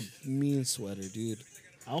 I'm a mean sweater, dude.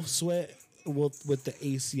 I'll sweat with the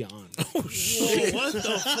AC on. Oh shit! What the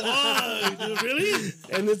fuck? Dude, really?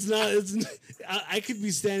 And it's not. I could be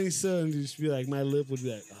standing still and just be like, my lip would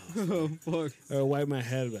be like, oh, fuck. or wipe my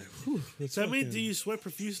head like. Whew, So I mean, do you sweat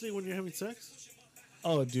profusely when you're having sex?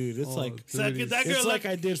 Oh, dude, it's like. Suck it, that girl It's like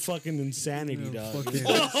I did fucking insanity, dog. Fucking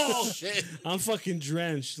Oh shit! I'm fucking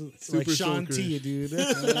drenched like Sean soaker. T, dude.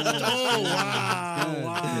 Oh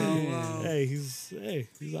wow! Hey, he's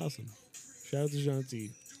awesome. Shout out to Sean T.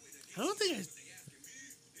 I don't think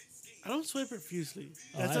I don't sweat profusely.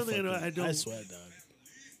 That's Oh, something I know. I don't. I sweat,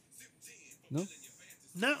 dog.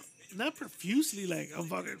 No? Not profusely. Like I'm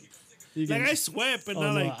fucking. You Like get, I sweat, but Oh,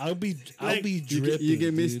 not no, like. I'll be like, dripping. you get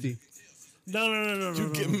dude. misty. No. You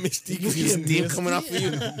get misty because You there's get steam misty? coming off of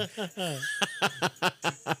you.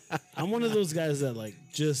 I'm one of those guys that like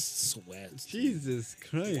just sweats. Jesus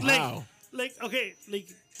Christ. Wow. Like okay, like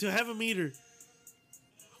to have a meter.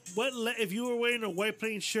 If you were wearing a white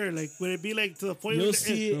plain shirt, like would it be like to the point? You'll where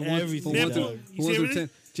see From everything, Nipple. dog. You see everything?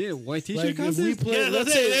 Shit, white t-shirt Like if contest? we play, Yeah, let's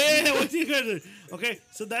that's say, it. Yeah, what's your color? Okay,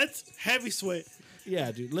 so that's heavy sweat. yeah,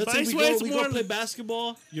 dude. Let's My say sweat's we more go play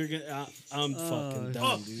basketball. You're gonna. I'm fucking done,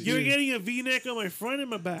 Oh, dude. you're getting a V-neck on my front and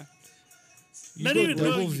my back. You not go even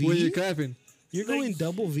double no, V. When you're clapping. You're going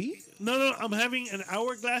double V. No, I'm having an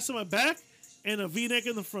hourglass on my back and a V-neck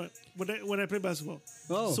in the front when I play basketball.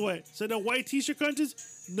 Oh. Sweat. So the white t-shirt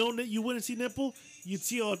contest, no, you wouldn't see nipple. You'd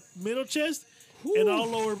see all middle chest and all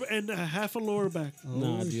lower and half a lower back.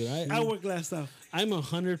 Nah, dude. Hourglass style. I'm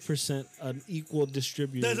 100% an equal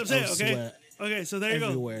distributor. That's what I'm of saying. Okay. sweat. Okay, so there you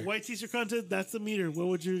everywhere. go. White t-shirt contest. That's the meter. What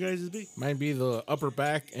would you guys be? Might be the upper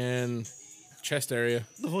back and chest area.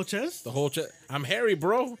 The whole chest? The whole chest. I'm hairy,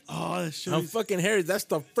 bro. Oh, that's true. I'm fucking hairy. That's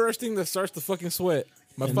the first thing that starts to fucking sweat.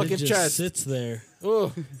 My And fucking it just chest. sits there.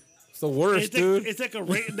 Ugh. It's the worst, It's dude. like, it's like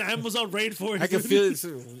the Amazon rainforest. I can dude.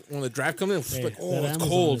 feel it when the drive comes in. It's Hey, like, that oh, it's Amazon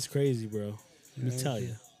cold. is crazy, bro. Let me tell you.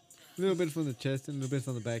 A little bit from the chest and a little bit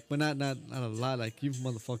from the back. But not a lot like you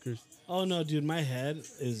motherfuckers. Oh no, dude, my head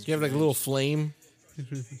is. You have like a little flame.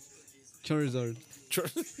 Charizard.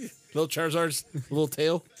 Little Charizard's little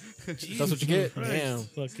tail. That's what you get? Damn.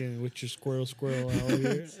 fucking with your squirrel out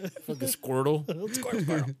here. Fucking Squirtle.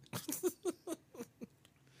 Squirrel.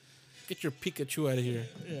 Get your Pikachu out of here.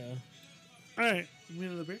 Yeah. All right. You mean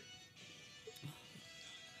another beer?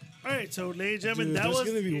 All right. So, ladies and gentlemen, Dude, that there's was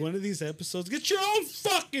gonna be one of these episodes. Get your own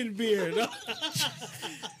fucking beer. No?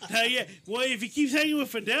 Hell yeah. Well, if he keeps hanging with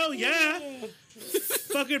Fidel, yeah.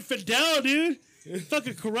 Fucking Fidel, dude.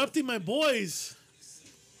 Fucking corrupting my boys.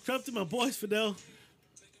 Corrupting my boys, Fidel.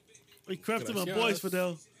 We corrupting my boys,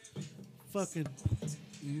 Fidel. Fucking.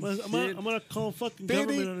 I'm gonna call fucking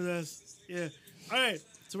government on his ass. Yeah. All right.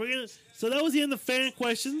 So that was the end of fan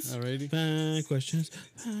questions. Alrighty. Fan questions.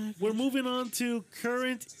 We're moving on to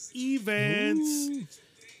current events.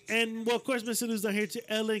 And well, of course, Mr. Lou's not here to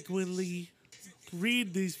eloquently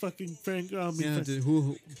read these fucking fan. Yeah, dude,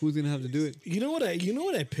 who's gonna have to do it? You know what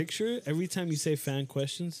I picture every time you say fan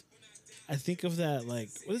questions? I think of that, like,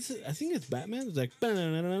 what is it? I think it's Batman. It's like, that's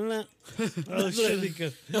what I think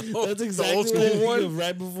of. That's exactly old what I school think one? of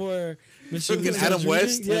right before Mr. Fucking Lou's Adam reading.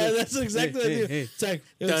 West? Yeah, that's exactly what I think. Hey. It's like,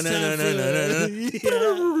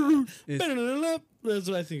 that's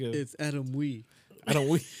what I think of. It's Adam Wee. Adam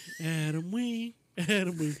Wee.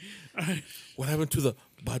 All right. What happened to the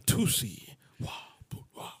Batusi?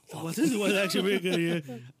 Well, this was actually really good.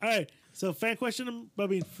 Yeah. All right. So, fan question,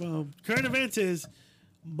 from current events is,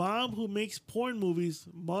 Mom who makes porn movies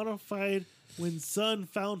modified when son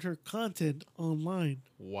found her content online.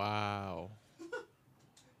 Wow.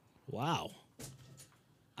 Wow.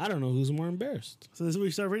 I don't know who's more embarrassed. So this is where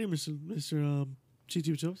you start reading, Mr.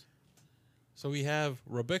 GT Jones. So we have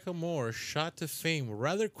Rebecca Moore shot to fame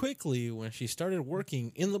rather quickly when she started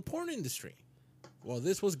working in the porn industry. While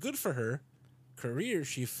this was good for her career,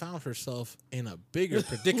 she found herself in a bigger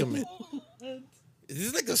predicament.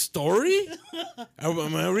 Is this like a story?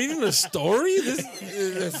 Am I reading a story?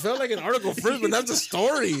 It felt like an article first, but that's a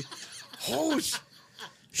story. Oh,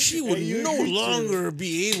 she would no longer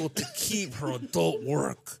be able to keep her adult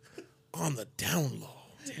work on the down low.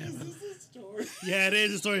 Damn it. Yeah, it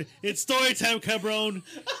is a story. It's story time, cabron.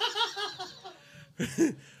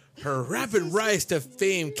 Her rapid rise to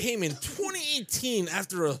fame came in 2018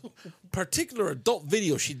 after a particular adult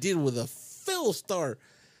video she did with a film star.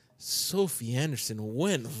 Sophie Anderson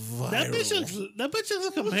went viral. That bitch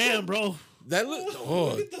looks like a man, bro. That look,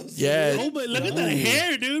 oh yeah. Oh, but look at that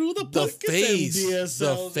hair, dude. Who the The fuck is that? face,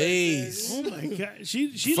 the face. Oh my god,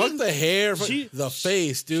 she Fuck looks, the hair, she- the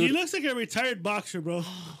face, dude. She looks like a retired boxer, bro.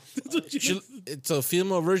 That's what she looks. It's a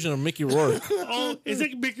female version of Mickey Rourke. Oh, it's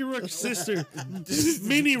like Mickey Rourke's sister,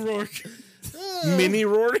 Minnie Rourke. Mini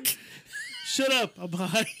Rourke. Shut up, I'm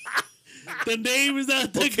high. The name is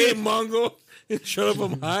not the Okay, good. Mongo. Shut up,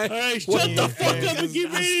 I'm high. All right, What shut the the fuck up and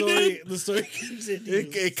keep reading, dude. The story continues.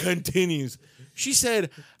 It continues. She said,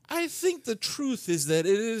 I think the truth is that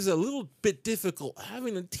it is a little bit difficult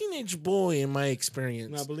having a teenage boy in my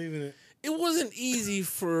experience. Not believing it. It wasn't easy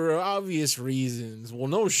for obvious reasons. Well,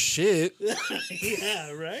 no shit.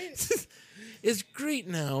 Yeah, right? It's great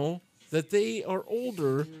now that they are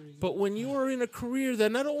older, but when you are in a career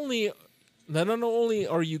that not only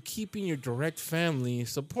are you keeping your direct family,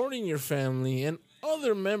 supporting your family and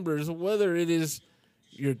other members, whether it is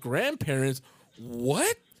your grandparents,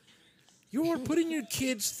 what? You are putting your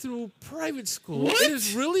kids through private school. What? It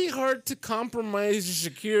is really hard to compromise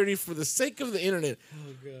your security for the sake of the internet.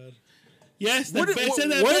 Oh, God. Yes, the Where bitch said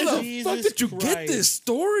that. where bitch. the Jesus fuck did you get Christ. this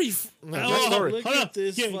story? Oh, Story. Look hold at up.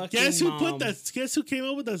 this fucking Guess who put mom. that? Guess who came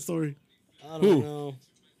up with that story? I don't Who? know.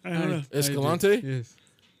 I don't know. Escalante? Yes.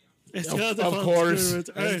 It's Of got the of phone course. screen.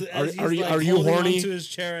 All right. As Are he's, you- like, are you holding horny? onto his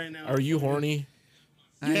chair right now. Are you horny?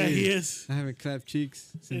 Yeah, he is. I haven't clapped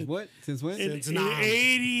cheeks since what? Since when? In, Since in now.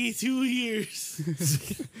 82 years.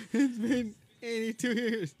 It's been 82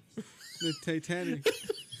 years. The Titanic.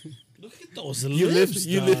 Look at those You lips,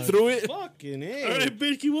 lived dog. through it? Fucking A. All right,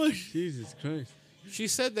 bitch, keep on. Jesus Christ. She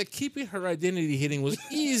said that keeping her identity hidden was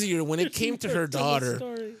easier when it came to her daughter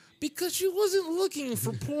Story. because she wasn't looking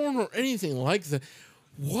for porn or anything like that.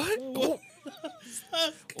 What? Oh,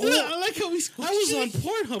 I like how we I was on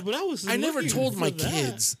Pornhub, but I was. I never looking told for my that.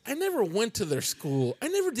 kids. I never went to their school. I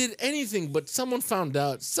never did anything, but someone found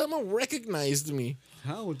out. Someone recognized me.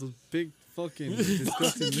 How with those big fucking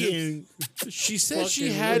disgusting lips? Fucking- She said she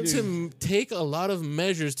Fucking had to looking. take a lot of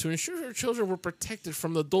measures to ensure her children were protected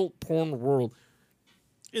from the adult porn world.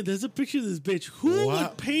 And there's a picture of this bitch. Who Wow.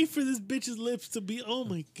 would pay for this bitch's lips to be? Oh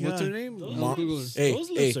my god. What's her name? Those- I'll Google her. Hey, Those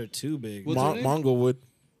lips hey, are too big. What's her name? Mongo Wood.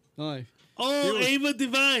 Aye. Oh, Ava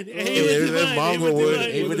Divine. Hey, Ava there's that Divine. Mongo Wood.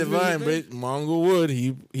 Ava What's his Divine, name? but Mongo Wood,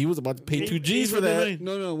 he was about to pay 2 G's Ava for that. Divine.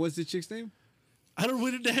 No, what's the chick's name? I don't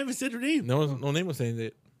really haven't said her name. No name was saying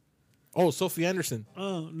that. Oh, Sophie Anderson.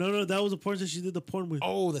 Oh, no, that was a porn that she did the porn with.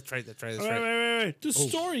 Oh, that's right. All right. The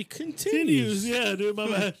story Continues. continues. Yeah, dude, my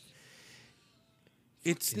bad.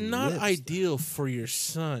 It's not ideal for your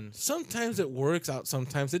son. Sometimes it works out,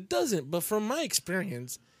 sometimes it doesn't. But from my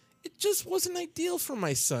experience, it just wasn't ideal for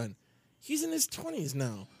my son. He's in his 20s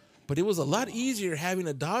now. But it was a lot easier having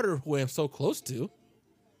a daughter who I'm so close to.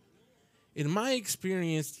 In my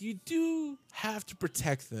experience, you do have to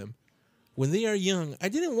protect them. When they are young, I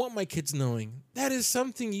didn't want my kids knowing. That is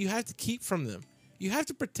something you have to keep from them. You have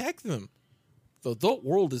to protect them. The adult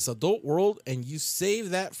world is adult world, and you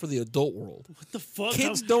save that for the adult world. What the fuck?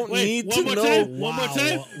 Kids don't need one to more know. Time? One more Wow.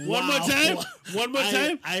 time? One more Wow. time? One more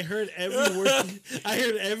time? I heard every word. I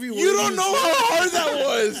heard every word. You don't know said. how hard that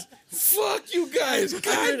was. Fuck you guys. I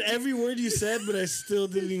God. heard every word you said, but I still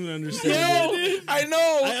didn't even understand. No, it. I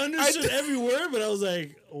know. I understood every word, but I was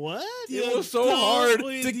like, "What?" It was so hard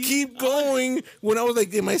to keep going when I was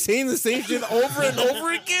like, am I saying the same shit over and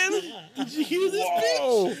over again? Did you hear this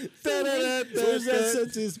Whoa. Where's that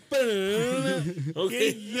sentence? Okay.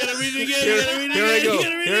 You gotta read it again. Here, You gotta read it here I again. go. You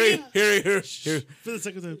gotta read it again. Here. For the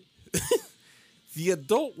second time. The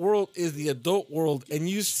adult world is the adult world, and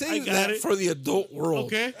you I save got that it. for the adult world.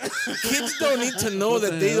 Okay. Kids don't need to know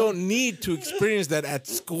that they don't need to experience that at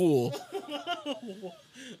school.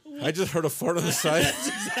 I just heard a fart on the side. That's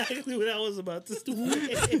exactly what I was about to do.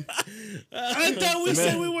 I thought we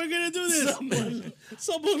said we weren't gonna do this.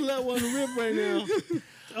 Someone let one rip right now.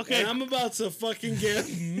 Okay, And I'm about to fucking get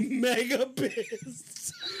mega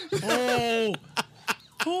pissed. oh,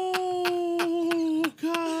 oh,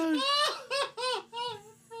 God.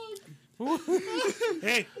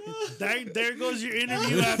 Hey, there goes your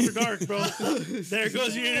interview after dark, bro. There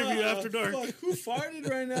goes your interview after dark. Fuck, who farted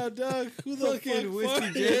right now, Doug? Who the fuck Fucking Whiskey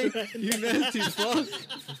farted? J, you nasty fuck.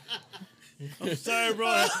 I'm sorry, bro.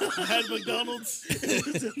 I had McDonald's. It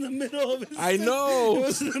was in the middle of his I know. It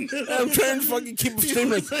was in the middle I'm of trying to fucking keep it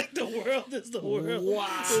straight. It's like the world is the world. Wow.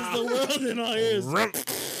 It's the world in our ears.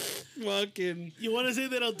 Fucking. You want to say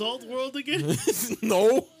that adult world again?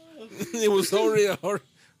 No. It was already hard.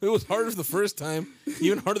 It was harder the first time.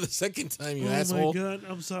 Even harder the second time, you Oh asshole. my God,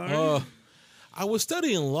 I'm sorry. I was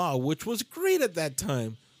studying law, which was great at that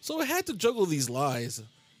time. So I had to juggle these lies.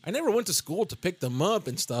 I never went to school to pick them up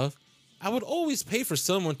and stuff. I would always pay for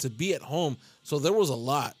someone to be at home, so there was a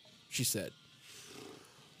lot, she said.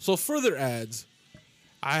 So further adds,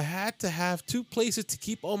 I had to have 2 places to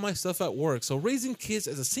keep all my stuff at work, so raising kids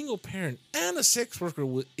as a single parent and a sex worker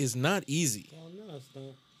is not easy. Oh, no, it's not.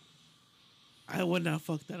 I would not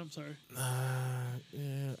fuck that. I'm sorry.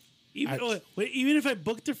 Yeah. Even if I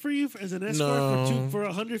booked it for you as an escort No. for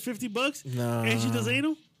 $150, Nah. and she does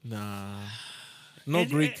anal. Nah. No And-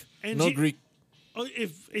 Greek. and No she- Greek. Oh,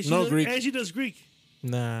 if she No does, Greek. and she does Greek.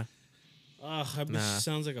 Nah. I bet Nah. she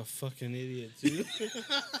sounds like a fucking idiot, too.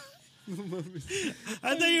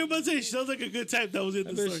 I thought you were about to say she sounds like a good type. That was it.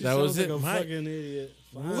 I The bet story. she That sounds was like it. a My- fucking idiot.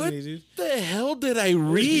 What Finally, dude. the hell did I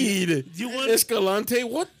read? Do you want? Escalante,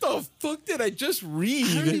 what the fuck did I just I don't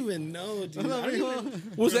read? even know, dude. I don't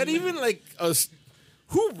even, Was that even like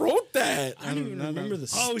who wrote that? I don't even remember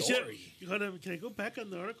the Oh story. shit! Hold on, can I go back on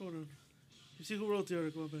the article? Hold on. You see who wrote the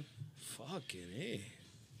article? Man? Fucking A.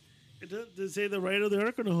 Does it say the writer of the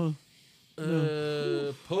article?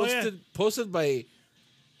 No. Posted by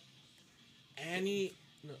Amni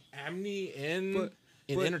But-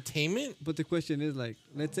 in but- entertainment. But the question is like,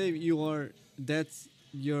 let's say that's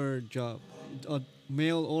your job,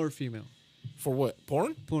 male or female, For what?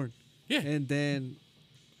 Porn? porn. Yeah. And then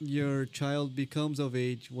your child becomes of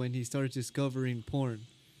age when he starts discovering porn.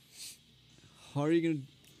 How are you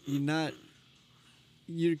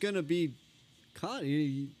you're gonna be caught.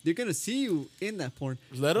 They're gonna see you in that porn.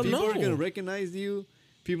 Let 'em People are know. gonna recognize you.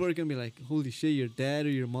 People are gonna be like, holy shit, your dad or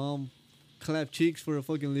your mom clap cheeks for a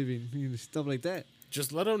fucking living. Stuff like that.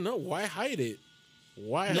 Just let them know. Why hide it?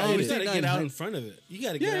 Why No, hide you it? gotta not get out hide- in front of it. You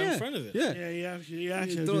gotta get out in front of it. Yeah. Yeah, you You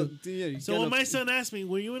actually throw- do. yeah, you So gotta- when my son asked me,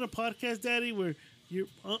 "Were you in a podcast, Daddy, where your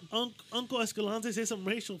Uncle Escalante said some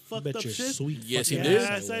racial fucked Bet up you're shit?" sweet. Yes, he fucking did.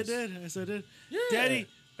 ass Yes, I I was. did. Yes, I did. Yeah. Daddy,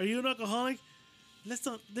 are you an alcoholic? Let's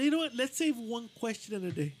not. You know what? Let's save one question in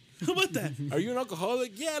a day. How about that? Are you an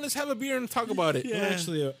alcoholic? Yeah, let's have a beer and talk about it. Yeah. I'm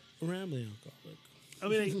actually a rambling alcoholic. I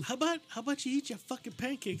mean, like, how about you eat your fucking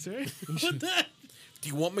pancakes, right? How about that? Do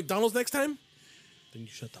you want McDonald's next time? Then you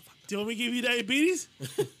shut the fuck up. Do you want me to give you diabetes?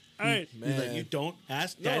 All right. He's like, you don't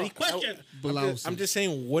ask No, daddy question. I'm just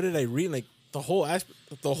saying, what did I read? Like the whole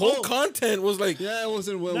content was like, Yeah, it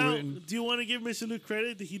wasn't well Now, written. do you want to give Mr. Luke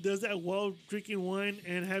credit that he does that while drinking wine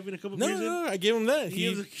and having a couple no, beers in? no, I give him that. He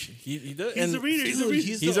is a- He does. He's and a reader. He's a Dude, reader.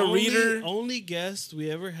 He's the a reader. Only guest we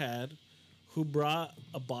ever had who brought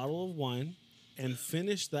a bottle of wine and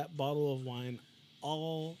finished that bottle of wine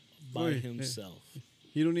all by Wait, himself.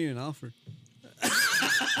 You don't even offer.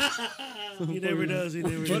 He never does. He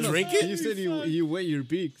never you does. drink it? You said you wet your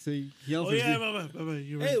beak, so he Oh offers yeah, you. bye.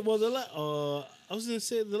 You're right. Hey, well, I was gonna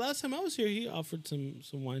say the last time I was here, he offered some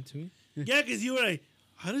wine to me. Yeah, because you were like,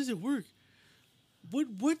 how does it work?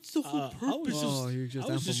 What's the whole I purpose? was Oh, just, you just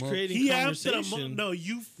I was amp just him up. creating He amped it a conversation. month. No,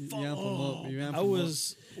 you. You amp him up. You amp I him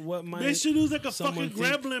was what my Mr. Lou's like a someone fucking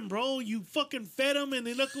think- gremlin, bro. You fucking fed him, and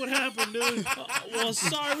then look what happened, dude. Well,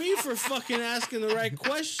 sorry for fucking asking the right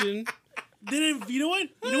question. Then you know what?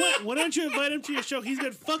 You know what? Why don't you invite him to your show? He's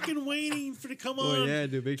been fucking waiting for to come on. Oh, yeah,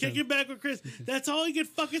 dude, big Kick time. it back with Chris. That's all he can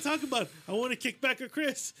fucking talk about. I want to kick back with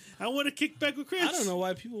Chris. I want to kick back with Chris. I don't know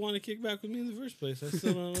why people want to kick back with me in the first place. I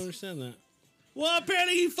still don't understand that. Well,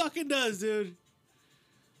 apparently he fucking does, dude.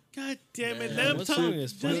 God damn it. Man, Let him what talk. song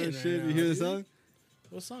is Oh, playing right shit, now, you hear the dude? song?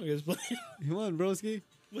 What song is playing? Come on, broski.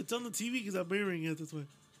 What's on the TV? Because I'm mirroring it. That's why.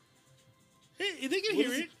 Hey, they can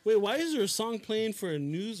hear it. Wait, why is there a song playing for a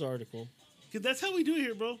news article? Because that's how we do it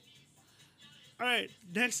here, bro. All right.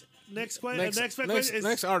 Next question.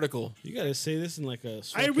 Next article. You gotta say this in like a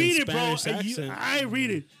I read it, bro. Spanish accent. I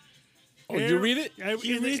read it. Oh, you read it?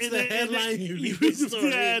 He reads the headline. You read the story.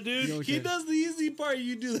 Yeah, dude. Okay. He does the easy part.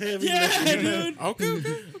 You do the heavy. Yeah, lifting. dude. Okay.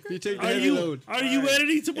 You take the Are heavy you load.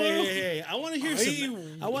 editing tomorrow? Hey, I want to hear some.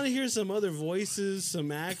 I want to hear some other voices,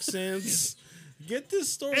 some accents. Get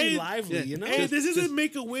this story Hey, lively, yeah. you know. Hey, this isn't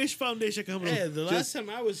Make a Wish Foundation coming Hey, up. the last time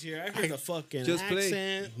I was here, I heard a fucking just play.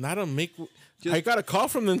 accent. Not a make. Just- I got a call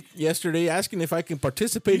from them yesterday asking if I can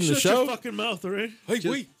participate in You the shut your show. fucking mouth, all right?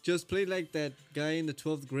 Hey, Just play like that guy in the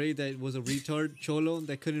 12th grade that was a retard cholo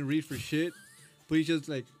that couldn't read for shit, but he just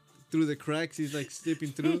like through the cracks he's like slipping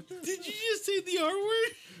through. Did you just say the R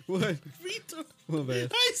word? What? Retard. My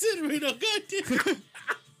bad. I said Reno. Goddamn.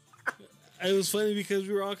 It was funny because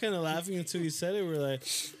we were all kind of laughing until he said it. We were like,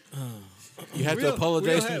 You have We to all-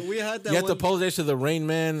 apologize. we had that you have to one- apologize to the Rain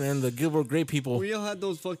Man and the Gilbert Grape people. We all had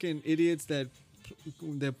those fucking idiots that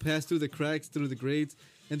pass through the cracks through the grades,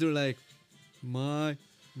 and they're like, "My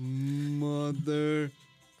mother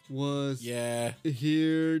was Yeah.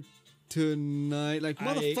 here tonight." Like,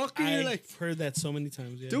 motherfucker, you're like, I've heard that so many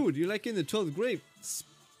times. Yeah. dude, you're like in the 12th grade.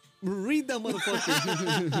 Read that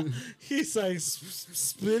motherfucker. He's like,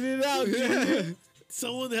 spit it out, dude. Yeah.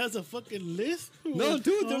 Someone that has a fucking list? No,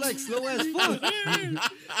 dude, they're like slow as fuck. All right,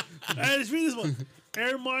 let's read this one.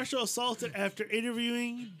 Air Marshal assaulted after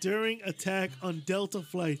interviewing during attack on Delta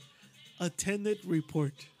flight. Attendant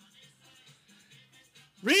report.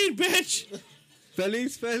 Read, bitch!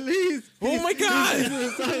 Feliz, Feliz. Oh my God!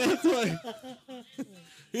 That's why.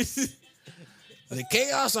 The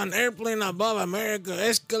chaos on airplane above America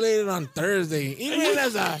escalated on Thursday, even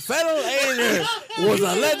as a federal agent was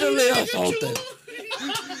allegedly assaulted.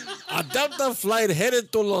 A Delta flight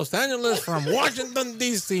headed to Los Angeles from Washington,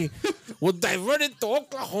 D.C. was diverted to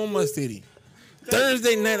Oklahoma City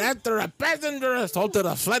Thursday night after a passenger assaulted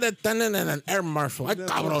a flight attendant and an air marshal. Ay,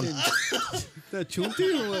 cabrón. That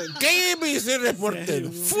chunti or what? KBC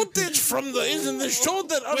reported footage from the incident showed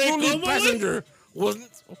that a unruly ¿cómo, passenger was...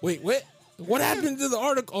 Wait, what happened to the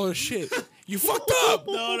article? Oh, shit. You fucked up.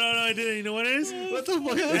 No, I didn't. You know what it is? What the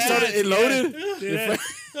fuck? It loaded. Yeah.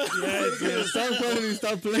 Stop playing.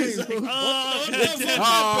 Stop playing.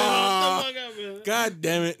 Oh, God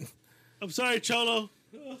damn it. I'm sorry, Cholo.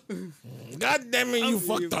 God damn it, you You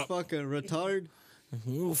fucked up. fucking retard.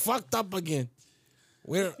 You fucked up again.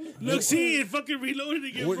 Where Look, see, it fucking reloaded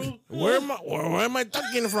again, bro. where am I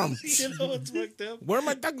talking from? You know what's fucked up? Where am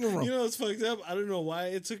I talking from? You know what's fucked up? I don't know why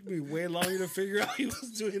it took me way longer to figure out he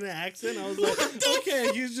was doing an accent. I was like, okay,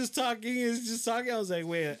 he's just talking. I was like,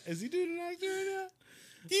 wait, is he doing an accent right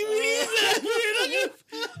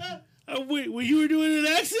now? Wait, when you were doing an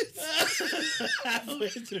accent? Halfway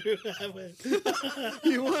through.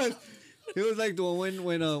 He was. It was like the one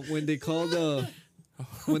when they called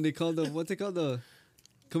what's it called, the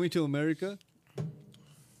Coming to America.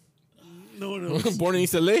 No. Born in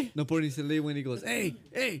East LA? No, por ni when he goes, hey,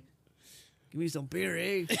 give me some beer,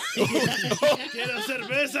 eh? Quiero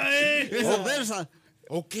cerveza, eh? Cerveza.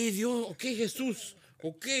 Okay, Dios. Okay, Jesus.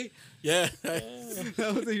 Okay. Yeah.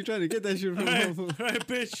 That was you trying to get that shit from. All right,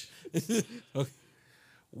 bitch.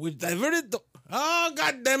 We diverted the... Oh,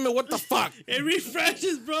 God damn it. What the fuck? It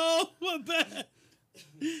refreshes, bro. My bad.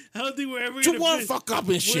 I don't think we're ever You gonna won't finish. fuck up and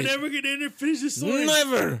We're shit. never gonna finish the story.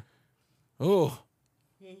 Never. Oh.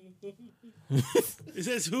 It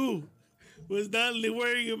says who was not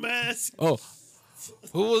wearing a mask. Oh.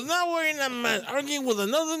 Who was not wearing a mask, arguing with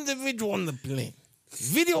another individual on the plane.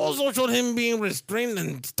 Video also showed him being restrained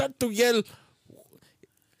and start to yell.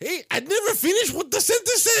 Hey, I never finished what the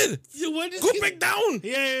sentence said. Go back down.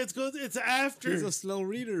 Yeah, it's after. He's a slow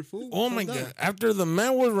reader, fool. Oh Calm my down. God. After the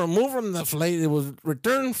man was removed from the flight, it was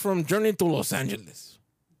returned from journey to Los Angeles.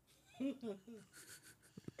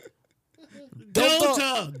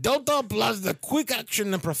 Delta plus the quick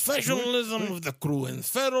action and professionalism of the crew and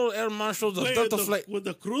federal air marshals of Delta flight. With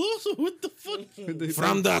the cruise? What the fuck?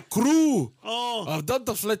 From the crew Oh. of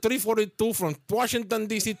Delta Flight 342 from Washington,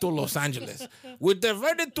 D.C. to Los Angeles. We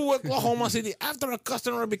diverted to Oklahoma City after a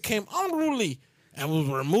customer became unruly and was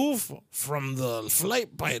removed from the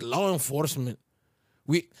flight by law enforcement.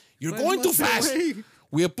 You're going too fast.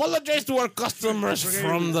 We apologize to our customers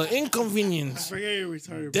from the inconvenience. Forget you're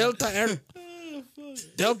retarded.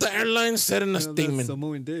 Delta Airlines said in a That's statement.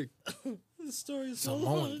 Samoan dick. The story is so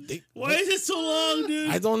Samoan long. dick. Why is it so long, dude?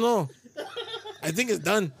 I don't know. I think it's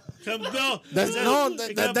done. No, That's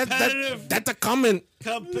a comment.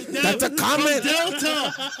 That's a comment.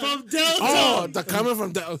 From Delta. Oh, the comment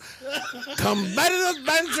from Delta. Combative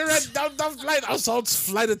adventure at Delta Flight assaults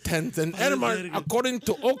flight attendants and airmen, according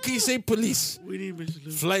to OKC police. We need Mr.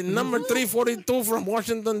 Lou. Flight number 342 from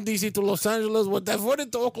Washington, D.C. to Los Angeles was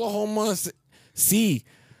diverted to Oklahoma City,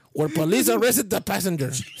 where police arrested the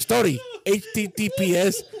passenger. Story.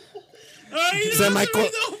 HTTPS. You Semicolon.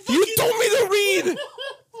 You told me to read.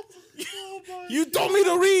 You told me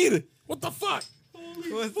to read. What the fuck?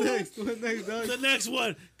 What's next? What's next, dog? The next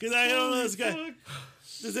one, because I don't know this guy.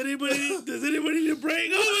 Does anybody need a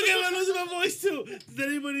break? Oh my god, I'm losing my voice too. Does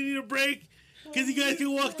anybody need a break? Because you guys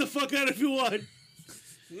can walk the fuck out if you want.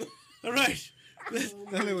 All right.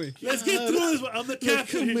 Anyway. Let's get through this one. I'm the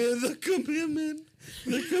captain. The commitment.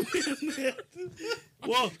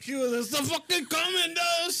 Whoa. He was the fucking comment.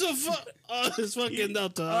 It's fucking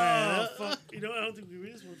out to Oh, fuck. You know what? I don't think we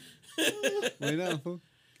read this one. Wait now, fool.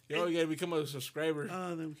 Yo, you gotta become a subscriber.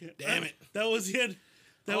 Oh, then we can't. Damn it. That was the end.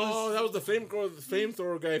 That was the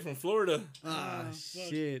flamethrower guy from Florida.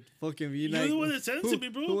 Shit. Fucking you You're the one that sent it to me,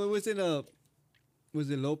 bro. Who was it? Was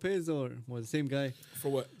it Lopez or was the same guy? For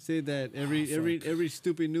what? Say that every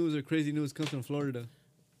stupid news or crazy news comes from Florida.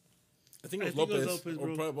 I think it was I think it was Lopez. Lopez, Or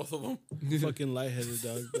bro. probably both of them. fucking lightheaded,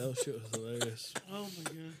 dog. That shit was hilarious. Oh my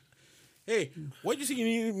god. Hey, why'd you say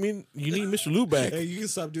you need Mr. Lou back? Hey, you can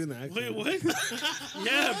stop doing that. Wait, what?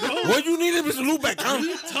 Yeah, bro. Why you need Mr. Lou back, huh?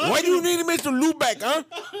 Why you need Mr. Lou back, huh?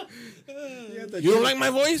 You don't like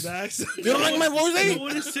my voice? You don't like my voice, No eh?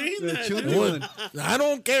 one is saying The that. chunky dude. one. I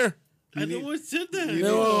don't care. I know what said that.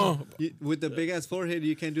 No. With the big ass forehead,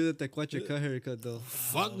 you can't do the tecuache cut haircut though.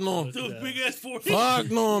 Fuck no. The big ass forehead.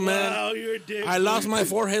 Fuck no, man. Wow, you're a dick. I lost my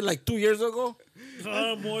forehead like 2 years ago.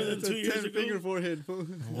 More than 2 years ago. Finger forehead. Fool.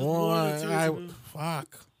 Oh, more than 2 years ago.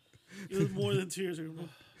 fuck. It was more than 2 years ago.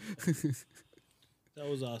 Bro. That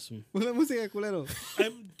was awesome. Pon la música, culero.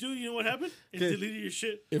 Dude, you know what happened? It Okay. deleted your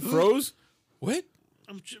shit. It froze? What?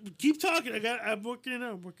 Keep talking. I'm working it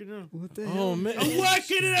out. What the Oh, hell? man. I'm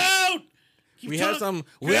working it out. Keep We have talking.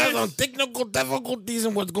 some technical difficulties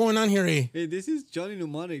in what's going on here, eh? Hey, this is Johnny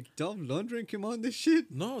Mnemonic. Dolph Lundgren came on this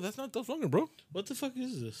shit. No, that's not Dolph Lundgren, bro. What the fuck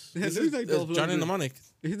is this? That looks like Dolph That's Johnny Lundgren. Mnemonic.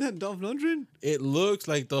 Is that Dolph Lundgren? It looks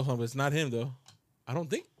like Dolph Lundgren, but it's not him, though. I don't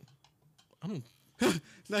think.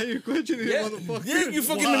 Now you're questioning Yeah, him, motherfucker. yeah, you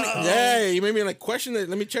fucking. Wow. Yeah, you made me like question it.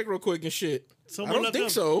 Let me check real quick and shit. Someone I don't look think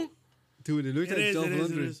up. so. Dude, it looks It like is, Dolph it is,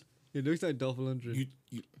 it Lundgren. is. It looks like Dolph Lundgren.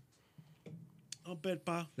 You I'll bet,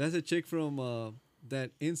 pa. That's a chick from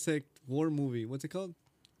that insect war movie. What's it called?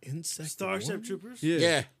 Insect Starship War? Troopers.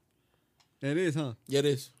 yeah, It is, huh? yeah, it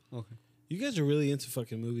is. Okay. You guys are really into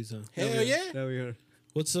fucking movies, huh? Hell yeah, There we are.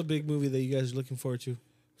 What's the big movie that you guys are looking forward to?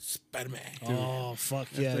 Spider-Man. Oh fuck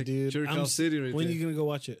yeah, like dude! Jerk Off City right when there. you gonna go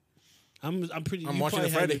watch it? I'm pretty. I'm you watching probably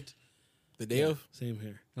it Friday. haven't. The day of. Same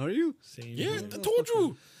here. Are you? Same. Yeah, here. I told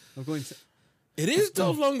you. I'm going to. It is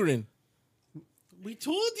Dolph Lundgren. We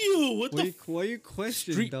told you. What the? Why you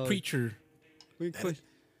question, Street dog? preacher. Why you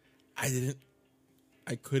question?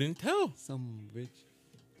 I couldn't tell. Some bitch.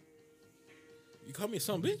 You called me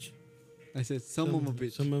some bitch? I said some of a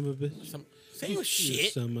bitch. Some of a bitch. Same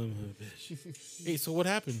shit. Some of a bitch. Hey, so what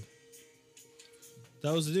happened?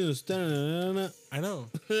 That was the news. Da-na-na-na. I know.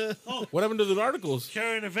 Oh. What happened to the articles?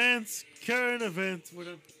 Current events. What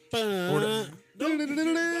up? Ba- The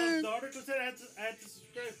article said I had to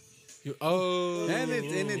subscribe. Oh. And The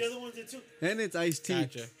it's other ones did too. and it's iced tea.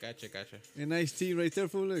 Gotcha. And iced tea right there,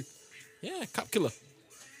 fool. Look. Yeah, cop killer.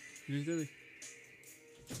 You see that?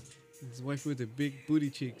 His wife with the big booty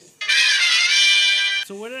cheeks.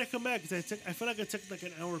 So where did I come back? Cause I feel like I took like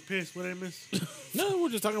an hour piss. What did I miss? No, we're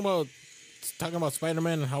just talking about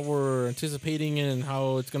Spider-Man and how we're anticipating it and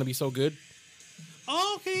how it's gonna be so good.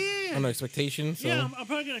 Oh, okay, yeah. On our expectations. So. Yeah, I'm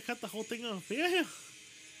probably gonna cut the whole thing off. But yeah.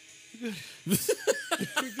 You're good.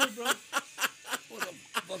 You're good, bro.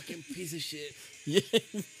 Fucking piece of shit. Yeah.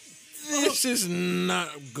 This is not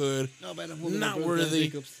good. No, man, I'm holding Not my brother's worthy.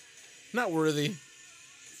 Jacobs. Not worthy.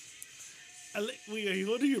 Wait, are you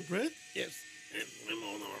holding your breath? Yes. I'm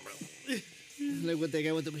holding my breath. Like what that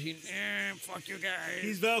guy with the machine. Fuck you guys.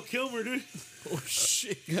 He's Val Kilmer, dude. Oh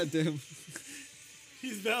shit. Goddamn.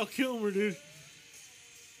 He's Val Kilmer, dude.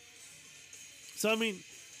 So I mean,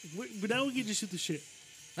 but now we can just shoot the shit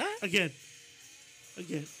again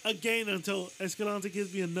until Escalante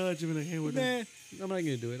gives me a nudge and be like, "Hey, we're done." Nah, I'm not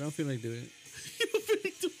gonna do it. I don't feel like doing it. You don't feel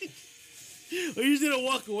like doing it. Or you're just gonna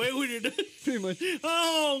walk away when you're done. Pretty much.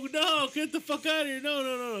 Oh no! Get the fuck out of here!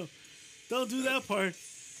 No! Don't do that part.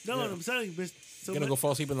 No, I'm telling you, bitch. So You gonna go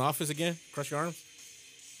fall asleep in the office again? Cross your arms?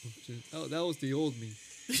 Oh, that was the old me.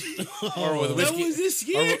 Or with that whiskey? was this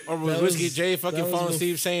year. Or with That was- Whiskey J that fucking was falling bef-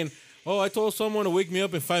 asleep saying, "Oh, I told someone to wake me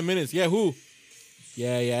up in 5 minutes." Yeah, who?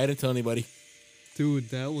 Yeah, I didn't tell anybody. Dude,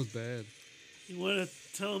 that was bad. You want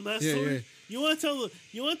to tell him that Yeah, story? yeah. You want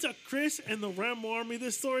to tell Chris and the Rambo Army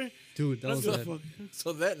this story? Dude, that Let's was go bad. fuck.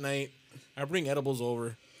 So that night, I bring edibles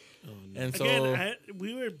over. And so, Again,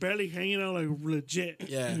 we were barely hanging out like legit.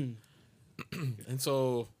 yeah. And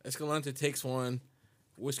so Escalante takes 1,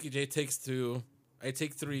 Whiskey J takes 2, I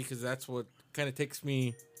take 3 because that's what kind of gets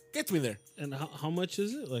me there. And how much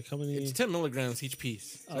is it? Like how many? It's 10 milligrams each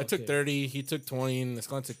piece. So I took okay. 30, he took 20, and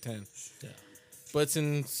Escalante took 10. Yeah. But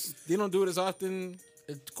since they don't do it as often,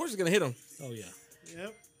 of course it's gonna hit them. Oh yeah.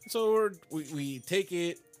 Yep. So we take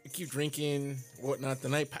it, we keep drinking, whatnot. The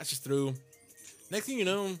night passes through. Next thing you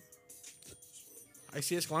know, I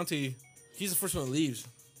see Escalante. He's the first one that leaves.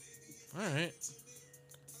 All right.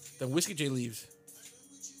 Then Whiskey J leaves.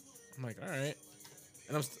 I'm like, all right.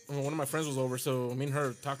 And one of my friends was over, so me and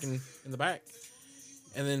her talking in the back.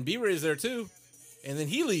 And then B-Ray is there too. And then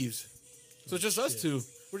he leaves. So it's just us two.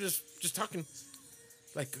 We're just talking.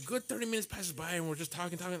 Like a good 30 minutes passes by and we're just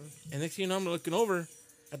talking. And next thing you know, I'm looking over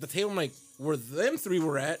at the table. I'm like, where them 3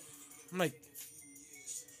 were at. I'm like,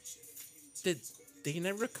 did they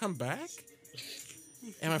never come back?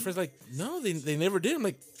 And my friend's like, no, they never did. I'm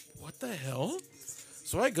like, what the hell?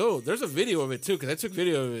 So I go. There's a video of it too, because I took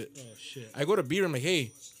video of it. Oh shit. I go to beer. I'm like,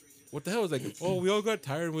 hey, what the hell? It's like, oh, we all got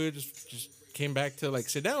tired. We just came back to like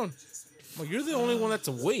sit down. I'm like, you're the only one that's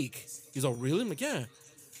awake. He's all, really? I'm like, yeah.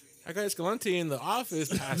 I got Escalante in the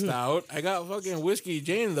office passed out. I got fucking Whiskey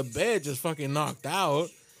J in the bed just fucking knocked out.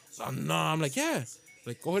 So no, I'm like, yeah.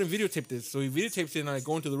 Like, go ahead and videotape this. So he videotapes it and I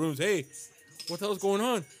go into the rooms. Hey, what the hell's going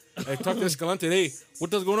on? I talk to Escalante. Hey,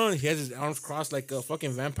 what the hell's going on? He has his arms crossed like a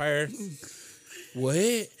fucking vampire.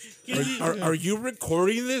 What? Are you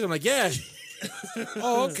recording this? I'm like, yeah.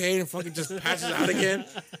 Oh, okay. And fucking just passes out again.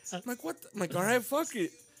 I'm like, what? I'm like, all right, fuck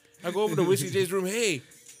it. I go over to Whiskey J's room. Hey.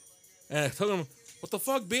 And I tell him, what the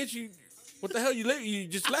fuck, bitch? What the hell? You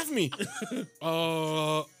just left me.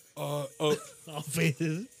 All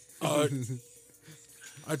faces.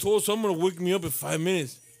 I told someone to wake me up in 5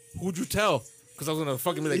 minutes. Who'd you tell? Because I was gonna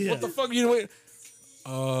fucking be like, what the fuck? You know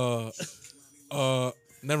what?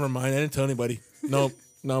 Never mind. I didn't tell anybody. No,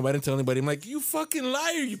 I didn't tell anybody. I'm like, you fucking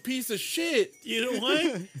liar, you piece of shit. You know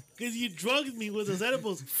why? Because you drugged me with those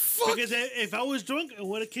edibles. Fuck. Because if I was drunk, I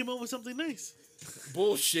would have came up with something nice.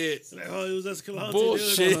 Bullshit. Like, oh, it was Escalante.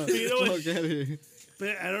 Bullshit. You know what? Fuck outta here.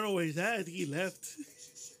 But I don't know where he's at. I think he left.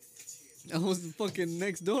 I was fucking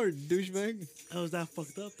next door, douchebag. I was that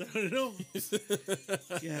fucked up. I don't know.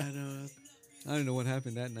 Yeah, no. I don't know what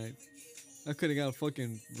happened that night. I could have got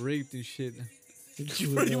fucking raped and shit.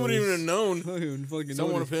 You wouldn't even have known. I don't even fucking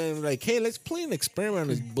Someone would know. have been like, hey, let's play an experiment on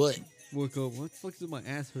his butt. Woke up. What the fuck does my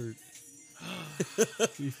ass hurt?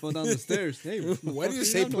 He fell down the stairs. Hey, Why did you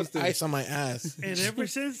say put ice on my ass? And ever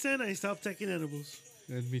since then, I stopped taking edibles.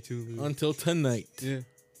 And me too. Dude. Until tonight. Yeah.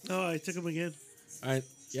 Oh, I took them again.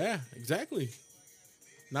 Yeah, exactly.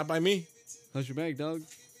 Not by me. How's your back, dog?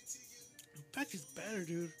 Back is better,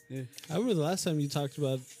 dude. Yeah. I remember the last time you talked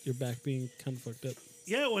about your back being kind of fucked up.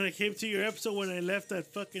 Yeah, when I came to your episode, when I left that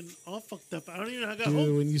fucking all fucked up. I don't even know how I got Dude,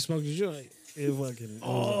 home. when you smoked a joint, it fucking.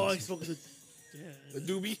 Oh, I smoked the. Yeah. The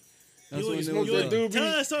doobie. That's You when smoked they the was Tell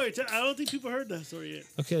that story. I don't think people heard that story yet.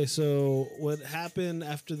 Okay, so what happened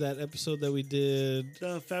after that episode that we did,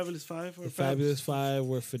 The Fabulous Five or the Fabulous Five,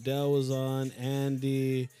 where Fidel was on,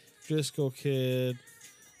 Andy, Driscoll Kid,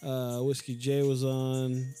 Whiskey J was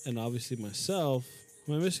on, and obviously myself.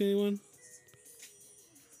 Am I missing anyone?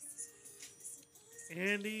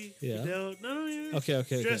 Andy, Yeah. Fidel. No, yeah.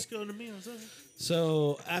 Okay. Driscoll to me. I'm sorry.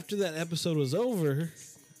 So after that episode was over,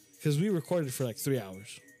 because we recorded for like 3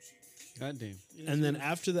 hours. Goddamn. And then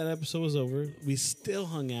after that episode was over, we still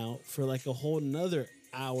hung out for like a whole nother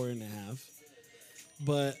hour and a half.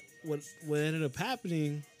 But what ended up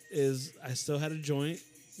happening is I still had a joint,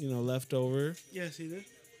 left over, Yes, he did.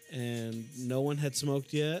 and no one had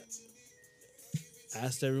smoked yet.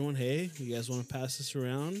 Asked everyone, hey, you guys want to pass this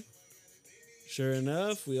around? Sure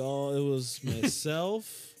enough, it was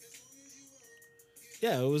myself.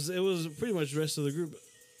 Yeah, it was pretty much the rest of the group.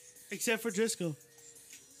 Except for Driscoll.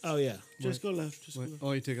 Oh yeah. Driscoll left. Driscoll What? left.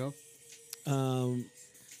 Oh, you took off?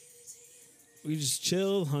 We just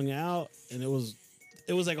chilled, hung out, and it was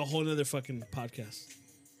like a whole nother fucking podcast.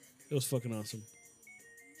 It was fucking awesome.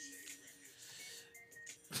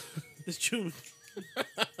 It's true.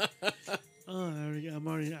 Oh, I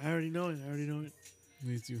already know it.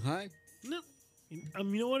 Makes you high? No. You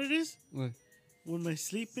know what it is? What? When my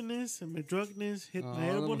sleepiness and my drunkenness hit my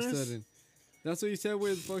All of a edibleness. sudden. That's what you said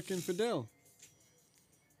with fucking Fidel.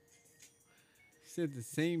 He said the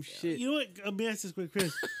same shit. You know what? Let me ask this quick,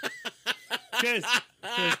 Chris.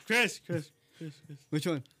 Chris. Which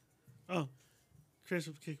one? Oh, Chris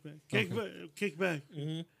with kickback. Kickback.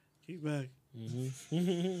 Mm-hmm. Kickback.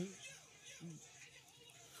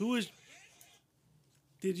 Who was?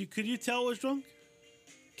 Could you tell I was drunk?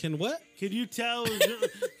 Can what? Could you tell?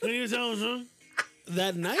 Could you tell I was drunk?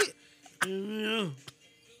 That night? No.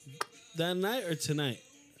 That night or tonight?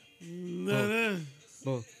 No.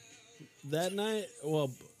 Both. That night?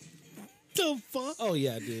 Well, The fuck? oh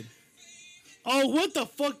yeah, dude. Oh, what the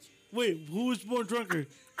fuck? Wait, who was more drunker?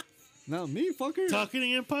 Not me, fucker. Talking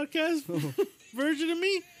Again podcast version of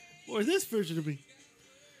me, or this version of me?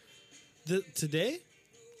 Today?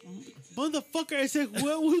 Motherfucker, I said,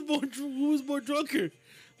 who was more drunker?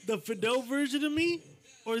 The Fidel version of me,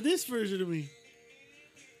 or this version of me?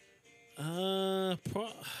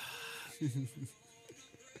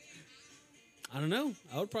 I don't know.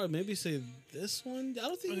 I would probably maybe say this one. I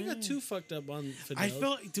don't think you got too fucked up on Fidel. I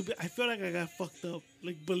felt like I got fucked up,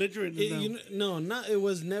 like belligerent. It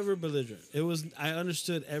was never belligerent. It was. I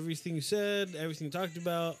understood everything you said, everything you talked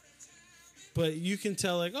about, but you can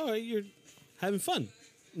tell like, oh, you're having fun.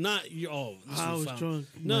 Not you. Oh, I was drunk.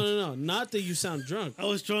 No. Not that you sound drunk. I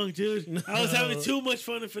was drunk, dude. I was having too much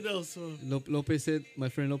fun at Fidel. So Lopez said, my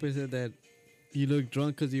friend Lopez said that you look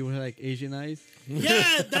drunk because you were like Asian eyes,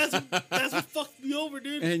 yeah, that's what fucked me over,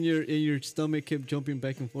 dude. and your stomach kept jumping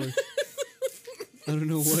back and forth. I don't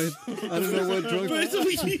know what drunk.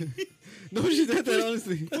 No, she said that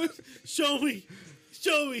honestly. Show me.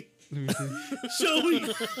 Let me see. Show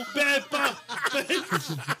me. Bad pop.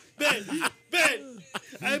 Bad.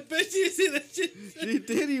 I bet you see that shit. She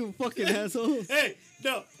did, you fucking asshole. Hey,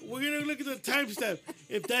 no, we're gonna look at the timestamp.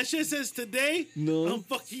 If that shit says today, No. I'm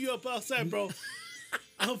fucking you up outside, bro.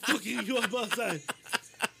 I'm fucking you up outside.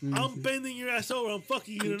 I'm bending your ass over. I'm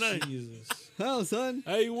fucking you tonight. Jesus. How, son?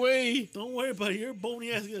 Hey, wait. Don't worry about it. Your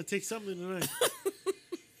bony ass is gonna take something tonight.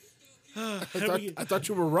 I thought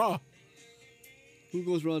you were raw. Who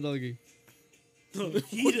goes raw doggy?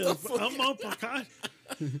 He does. I'm on podcast.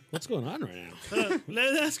 What's going on right now?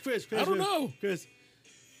 Let's ask Chris. I don't know. Chris,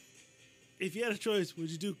 if you had a choice, would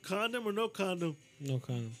you do condom or no condom? No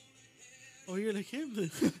condom. Oh, you're like him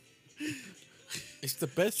then. It's the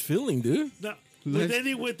best feeling, dude. No,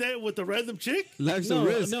 Life- with the random chick? Life's a No,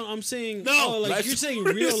 risk. no, I'm saying No, Oh, like life's you're a saying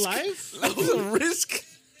risk. real life? That was a risk.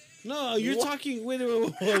 No, you're talking. Wait,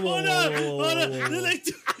 Hold on. There's like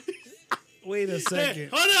two, Wait a hey, second.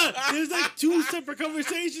 hold on. There's like two separate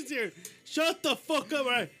conversations here. Shut the fuck up,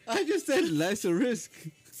 all right? I just said life's a risk.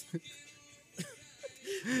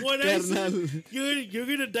 What I said, Carnal. you're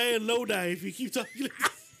gonna die in low die if you keep talking like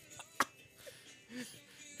this.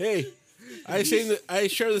 Hey, I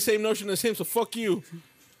share the same notion as him, so fuck you.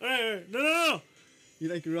 All right. No. You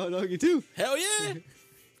like raw doggy too? Hell yeah.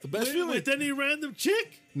 The best feeling. With any random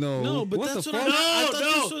chick? No. No, but what that's the what fuck? I thought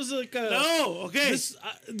No. this was like a. No. Okay.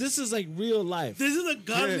 This is like real life. This is a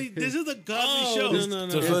godly. This is a godly show. No.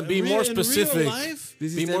 So be more specific. In real life,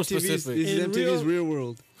 This Be is more MTV's, specific. This is In MTV's real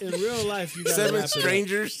world. in real life, you got 7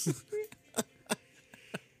 strangers.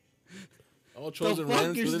 All chosen fuck,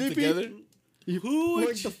 randoms you're with it sleepy? together. Who would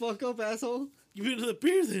Wake the fuck up, asshole. you into the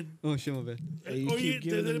beer then? Oh shit, my bad. Or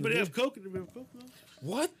does anybody have Coke? No?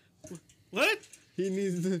 What? What? He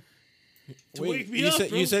needs the. To wake me you up, said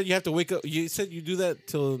bro. you said you have to wake up. You said you do that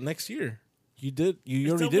till next year. You did.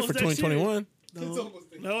 You already did for almost next year.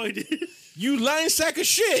 2021. No, I did. You lying sack of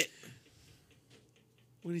shit.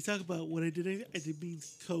 When you talk about what I did mean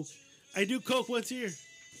Coke. I do Coke once a year.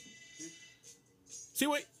 See,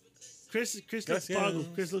 wait. Chris looks Yeah.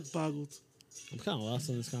 boggled. Chris looks boggled. I'm kind of lost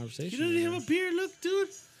in this conversation. You don't even man. have a beer, look, dude.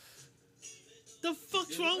 The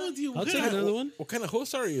fuck's wrong with you? I'll What take kind of- another one. What kind of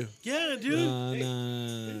host are you? Yeah, dude. Nah.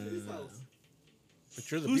 But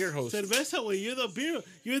you're the Who's beer host. Cerveza, way? You're the beer.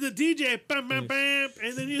 You're the DJ. Bam, bam, bam.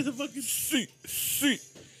 And then you're the fucking. See.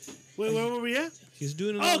 Wait, where were we at? He's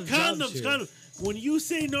doing a Oh, lot of jobs condoms, here. condoms. When you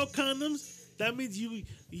say no condoms, that means you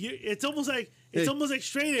it's almost like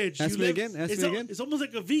straight edge. Ask You me live- again, ask it's me again. It's almost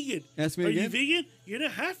like a vegan. Ask me Are again. you vegan? You're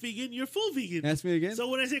not half vegan. You're full vegan. Ask me again. So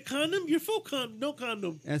when I say condom, you're full no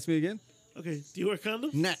condom. Ask me again. Okay. Do you wear condom?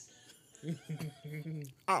 Nah.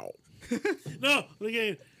 Ow. No.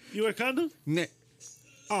 Again. You wear condom? Nah.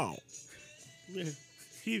 Ow. Yeah.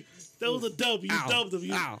 That was a dub. You dubbed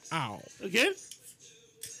him. Ow. Again?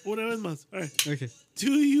 Una vez más. All right. Okay.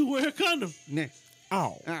 Do you wear a condom? Nah.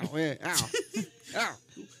 Ow. Ow. Yeah. Ow. Ow.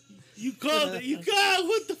 You called it. You called.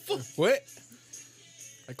 What the fuck? What?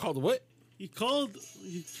 I called what? You called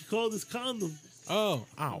this condom. Oh.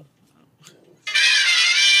 Ow.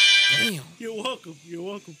 Damn. You're welcome. You're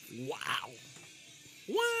welcome. Wow.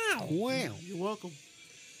 Wow. Wow. You're welcome.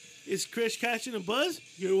 Is Chris catching a buzz?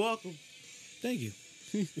 You're welcome. Thank you.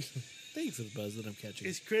 Thank you for the buzz that I'm catching.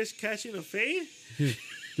 Is Chris catching a fade?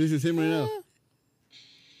 This is him right now.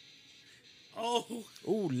 Oh,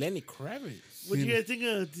 Ooh, Lenny Kravitz. what do you guys think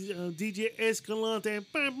of DJ Escalante?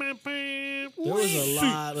 Bam, bam, bam. There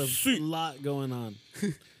was a lot going on.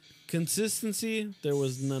 Consistency, there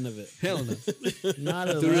was none of it. Hell no. Not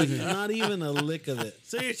a lick, not even a lick of it.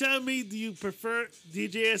 So you're telling me, do you prefer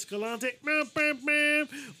DJ Escalante, bam, bam, bam,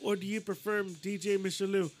 or do you prefer DJ Mr.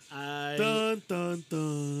 Lou? Dun dun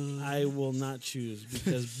dun. I will not choose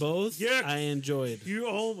because both Yeah. I enjoyed. You,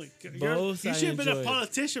 oh my god, Both you I should have been a enjoyed.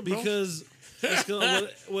 politician, bro. Because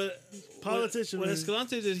Politician, what man.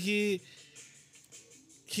 Escalante did, he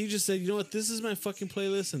just said, you know what, this is my fucking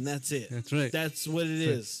playlist and that's it. That's right. That's what it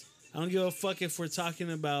is. I don't give a fuck if we're talking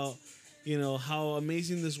about, you know, how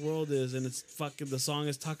amazing this world is and it's fucking, the song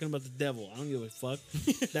is talking about the devil. I don't give a fuck.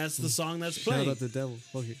 That's the song that's Shout playing. out the devil.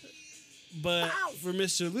 Fuck it. But for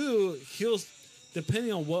Mr. Lou, he'll,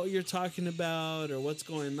 depending on what you're talking about or what's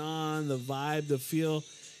going on, the vibe, the feel,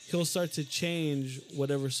 he'll start to change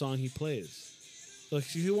whatever song he plays. Like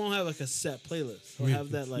he won't have like a set playlist. He'll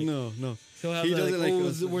have that like No. he'll have He that does like, it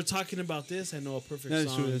oh, like we're talking about this. I know a perfect That's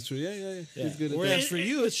song. true. That's true. Yeah. Yeah. He's good at Whereas that. for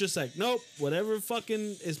you, it's just like, nope, whatever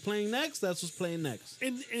fucking is playing next, that's what's playing next.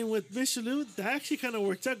 And with Mr. Lou, that actually kind of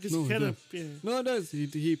worked out because No, he kind no. of. Yeah. No, it does.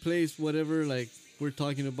 He plays whatever like we're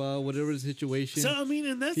talking about, whatever the situation. So I mean,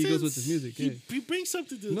 in that He sense, goes with his music, He, yeah. he brings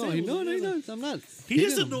something to the no, table. he no, he like, does. I'm not. He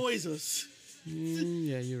just hating him. annoys us.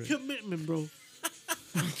 Yeah, you're right. Commitment, bro.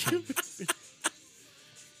 Commitment.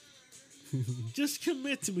 Just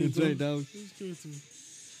commit to me, That's bro. right, dog. Just commit to me.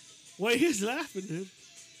 Why are you guys laughing, dude?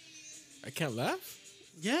 I can't laugh.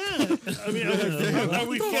 Yeah. I mean, are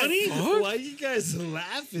we funny? Why are you guys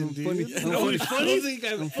laughing, dude? funny. I I'm don't funny. think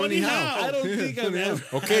I've funny how? I don't think I've Funny how? ever.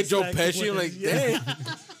 Okay, asked Joe that Pesci. I'm like, question.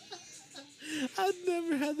 dang. I've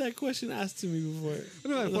never had that question asked to me before.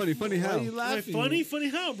 What am I funny? Funny Why how? are you laughing? Funny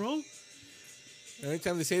how, bro?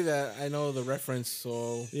 Anytime they say that, I know the reference,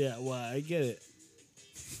 so Yeah, well, I get it.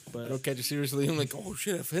 I But don't catch it seriously. I'm like, oh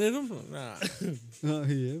shit, I offended him? Nah. Oh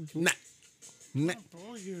yeah. Nah. Nah.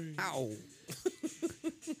 Bro, you're Ow.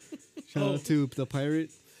 Shout out to the pirate,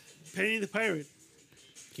 Penny the Pirate.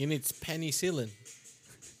 He needs penicillin.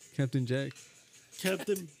 Captain Jack.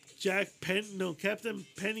 Captain Jack Penn. No, Captain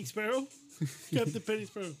Penny Sparrow. Captain Penny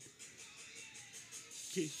Sparrow.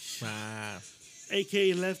 Ah.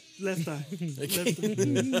 AKA left eye. Left eye.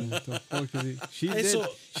 The fuck is he? She Hey, dead. so-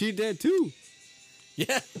 She dead too.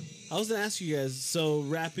 Yeah. I was gonna ask you guys. So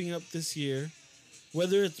wrapping up this year,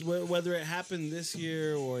 whether it happened this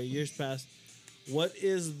year or years past, what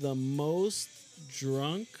is the most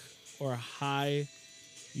drunk or high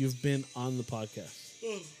you've been on the podcast?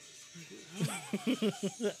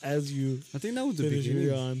 As you I think that was the finish your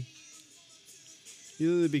beginning. yawn.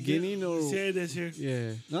 Either the beginning or Say this year.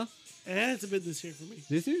 yeah. No, It has been this year for me.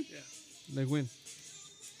 this year. Yeah. Like when?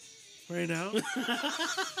 Right now.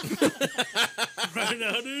 Right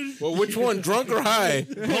now, dude. Well, which one, drunk or high?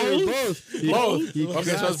 Both. Both. Okay,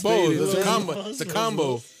 so it's both. It's a combo. It's a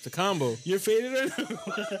combo. It's a combo. You're faded right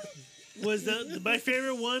now? Was my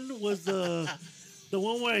favorite one was the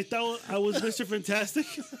one where I thought I was Mr. Fantastic.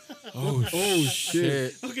 Oh, Oh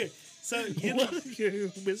shit! shit. Okay, so you know,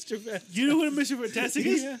 Mr. Fan. you know who Mr. Fantastic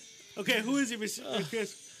is? Yeah. Okay, who is he, Mr.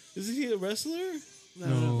 Chris? Isn't he a wrestler? No.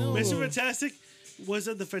 Mr. Fantastic was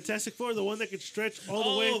in the Fantastic Four, the one that could stretch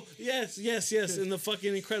all the way. Oh, yes. In the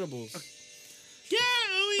fucking Incredibles. Yeah,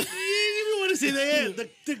 I mean, you even want to say that?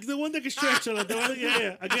 Yeah, the one that can stretch on it. The one,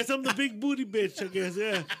 yeah. I guess I'm the big booty bitch. I guess,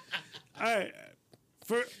 yeah. All right.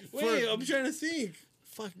 Wait, I'm trying to think.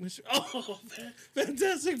 Fuck, Mr. Oh,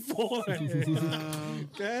 Fantastic Four.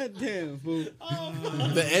 God damn, fool.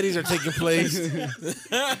 The Eddies are taking place.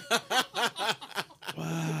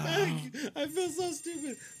 I feel so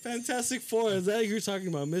stupid. Fantastic Four. Is that what you're talking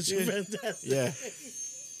about, Mr. Fantastic? Yeah.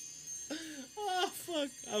 Oh, fuck.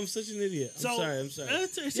 I'm such an idiot. So, I'm sorry.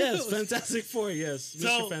 it's Yes, okay. Fantastic Four. Yes, Mr.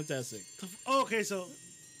 So- Fantastic. Okay, so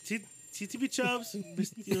TTB Chubbs,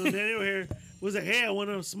 Danny O'Hare was like, "Hey, I want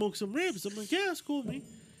to smoke some ribs." I'm like, "Yeah, that's cool, with me."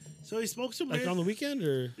 So he smoked some Like ribs. on the weekend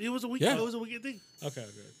or? It was a week. Yeah. It was a weekend thing. Okay.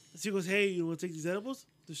 So he goes, "Hey, you want to take these edibles?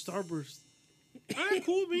 They're Starburst." All right,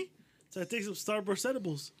 cool with me. So I take some Starburst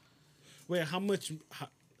edibles. Wait, how much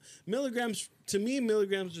milligrams? To me,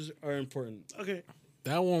 milligrams are important. Okay,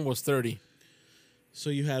 That one was 30. So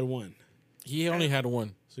you had one. He only had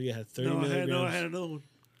one. So you had 30 no, I milligrams. had another one.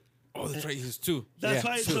 Oh, that's right. He was two. That's yeah,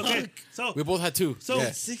 why. two. Okay, so We both had two. So-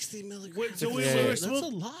 yeah. 60 milligrams. Wait, so we Yeah. were That's a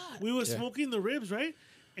smoking. lot. We were Yeah. smoking the ribs, right?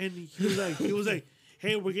 And he was like,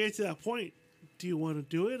 "Hey, we're getting to that point. Do you want to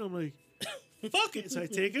do it?" I'm like, "Fuck it." So I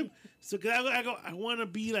take him. So I go. I want to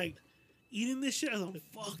be like eating this shit. I'm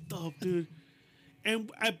fucked up, dude. And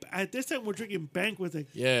at this time, we're drinking Banquet, like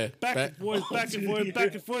Yeah. back and forth, back and forth,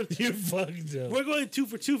 back and forth. You're fucked up. We're going 2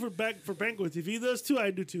 for 2 for Banquet. If he does 2,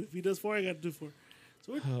 I do 2. If he does 4, I got to do 4.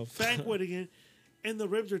 So we're Oh, Banquet again, and the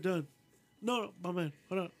ribs are done. No, my man,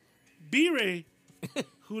 hold on. B-Ray,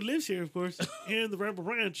 who lives here, of course, here in the Rebel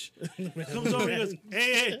Ranch, comes over. He goes,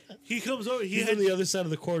 hey. He comes over. He's on the other side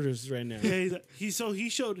of the quarters right now. Yeah,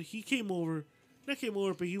 he came over. Not came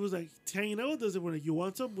over, but he was like hanging out with us. And we're like, you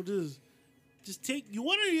want some? We'll just take. You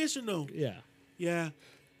want it, yes or no? Yeah. Yeah.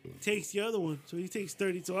 Takes the other one, so he takes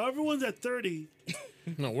 30. So everyone's at 30.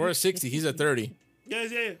 No, we're at 60. He's at 30.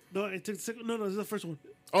 Yeah. No, I took the second. No, this is the first one.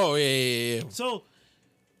 Oh, yeah. So,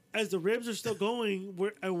 as the ribs are still going,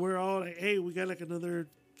 we're all like, hey, we got like another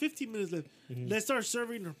 15 minutes left. Let's start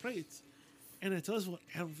serving our plates. And I tell us what,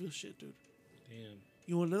 I don't feel shit, dude. Damn.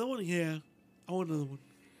 You want another one? Yeah, I want another one.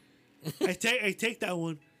 I take that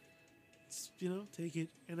one. Take it,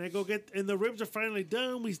 and I go get, and the ribs are finally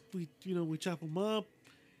done. We chop them up,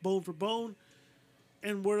 bone for bone,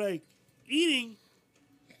 and we're like eating.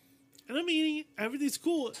 And I'm eating, everything's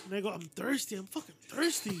cool, and I go, I'm thirsty. I'm fucking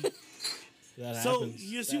thirsty. That So happens.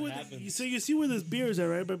 you see That happens. you see where this beer is at,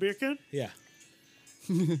 right? My beer can. Yeah.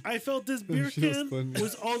 I felt this beer Shit was can funny.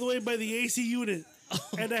 was all the way by the AC unit,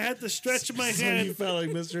 and I had to stretch my So hand. you felt like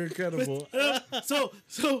Mr. Incredible. So,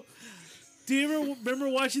 do you ever remember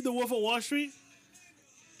watching The Wolf of Wall Street?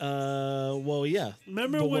 Well, yeah.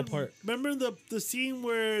 Remember But when? what part? Remember the scene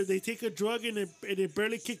where they take a drug and it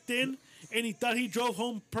barely kicked in, and he thought he drove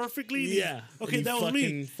home perfectly. Yeah. Okay, And he that was me.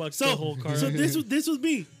 fucking fucked the whole car. So this was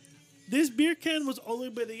me. This beer can was all the way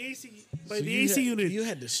by the AC So the you AC had- unit. You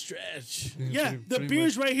had to stretch. Yeah, the pretty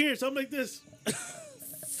beer's right here, so I'm like this,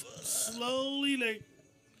 slowly,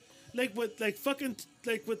 like with the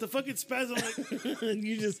fucking spasm. Like, and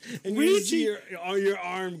you just see Reaching. your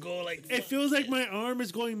arm go like. it feels like my arm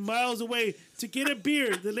is going miles away to get a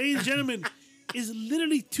beer. The ladies and gentlemen is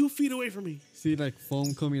literally 2 feet away from me. See like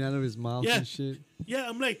foam coming out of his mouth Yeah. and shit. Yeah,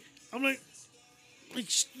 I'm like, I'm looking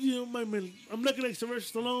like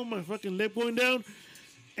Sylvester Stallone, my fucking lip going down,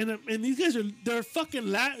 and these guys they're fucking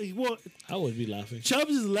laughing. Well, I would be laughing.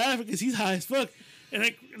 Chubbs is laughing because he's high as fuck, and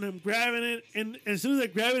I'm grabbing it, and as soon as I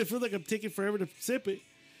grab it, it feels like I'm taking forever to sip it.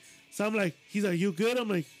 So I'm like, he's like, you good? I'm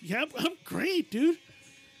like, yeah, I'm great, dude.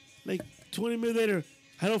 Like 20 minutes later,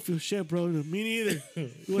 I don't feel shit, bro. Me neither.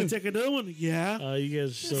 You want to take another one? Yeah. Oh, you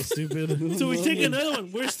guys are so stupid. So we take another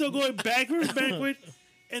one. We're still going backward,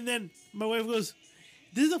 and then my wife goes,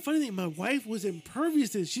 this is the funny thing. My wife was impervious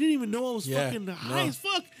to this. She didn't even know I was fucking high as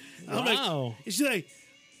fuck. I'm Wow. like, and she's like,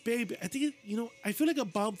 babe, I think I feel like a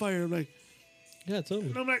bonfire. I'm like, Yeah, totally.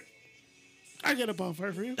 and I'm like, I got a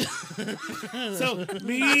bonfire for you. So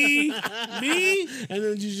me, And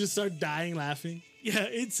then you just start dying laughing. yeah,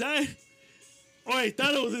 inside. Oh, I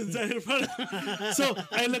thought it was inside. So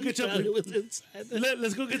I look at Thought it you. was inside.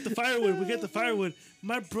 Let's go get the firewood. We get the firewood.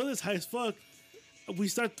 My brother's high as fuck. We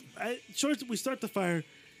start the fire,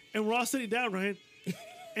 and we're all sitting down, right?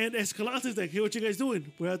 And Escalante's like, hey, what you guys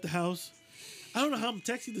doing? We're at the house. I don't know how I'm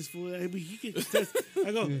texting this fool. I mean, he can just text.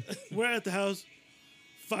 I go, we're at the house.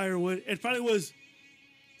 Firewood. It probably was,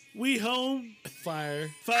 we home, Fire.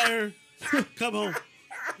 come home.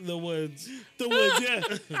 The woods. The woods, yeah.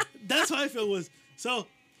 That's how I felt was. So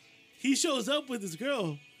he shows up with his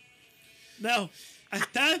girl. Now, at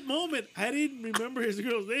that moment, I didn't remember his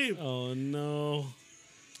girl's name. Oh, no.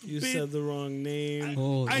 You Big- said the wrong name.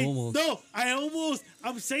 Oh, almost.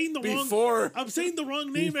 I'm saying the Before. I'm saying the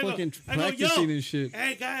wrong name. He's fucking I go, yo, practicing and shit.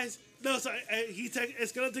 hey guys. No, so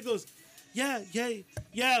Escalante goes, yeah,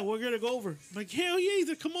 we're gonna go over. I'm like, hell yeah, he's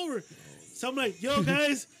gonna come over. So I'm like, yo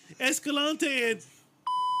guys, Escalante and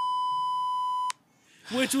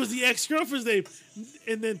which was the ex-girlfriend's name.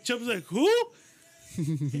 And then Chubb's like, who?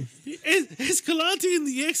 Escalante and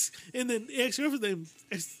the ex-girlfriend's name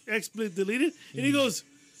deleted. And he goes,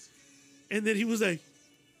 and then he was like,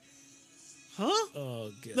 huh?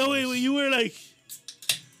 Oh, God. No, wait, you were like,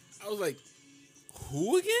 I was like,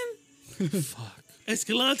 who again? Fuck.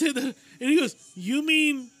 Escalante. And he goes, you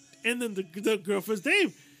mean, and then the girlfriend's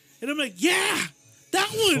name. And I'm like, yeah, that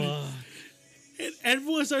one. Fuck. And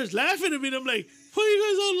everyone starts laughing at me. And I'm like, why are you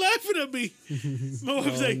guys all laughing at me? My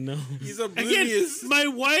wife's Oh, like, no. He's again, oblivious. my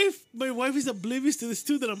wife is oblivious to this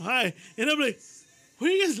too, that I'm high. And I'm like, what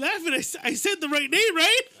are you guys laughing at? I said the right name,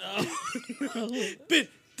 right? Oh, But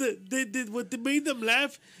what made them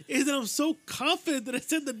laugh is that I'm so confident that I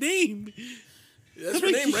said the name. That's I'm her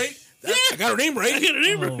like, name, right? Yeah. I got her name right. I got her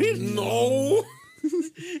name right. No.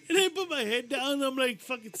 And I put my head down and I'm like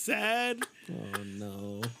fucking sad. Oh,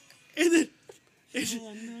 no. And then,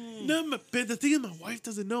 but the thing is, my wife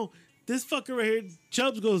doesn't know. This fucker right here,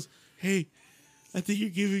 Chubbs goes, hey, I think you're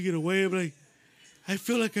giving it away. I'm like, I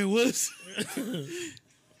feel like I was.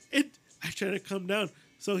 And I try to calm down.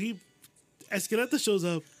 So Escalante shows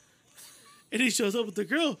up. And he shows up with the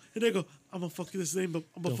girl, and I go, I'm gonna fuck this name up.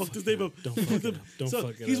 I'm gonna fuck this name up. Don't fuck it up. Don't so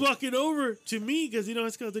fuck it he's up. walking over to me because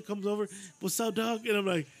Escalante comes over. What's up, dog? And I'm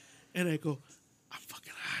like, and I go, I'm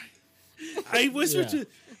fucking high. I whisper to,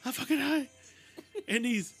 I'm fucking high. And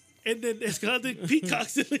then Escalante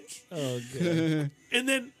peacocks it. Like, Oh god. and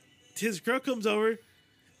then his girl comes over,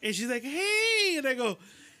 and she's like, hey, and I go,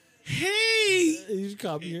 hey, You just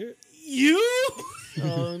copy it. you.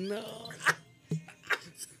 Oh no.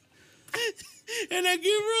 And I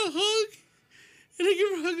give her a hug.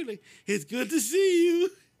 And like, it's good to see you.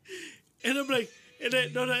 And I'm like,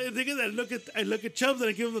 the thing is, I look at Chubbs and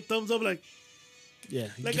I give him the thumbs up, like Yeah.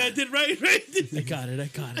 I did right. I got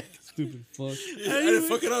it. Stupid fuck. I didn't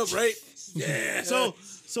fuck it up, right? Yeah. So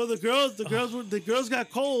the girls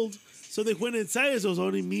got cold, so they went inside. So it was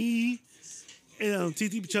only me and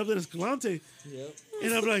TT Chubbs and Escalante. Yep.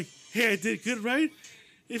 And I'm like, hey, I did good, right?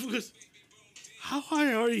 If it goes, how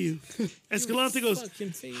high are you? Escalante goes,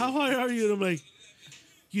 fucking face. how high are you? And I'm like,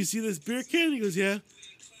 you see this beer can? He goes, yeah.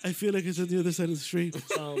 I feel like it's on the other side of the street.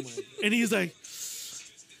 Oh my god. And he's like,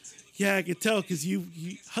 yeah, I can tell because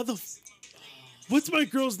what's my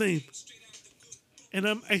girl's name? And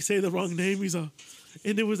I say the wrong name. He's all,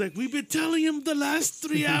 and it was like, we've been telling him the last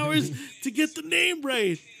 3 hours to get the name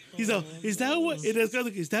right. He's all, is that what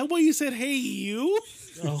you said? Hey, you?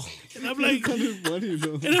 Oh. And I'm like, Kind of funny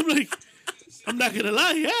though. and I'm like, I'm not gonna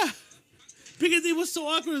lie, yeah. Because it was so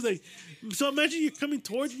awkward. It was like, so imagine you're coming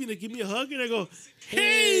towards me to give me a hug, and I go,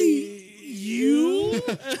 hey, you?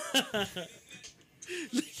 Oh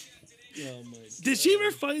my god. Did she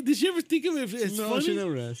ever think of it as No, funny? she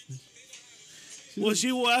never asked. Well,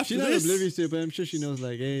 she will after She's not this. oblivious to it, but I'm sure she knows,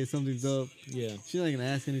 like, hey, something's up. Yeah. She's not gonna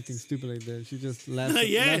ask anything stupid like that. She just laughs, Not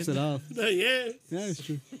yet. laughs it off. Not yet. Yeah, it's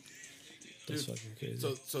true. That's fucking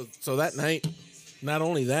crazy. So that night, not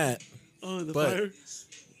only that, Oh, the But- fire.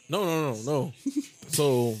 no.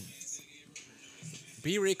 So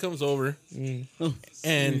B-Ray comes over Oh,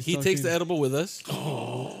 and he's he takes talking. the edible with us.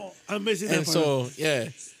 I'm missing that And part. so, yeah.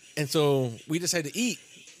 And so we decide to eat.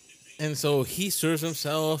 And so he serves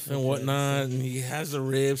himself and whatnot, and he has the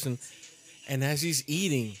ribs. And as he's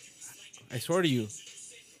eating, I swear to you,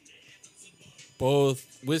 both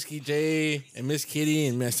Whiskey J and Miss Kitty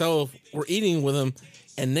and myself were eating with him.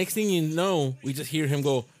 And next thing you know, we just hear him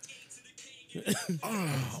go,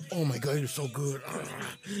 oh my God, you're so good.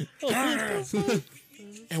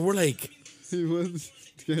 And we're like, he was.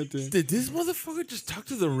 Goddamn. did this motherfucker just talk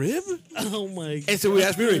to the rib? Oh my god. And so we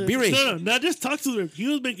asked B-Ray, No, not just talk to the rib. He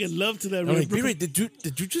was making love to that I'm rib. like, B-Ray, did you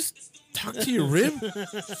just talk to your rib?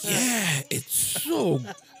 Yeah, it's so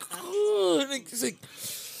good. And he's like,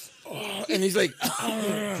 oh, and he's like,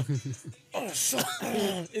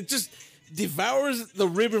 it just devours the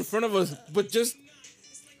rib in front of us, but just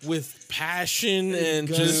with passion and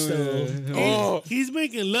just oh, He's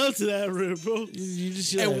making love to that rib, bro. You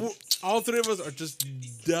just and like, we're- all three of us are just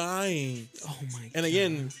dying. oh my god. And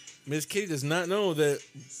again, Miss Kitty does not know that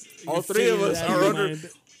all three of us are under.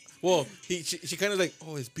 Well, she kind of like,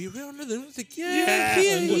 oh, is B-Ray under there? I was like, yeah, he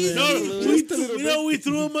is. No, we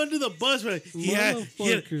threw him under the bus, right? He had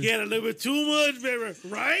a little bit too much, baby.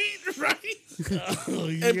 Right?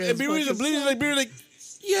 And B-Ray's oblivious, like B-Ray's like,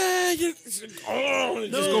 yeah, you're, oh,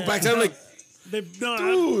 and just go back down like, Dude.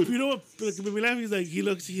 You know what? Like, when we laugh, he's like, he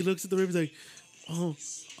looks at the rib, he's like, oh,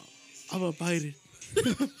 I'm gonna bite it.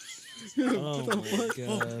 Oh my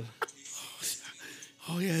god.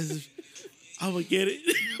 Oh yeah, I'm gonna get it.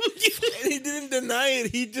 and he didn't deny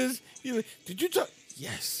it. He like, did you talk?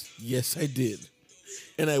 Yes, I did.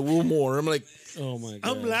 And I will more. I'm like, Oh my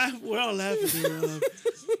god. I'm laughing. We're all laughing.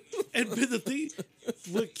 And but the thing,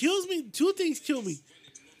 what kills me, two things kill me.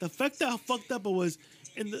 The fact that how fucked up I was,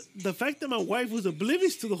 and the fact that my wife was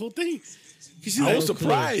oblivious to the whole thing. I was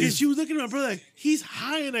surprised. And she was looking at my brother like, he's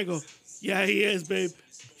high. And I go, yeah, he is, babe.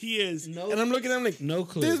 He is. No, and I'm looking at him like, no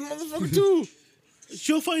clue. this motherfucker too.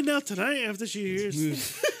 She'll find out tonight after she hears. She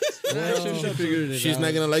figured it She's out.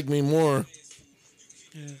 not gonna like me more.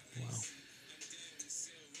 Yeah.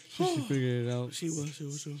 She figured it out. She will.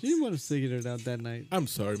 She would have figured it out that night. I'm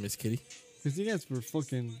sorry, Miss Kitty. Because you guys were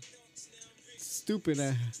fucking stupid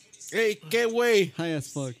Hey, get away. high as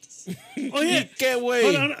fuck. Oh, yeah. Get away.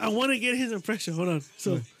 Hold on. I want to get his impression. Hold on.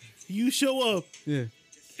 So, you show up Yeah.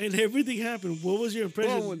 and everything happened. What was your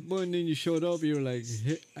impression? Well, when then you showed up, you were like,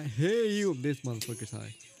 hey you, this motherfucker's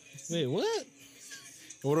high. Wait, what?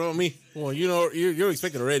 What about me? Well, you know, you're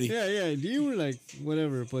expected already. Yeah, you were like,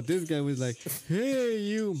 whatever. But this guy was like, hey,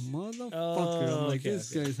 you motherfucker. I'm like, okay,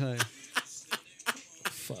 this guy's high.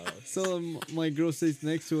 Fuck. So my girl sits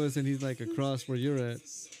next to us, and he's like across where you're at,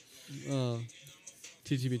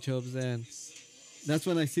 TGB Chubbs. And that's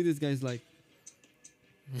when I see this guy's like,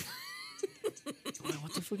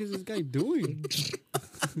 What the fuck is this guy doing?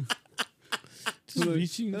 Just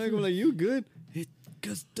reaching. I go like, you good?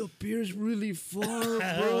 Because the beer's really far,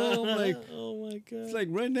 bro. I'm like, Oh my god. it's like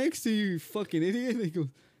right next to you, you fucking idiot. They go,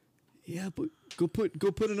 yeah, but go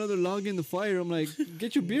put another log in the fire. I'm like,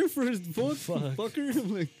 get your beer first, fucker.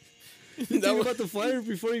 I'm like, think about the fire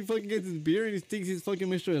before he fucking gets his beer and he thinks he's fucking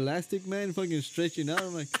Mr. Elastic Man, fucking stretching out.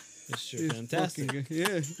 I'm like, That's sure it's fantastic. fucking- yeah, I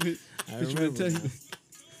Mr. remember. Fantastic.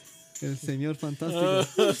 El Señor Fantástico.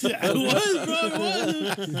 It was, bro. It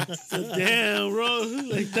was. Damn, bro.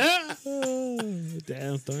 Like that?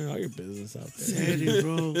 Damn, throwing all your business out there. Daddy,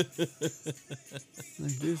 bro.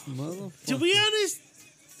 Like this motherfucker. To be honest,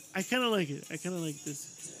 I kind of like it. I kind of like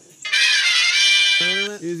this.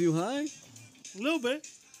 Is you high? A little bit.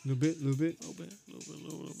 Little bit. A little bit.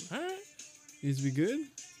 All right. Is we good?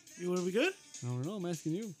 You want to be good? I don't know. I'm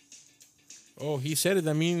asking you. Oh, he said it.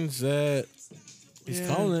 That means that he's Yeah.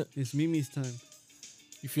 calling it. It's Mimi's time.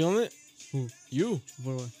 You feeling it? Who? You.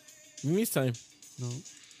 For what? Mimi's time. No.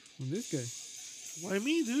 Well, this guy. Why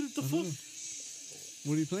me, dude? What the fuck?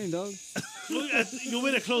 What are you playing, dog? Look, you want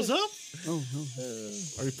me to close up? Oh,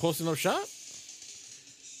 no. Are you posting up shop?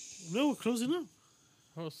 No, we're closing up.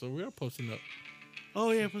 Oh, so we are posting up.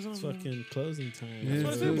 Oh, yeah, closing up. It's fucking closing time. Yeah, That's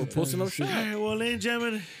what I said. We're posting up All shop. right, well, ladies and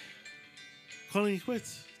gentlemen, calling it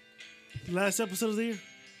quits. Last episode of the year.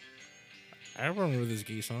 I remember this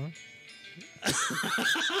gay song.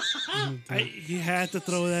 He had to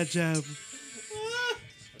throw that jab.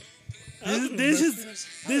 This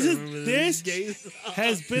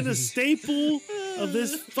has been a staple of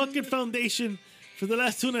this fucking foundation for the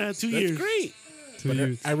last 2 That's years. great. But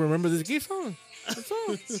I remember this gay song. That's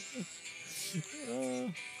all.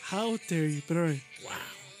 How dare you? But all right. Wow.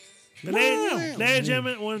 Ladies and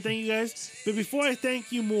gentlemen, I want to thank you guys. But before I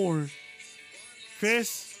thank you more,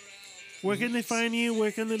 Chris, where can they find you?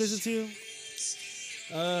 Where can they listen to you?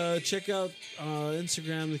 Check out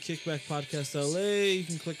Instagram, the Kickback Podcast LA. You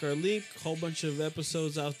can click our link. Whole bunch of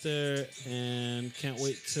episodes out there, and can't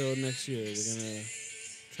wait till next year. We're gonna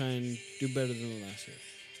try and do better than the last year.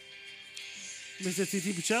 Mr.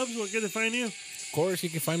 TT Chubbs, where can they find you? Of course, you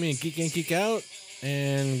can find me in Geek In, Geek Out.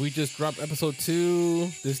 And we just dropped episode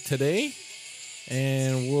 2 today.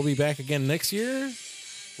 And we'll be back again next year.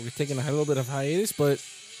 We'll be taking a little bit of hiatus, but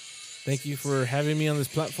thank you for having me on this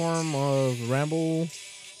platform of Ramble.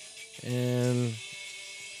 And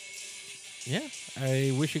yeah,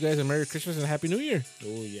 I wish you guys a Merry Christmas and a Happy New Year.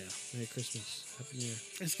 Oh yeah, Merry Christmas, Happy New Year.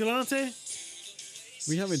 Escalante?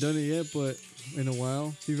 We haven't done it yet, but in a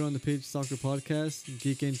while. If you go on the page Soccer Podcast,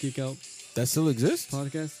 Geek In, Geek Out That still exists?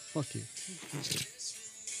 Podcast, fuck you.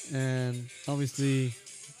 And obviously,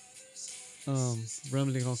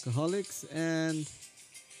 Rambling Alcoholics, and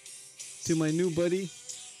to my new buddy,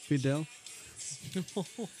 Fidel.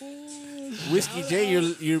 Whiskey J,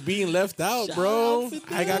 you're being left out, bro.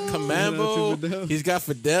 I got Shout out to Commando. Fidel. He's got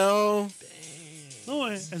Fidel. No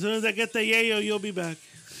way. As soon as I get the yayo, you'll be back.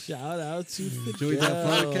 Shout out to Enjoy that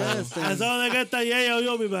podcast. As soon as I get the yayo,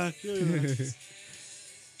 you'll be back. You'll be back.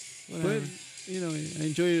 But, you know, I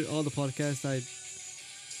enjoy all the podcasts. I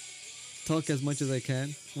talk as much as I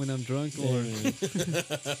can when I'm drunk, or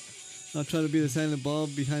I'll try to be the silent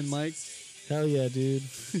Bob behind Mike. Hell yeah, dude.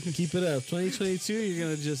 Keep it up. 2022, you're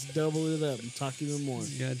gonna just double it up and talk even more.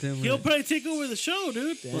 Goddamn He'll right. probably take over the show,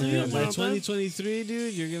 dude. Damn, by 2023,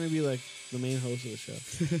 dude, you're gonna be like the main host of the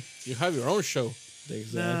show. You have your own show.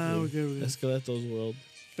 Exactly. Nah, we're good. Escaleto's world.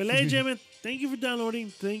 But ladies and gentlemen, thank you for downloading.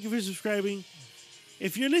 Thank you for subscribing.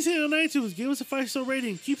 If you're listening on iTunes, give us a 5-star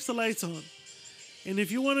rating. Keeps the lights on. And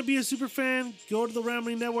if you want to be a super fan, go to the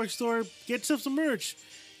Rambling Network store. Get yourself some merch.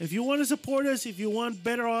 If you want to support us, if you want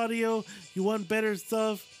better audio, you want better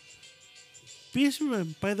stuff, be a super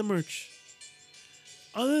fan. Buy the merch.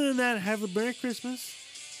 Other than that, have a Merry Christmas,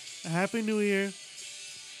 a Happy New Year,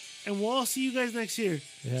 and we'll all see you guys next year.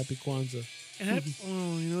 Happy Kwanzaa. And happy,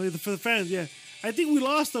 for the fans, yeah. I think we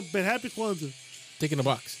lost them, but happy Kwanzaa. Take in a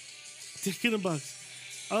box. Tick in a box.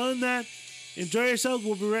 Other than that, enjoy yourselves.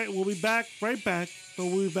 We'll be back, right back, but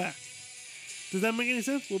we'll be back. Does that make any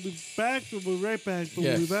sense? We'll be back, we'll be right back, but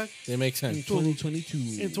Yes, we'll be back they make sense. In 2022.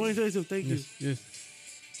 in 2022. Thank you. Yes.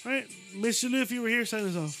 All right, Mr. Lou, if you were here, sign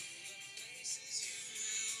us off.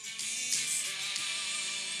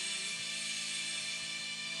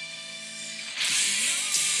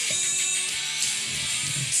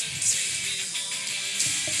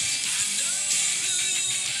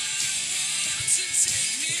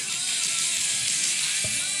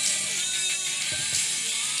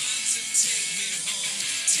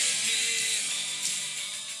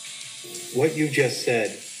 What you just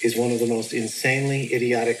said is one of the most insanely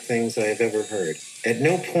idiotic things I have ever heard. At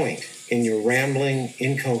no point in your rambling,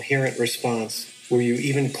 incoherent response were you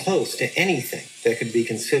even close to anything that could be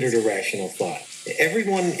considered a rational thought.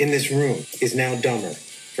 Everyone in this room is now dumber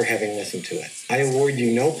for having listened to it. I award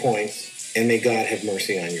you no points, and may God have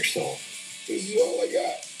mercy on your soul. This is all I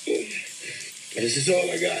got. This is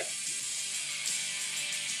all I got.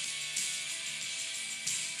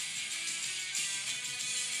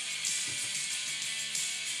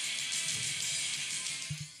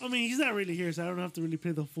 I mean, he's not really here, so I don't have to really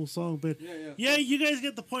play the full song. But yeah, you guys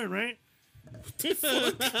get the point, right? you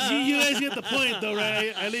guys get the point, though,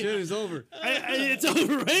 right? Shit is over. It's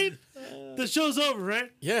over, right? The show's over, right?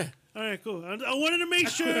 Yeah. All right, cool. I wanted to make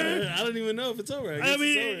sure. I don't even know if it's over. I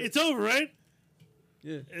mean, it's over, right?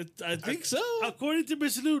 Yeah. I think so. According to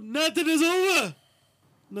Mr. Lou, nothing is over.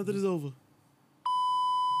 Nothing is over.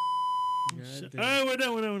 All right, we're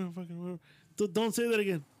done. Fucking, don't say that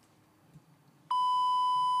again.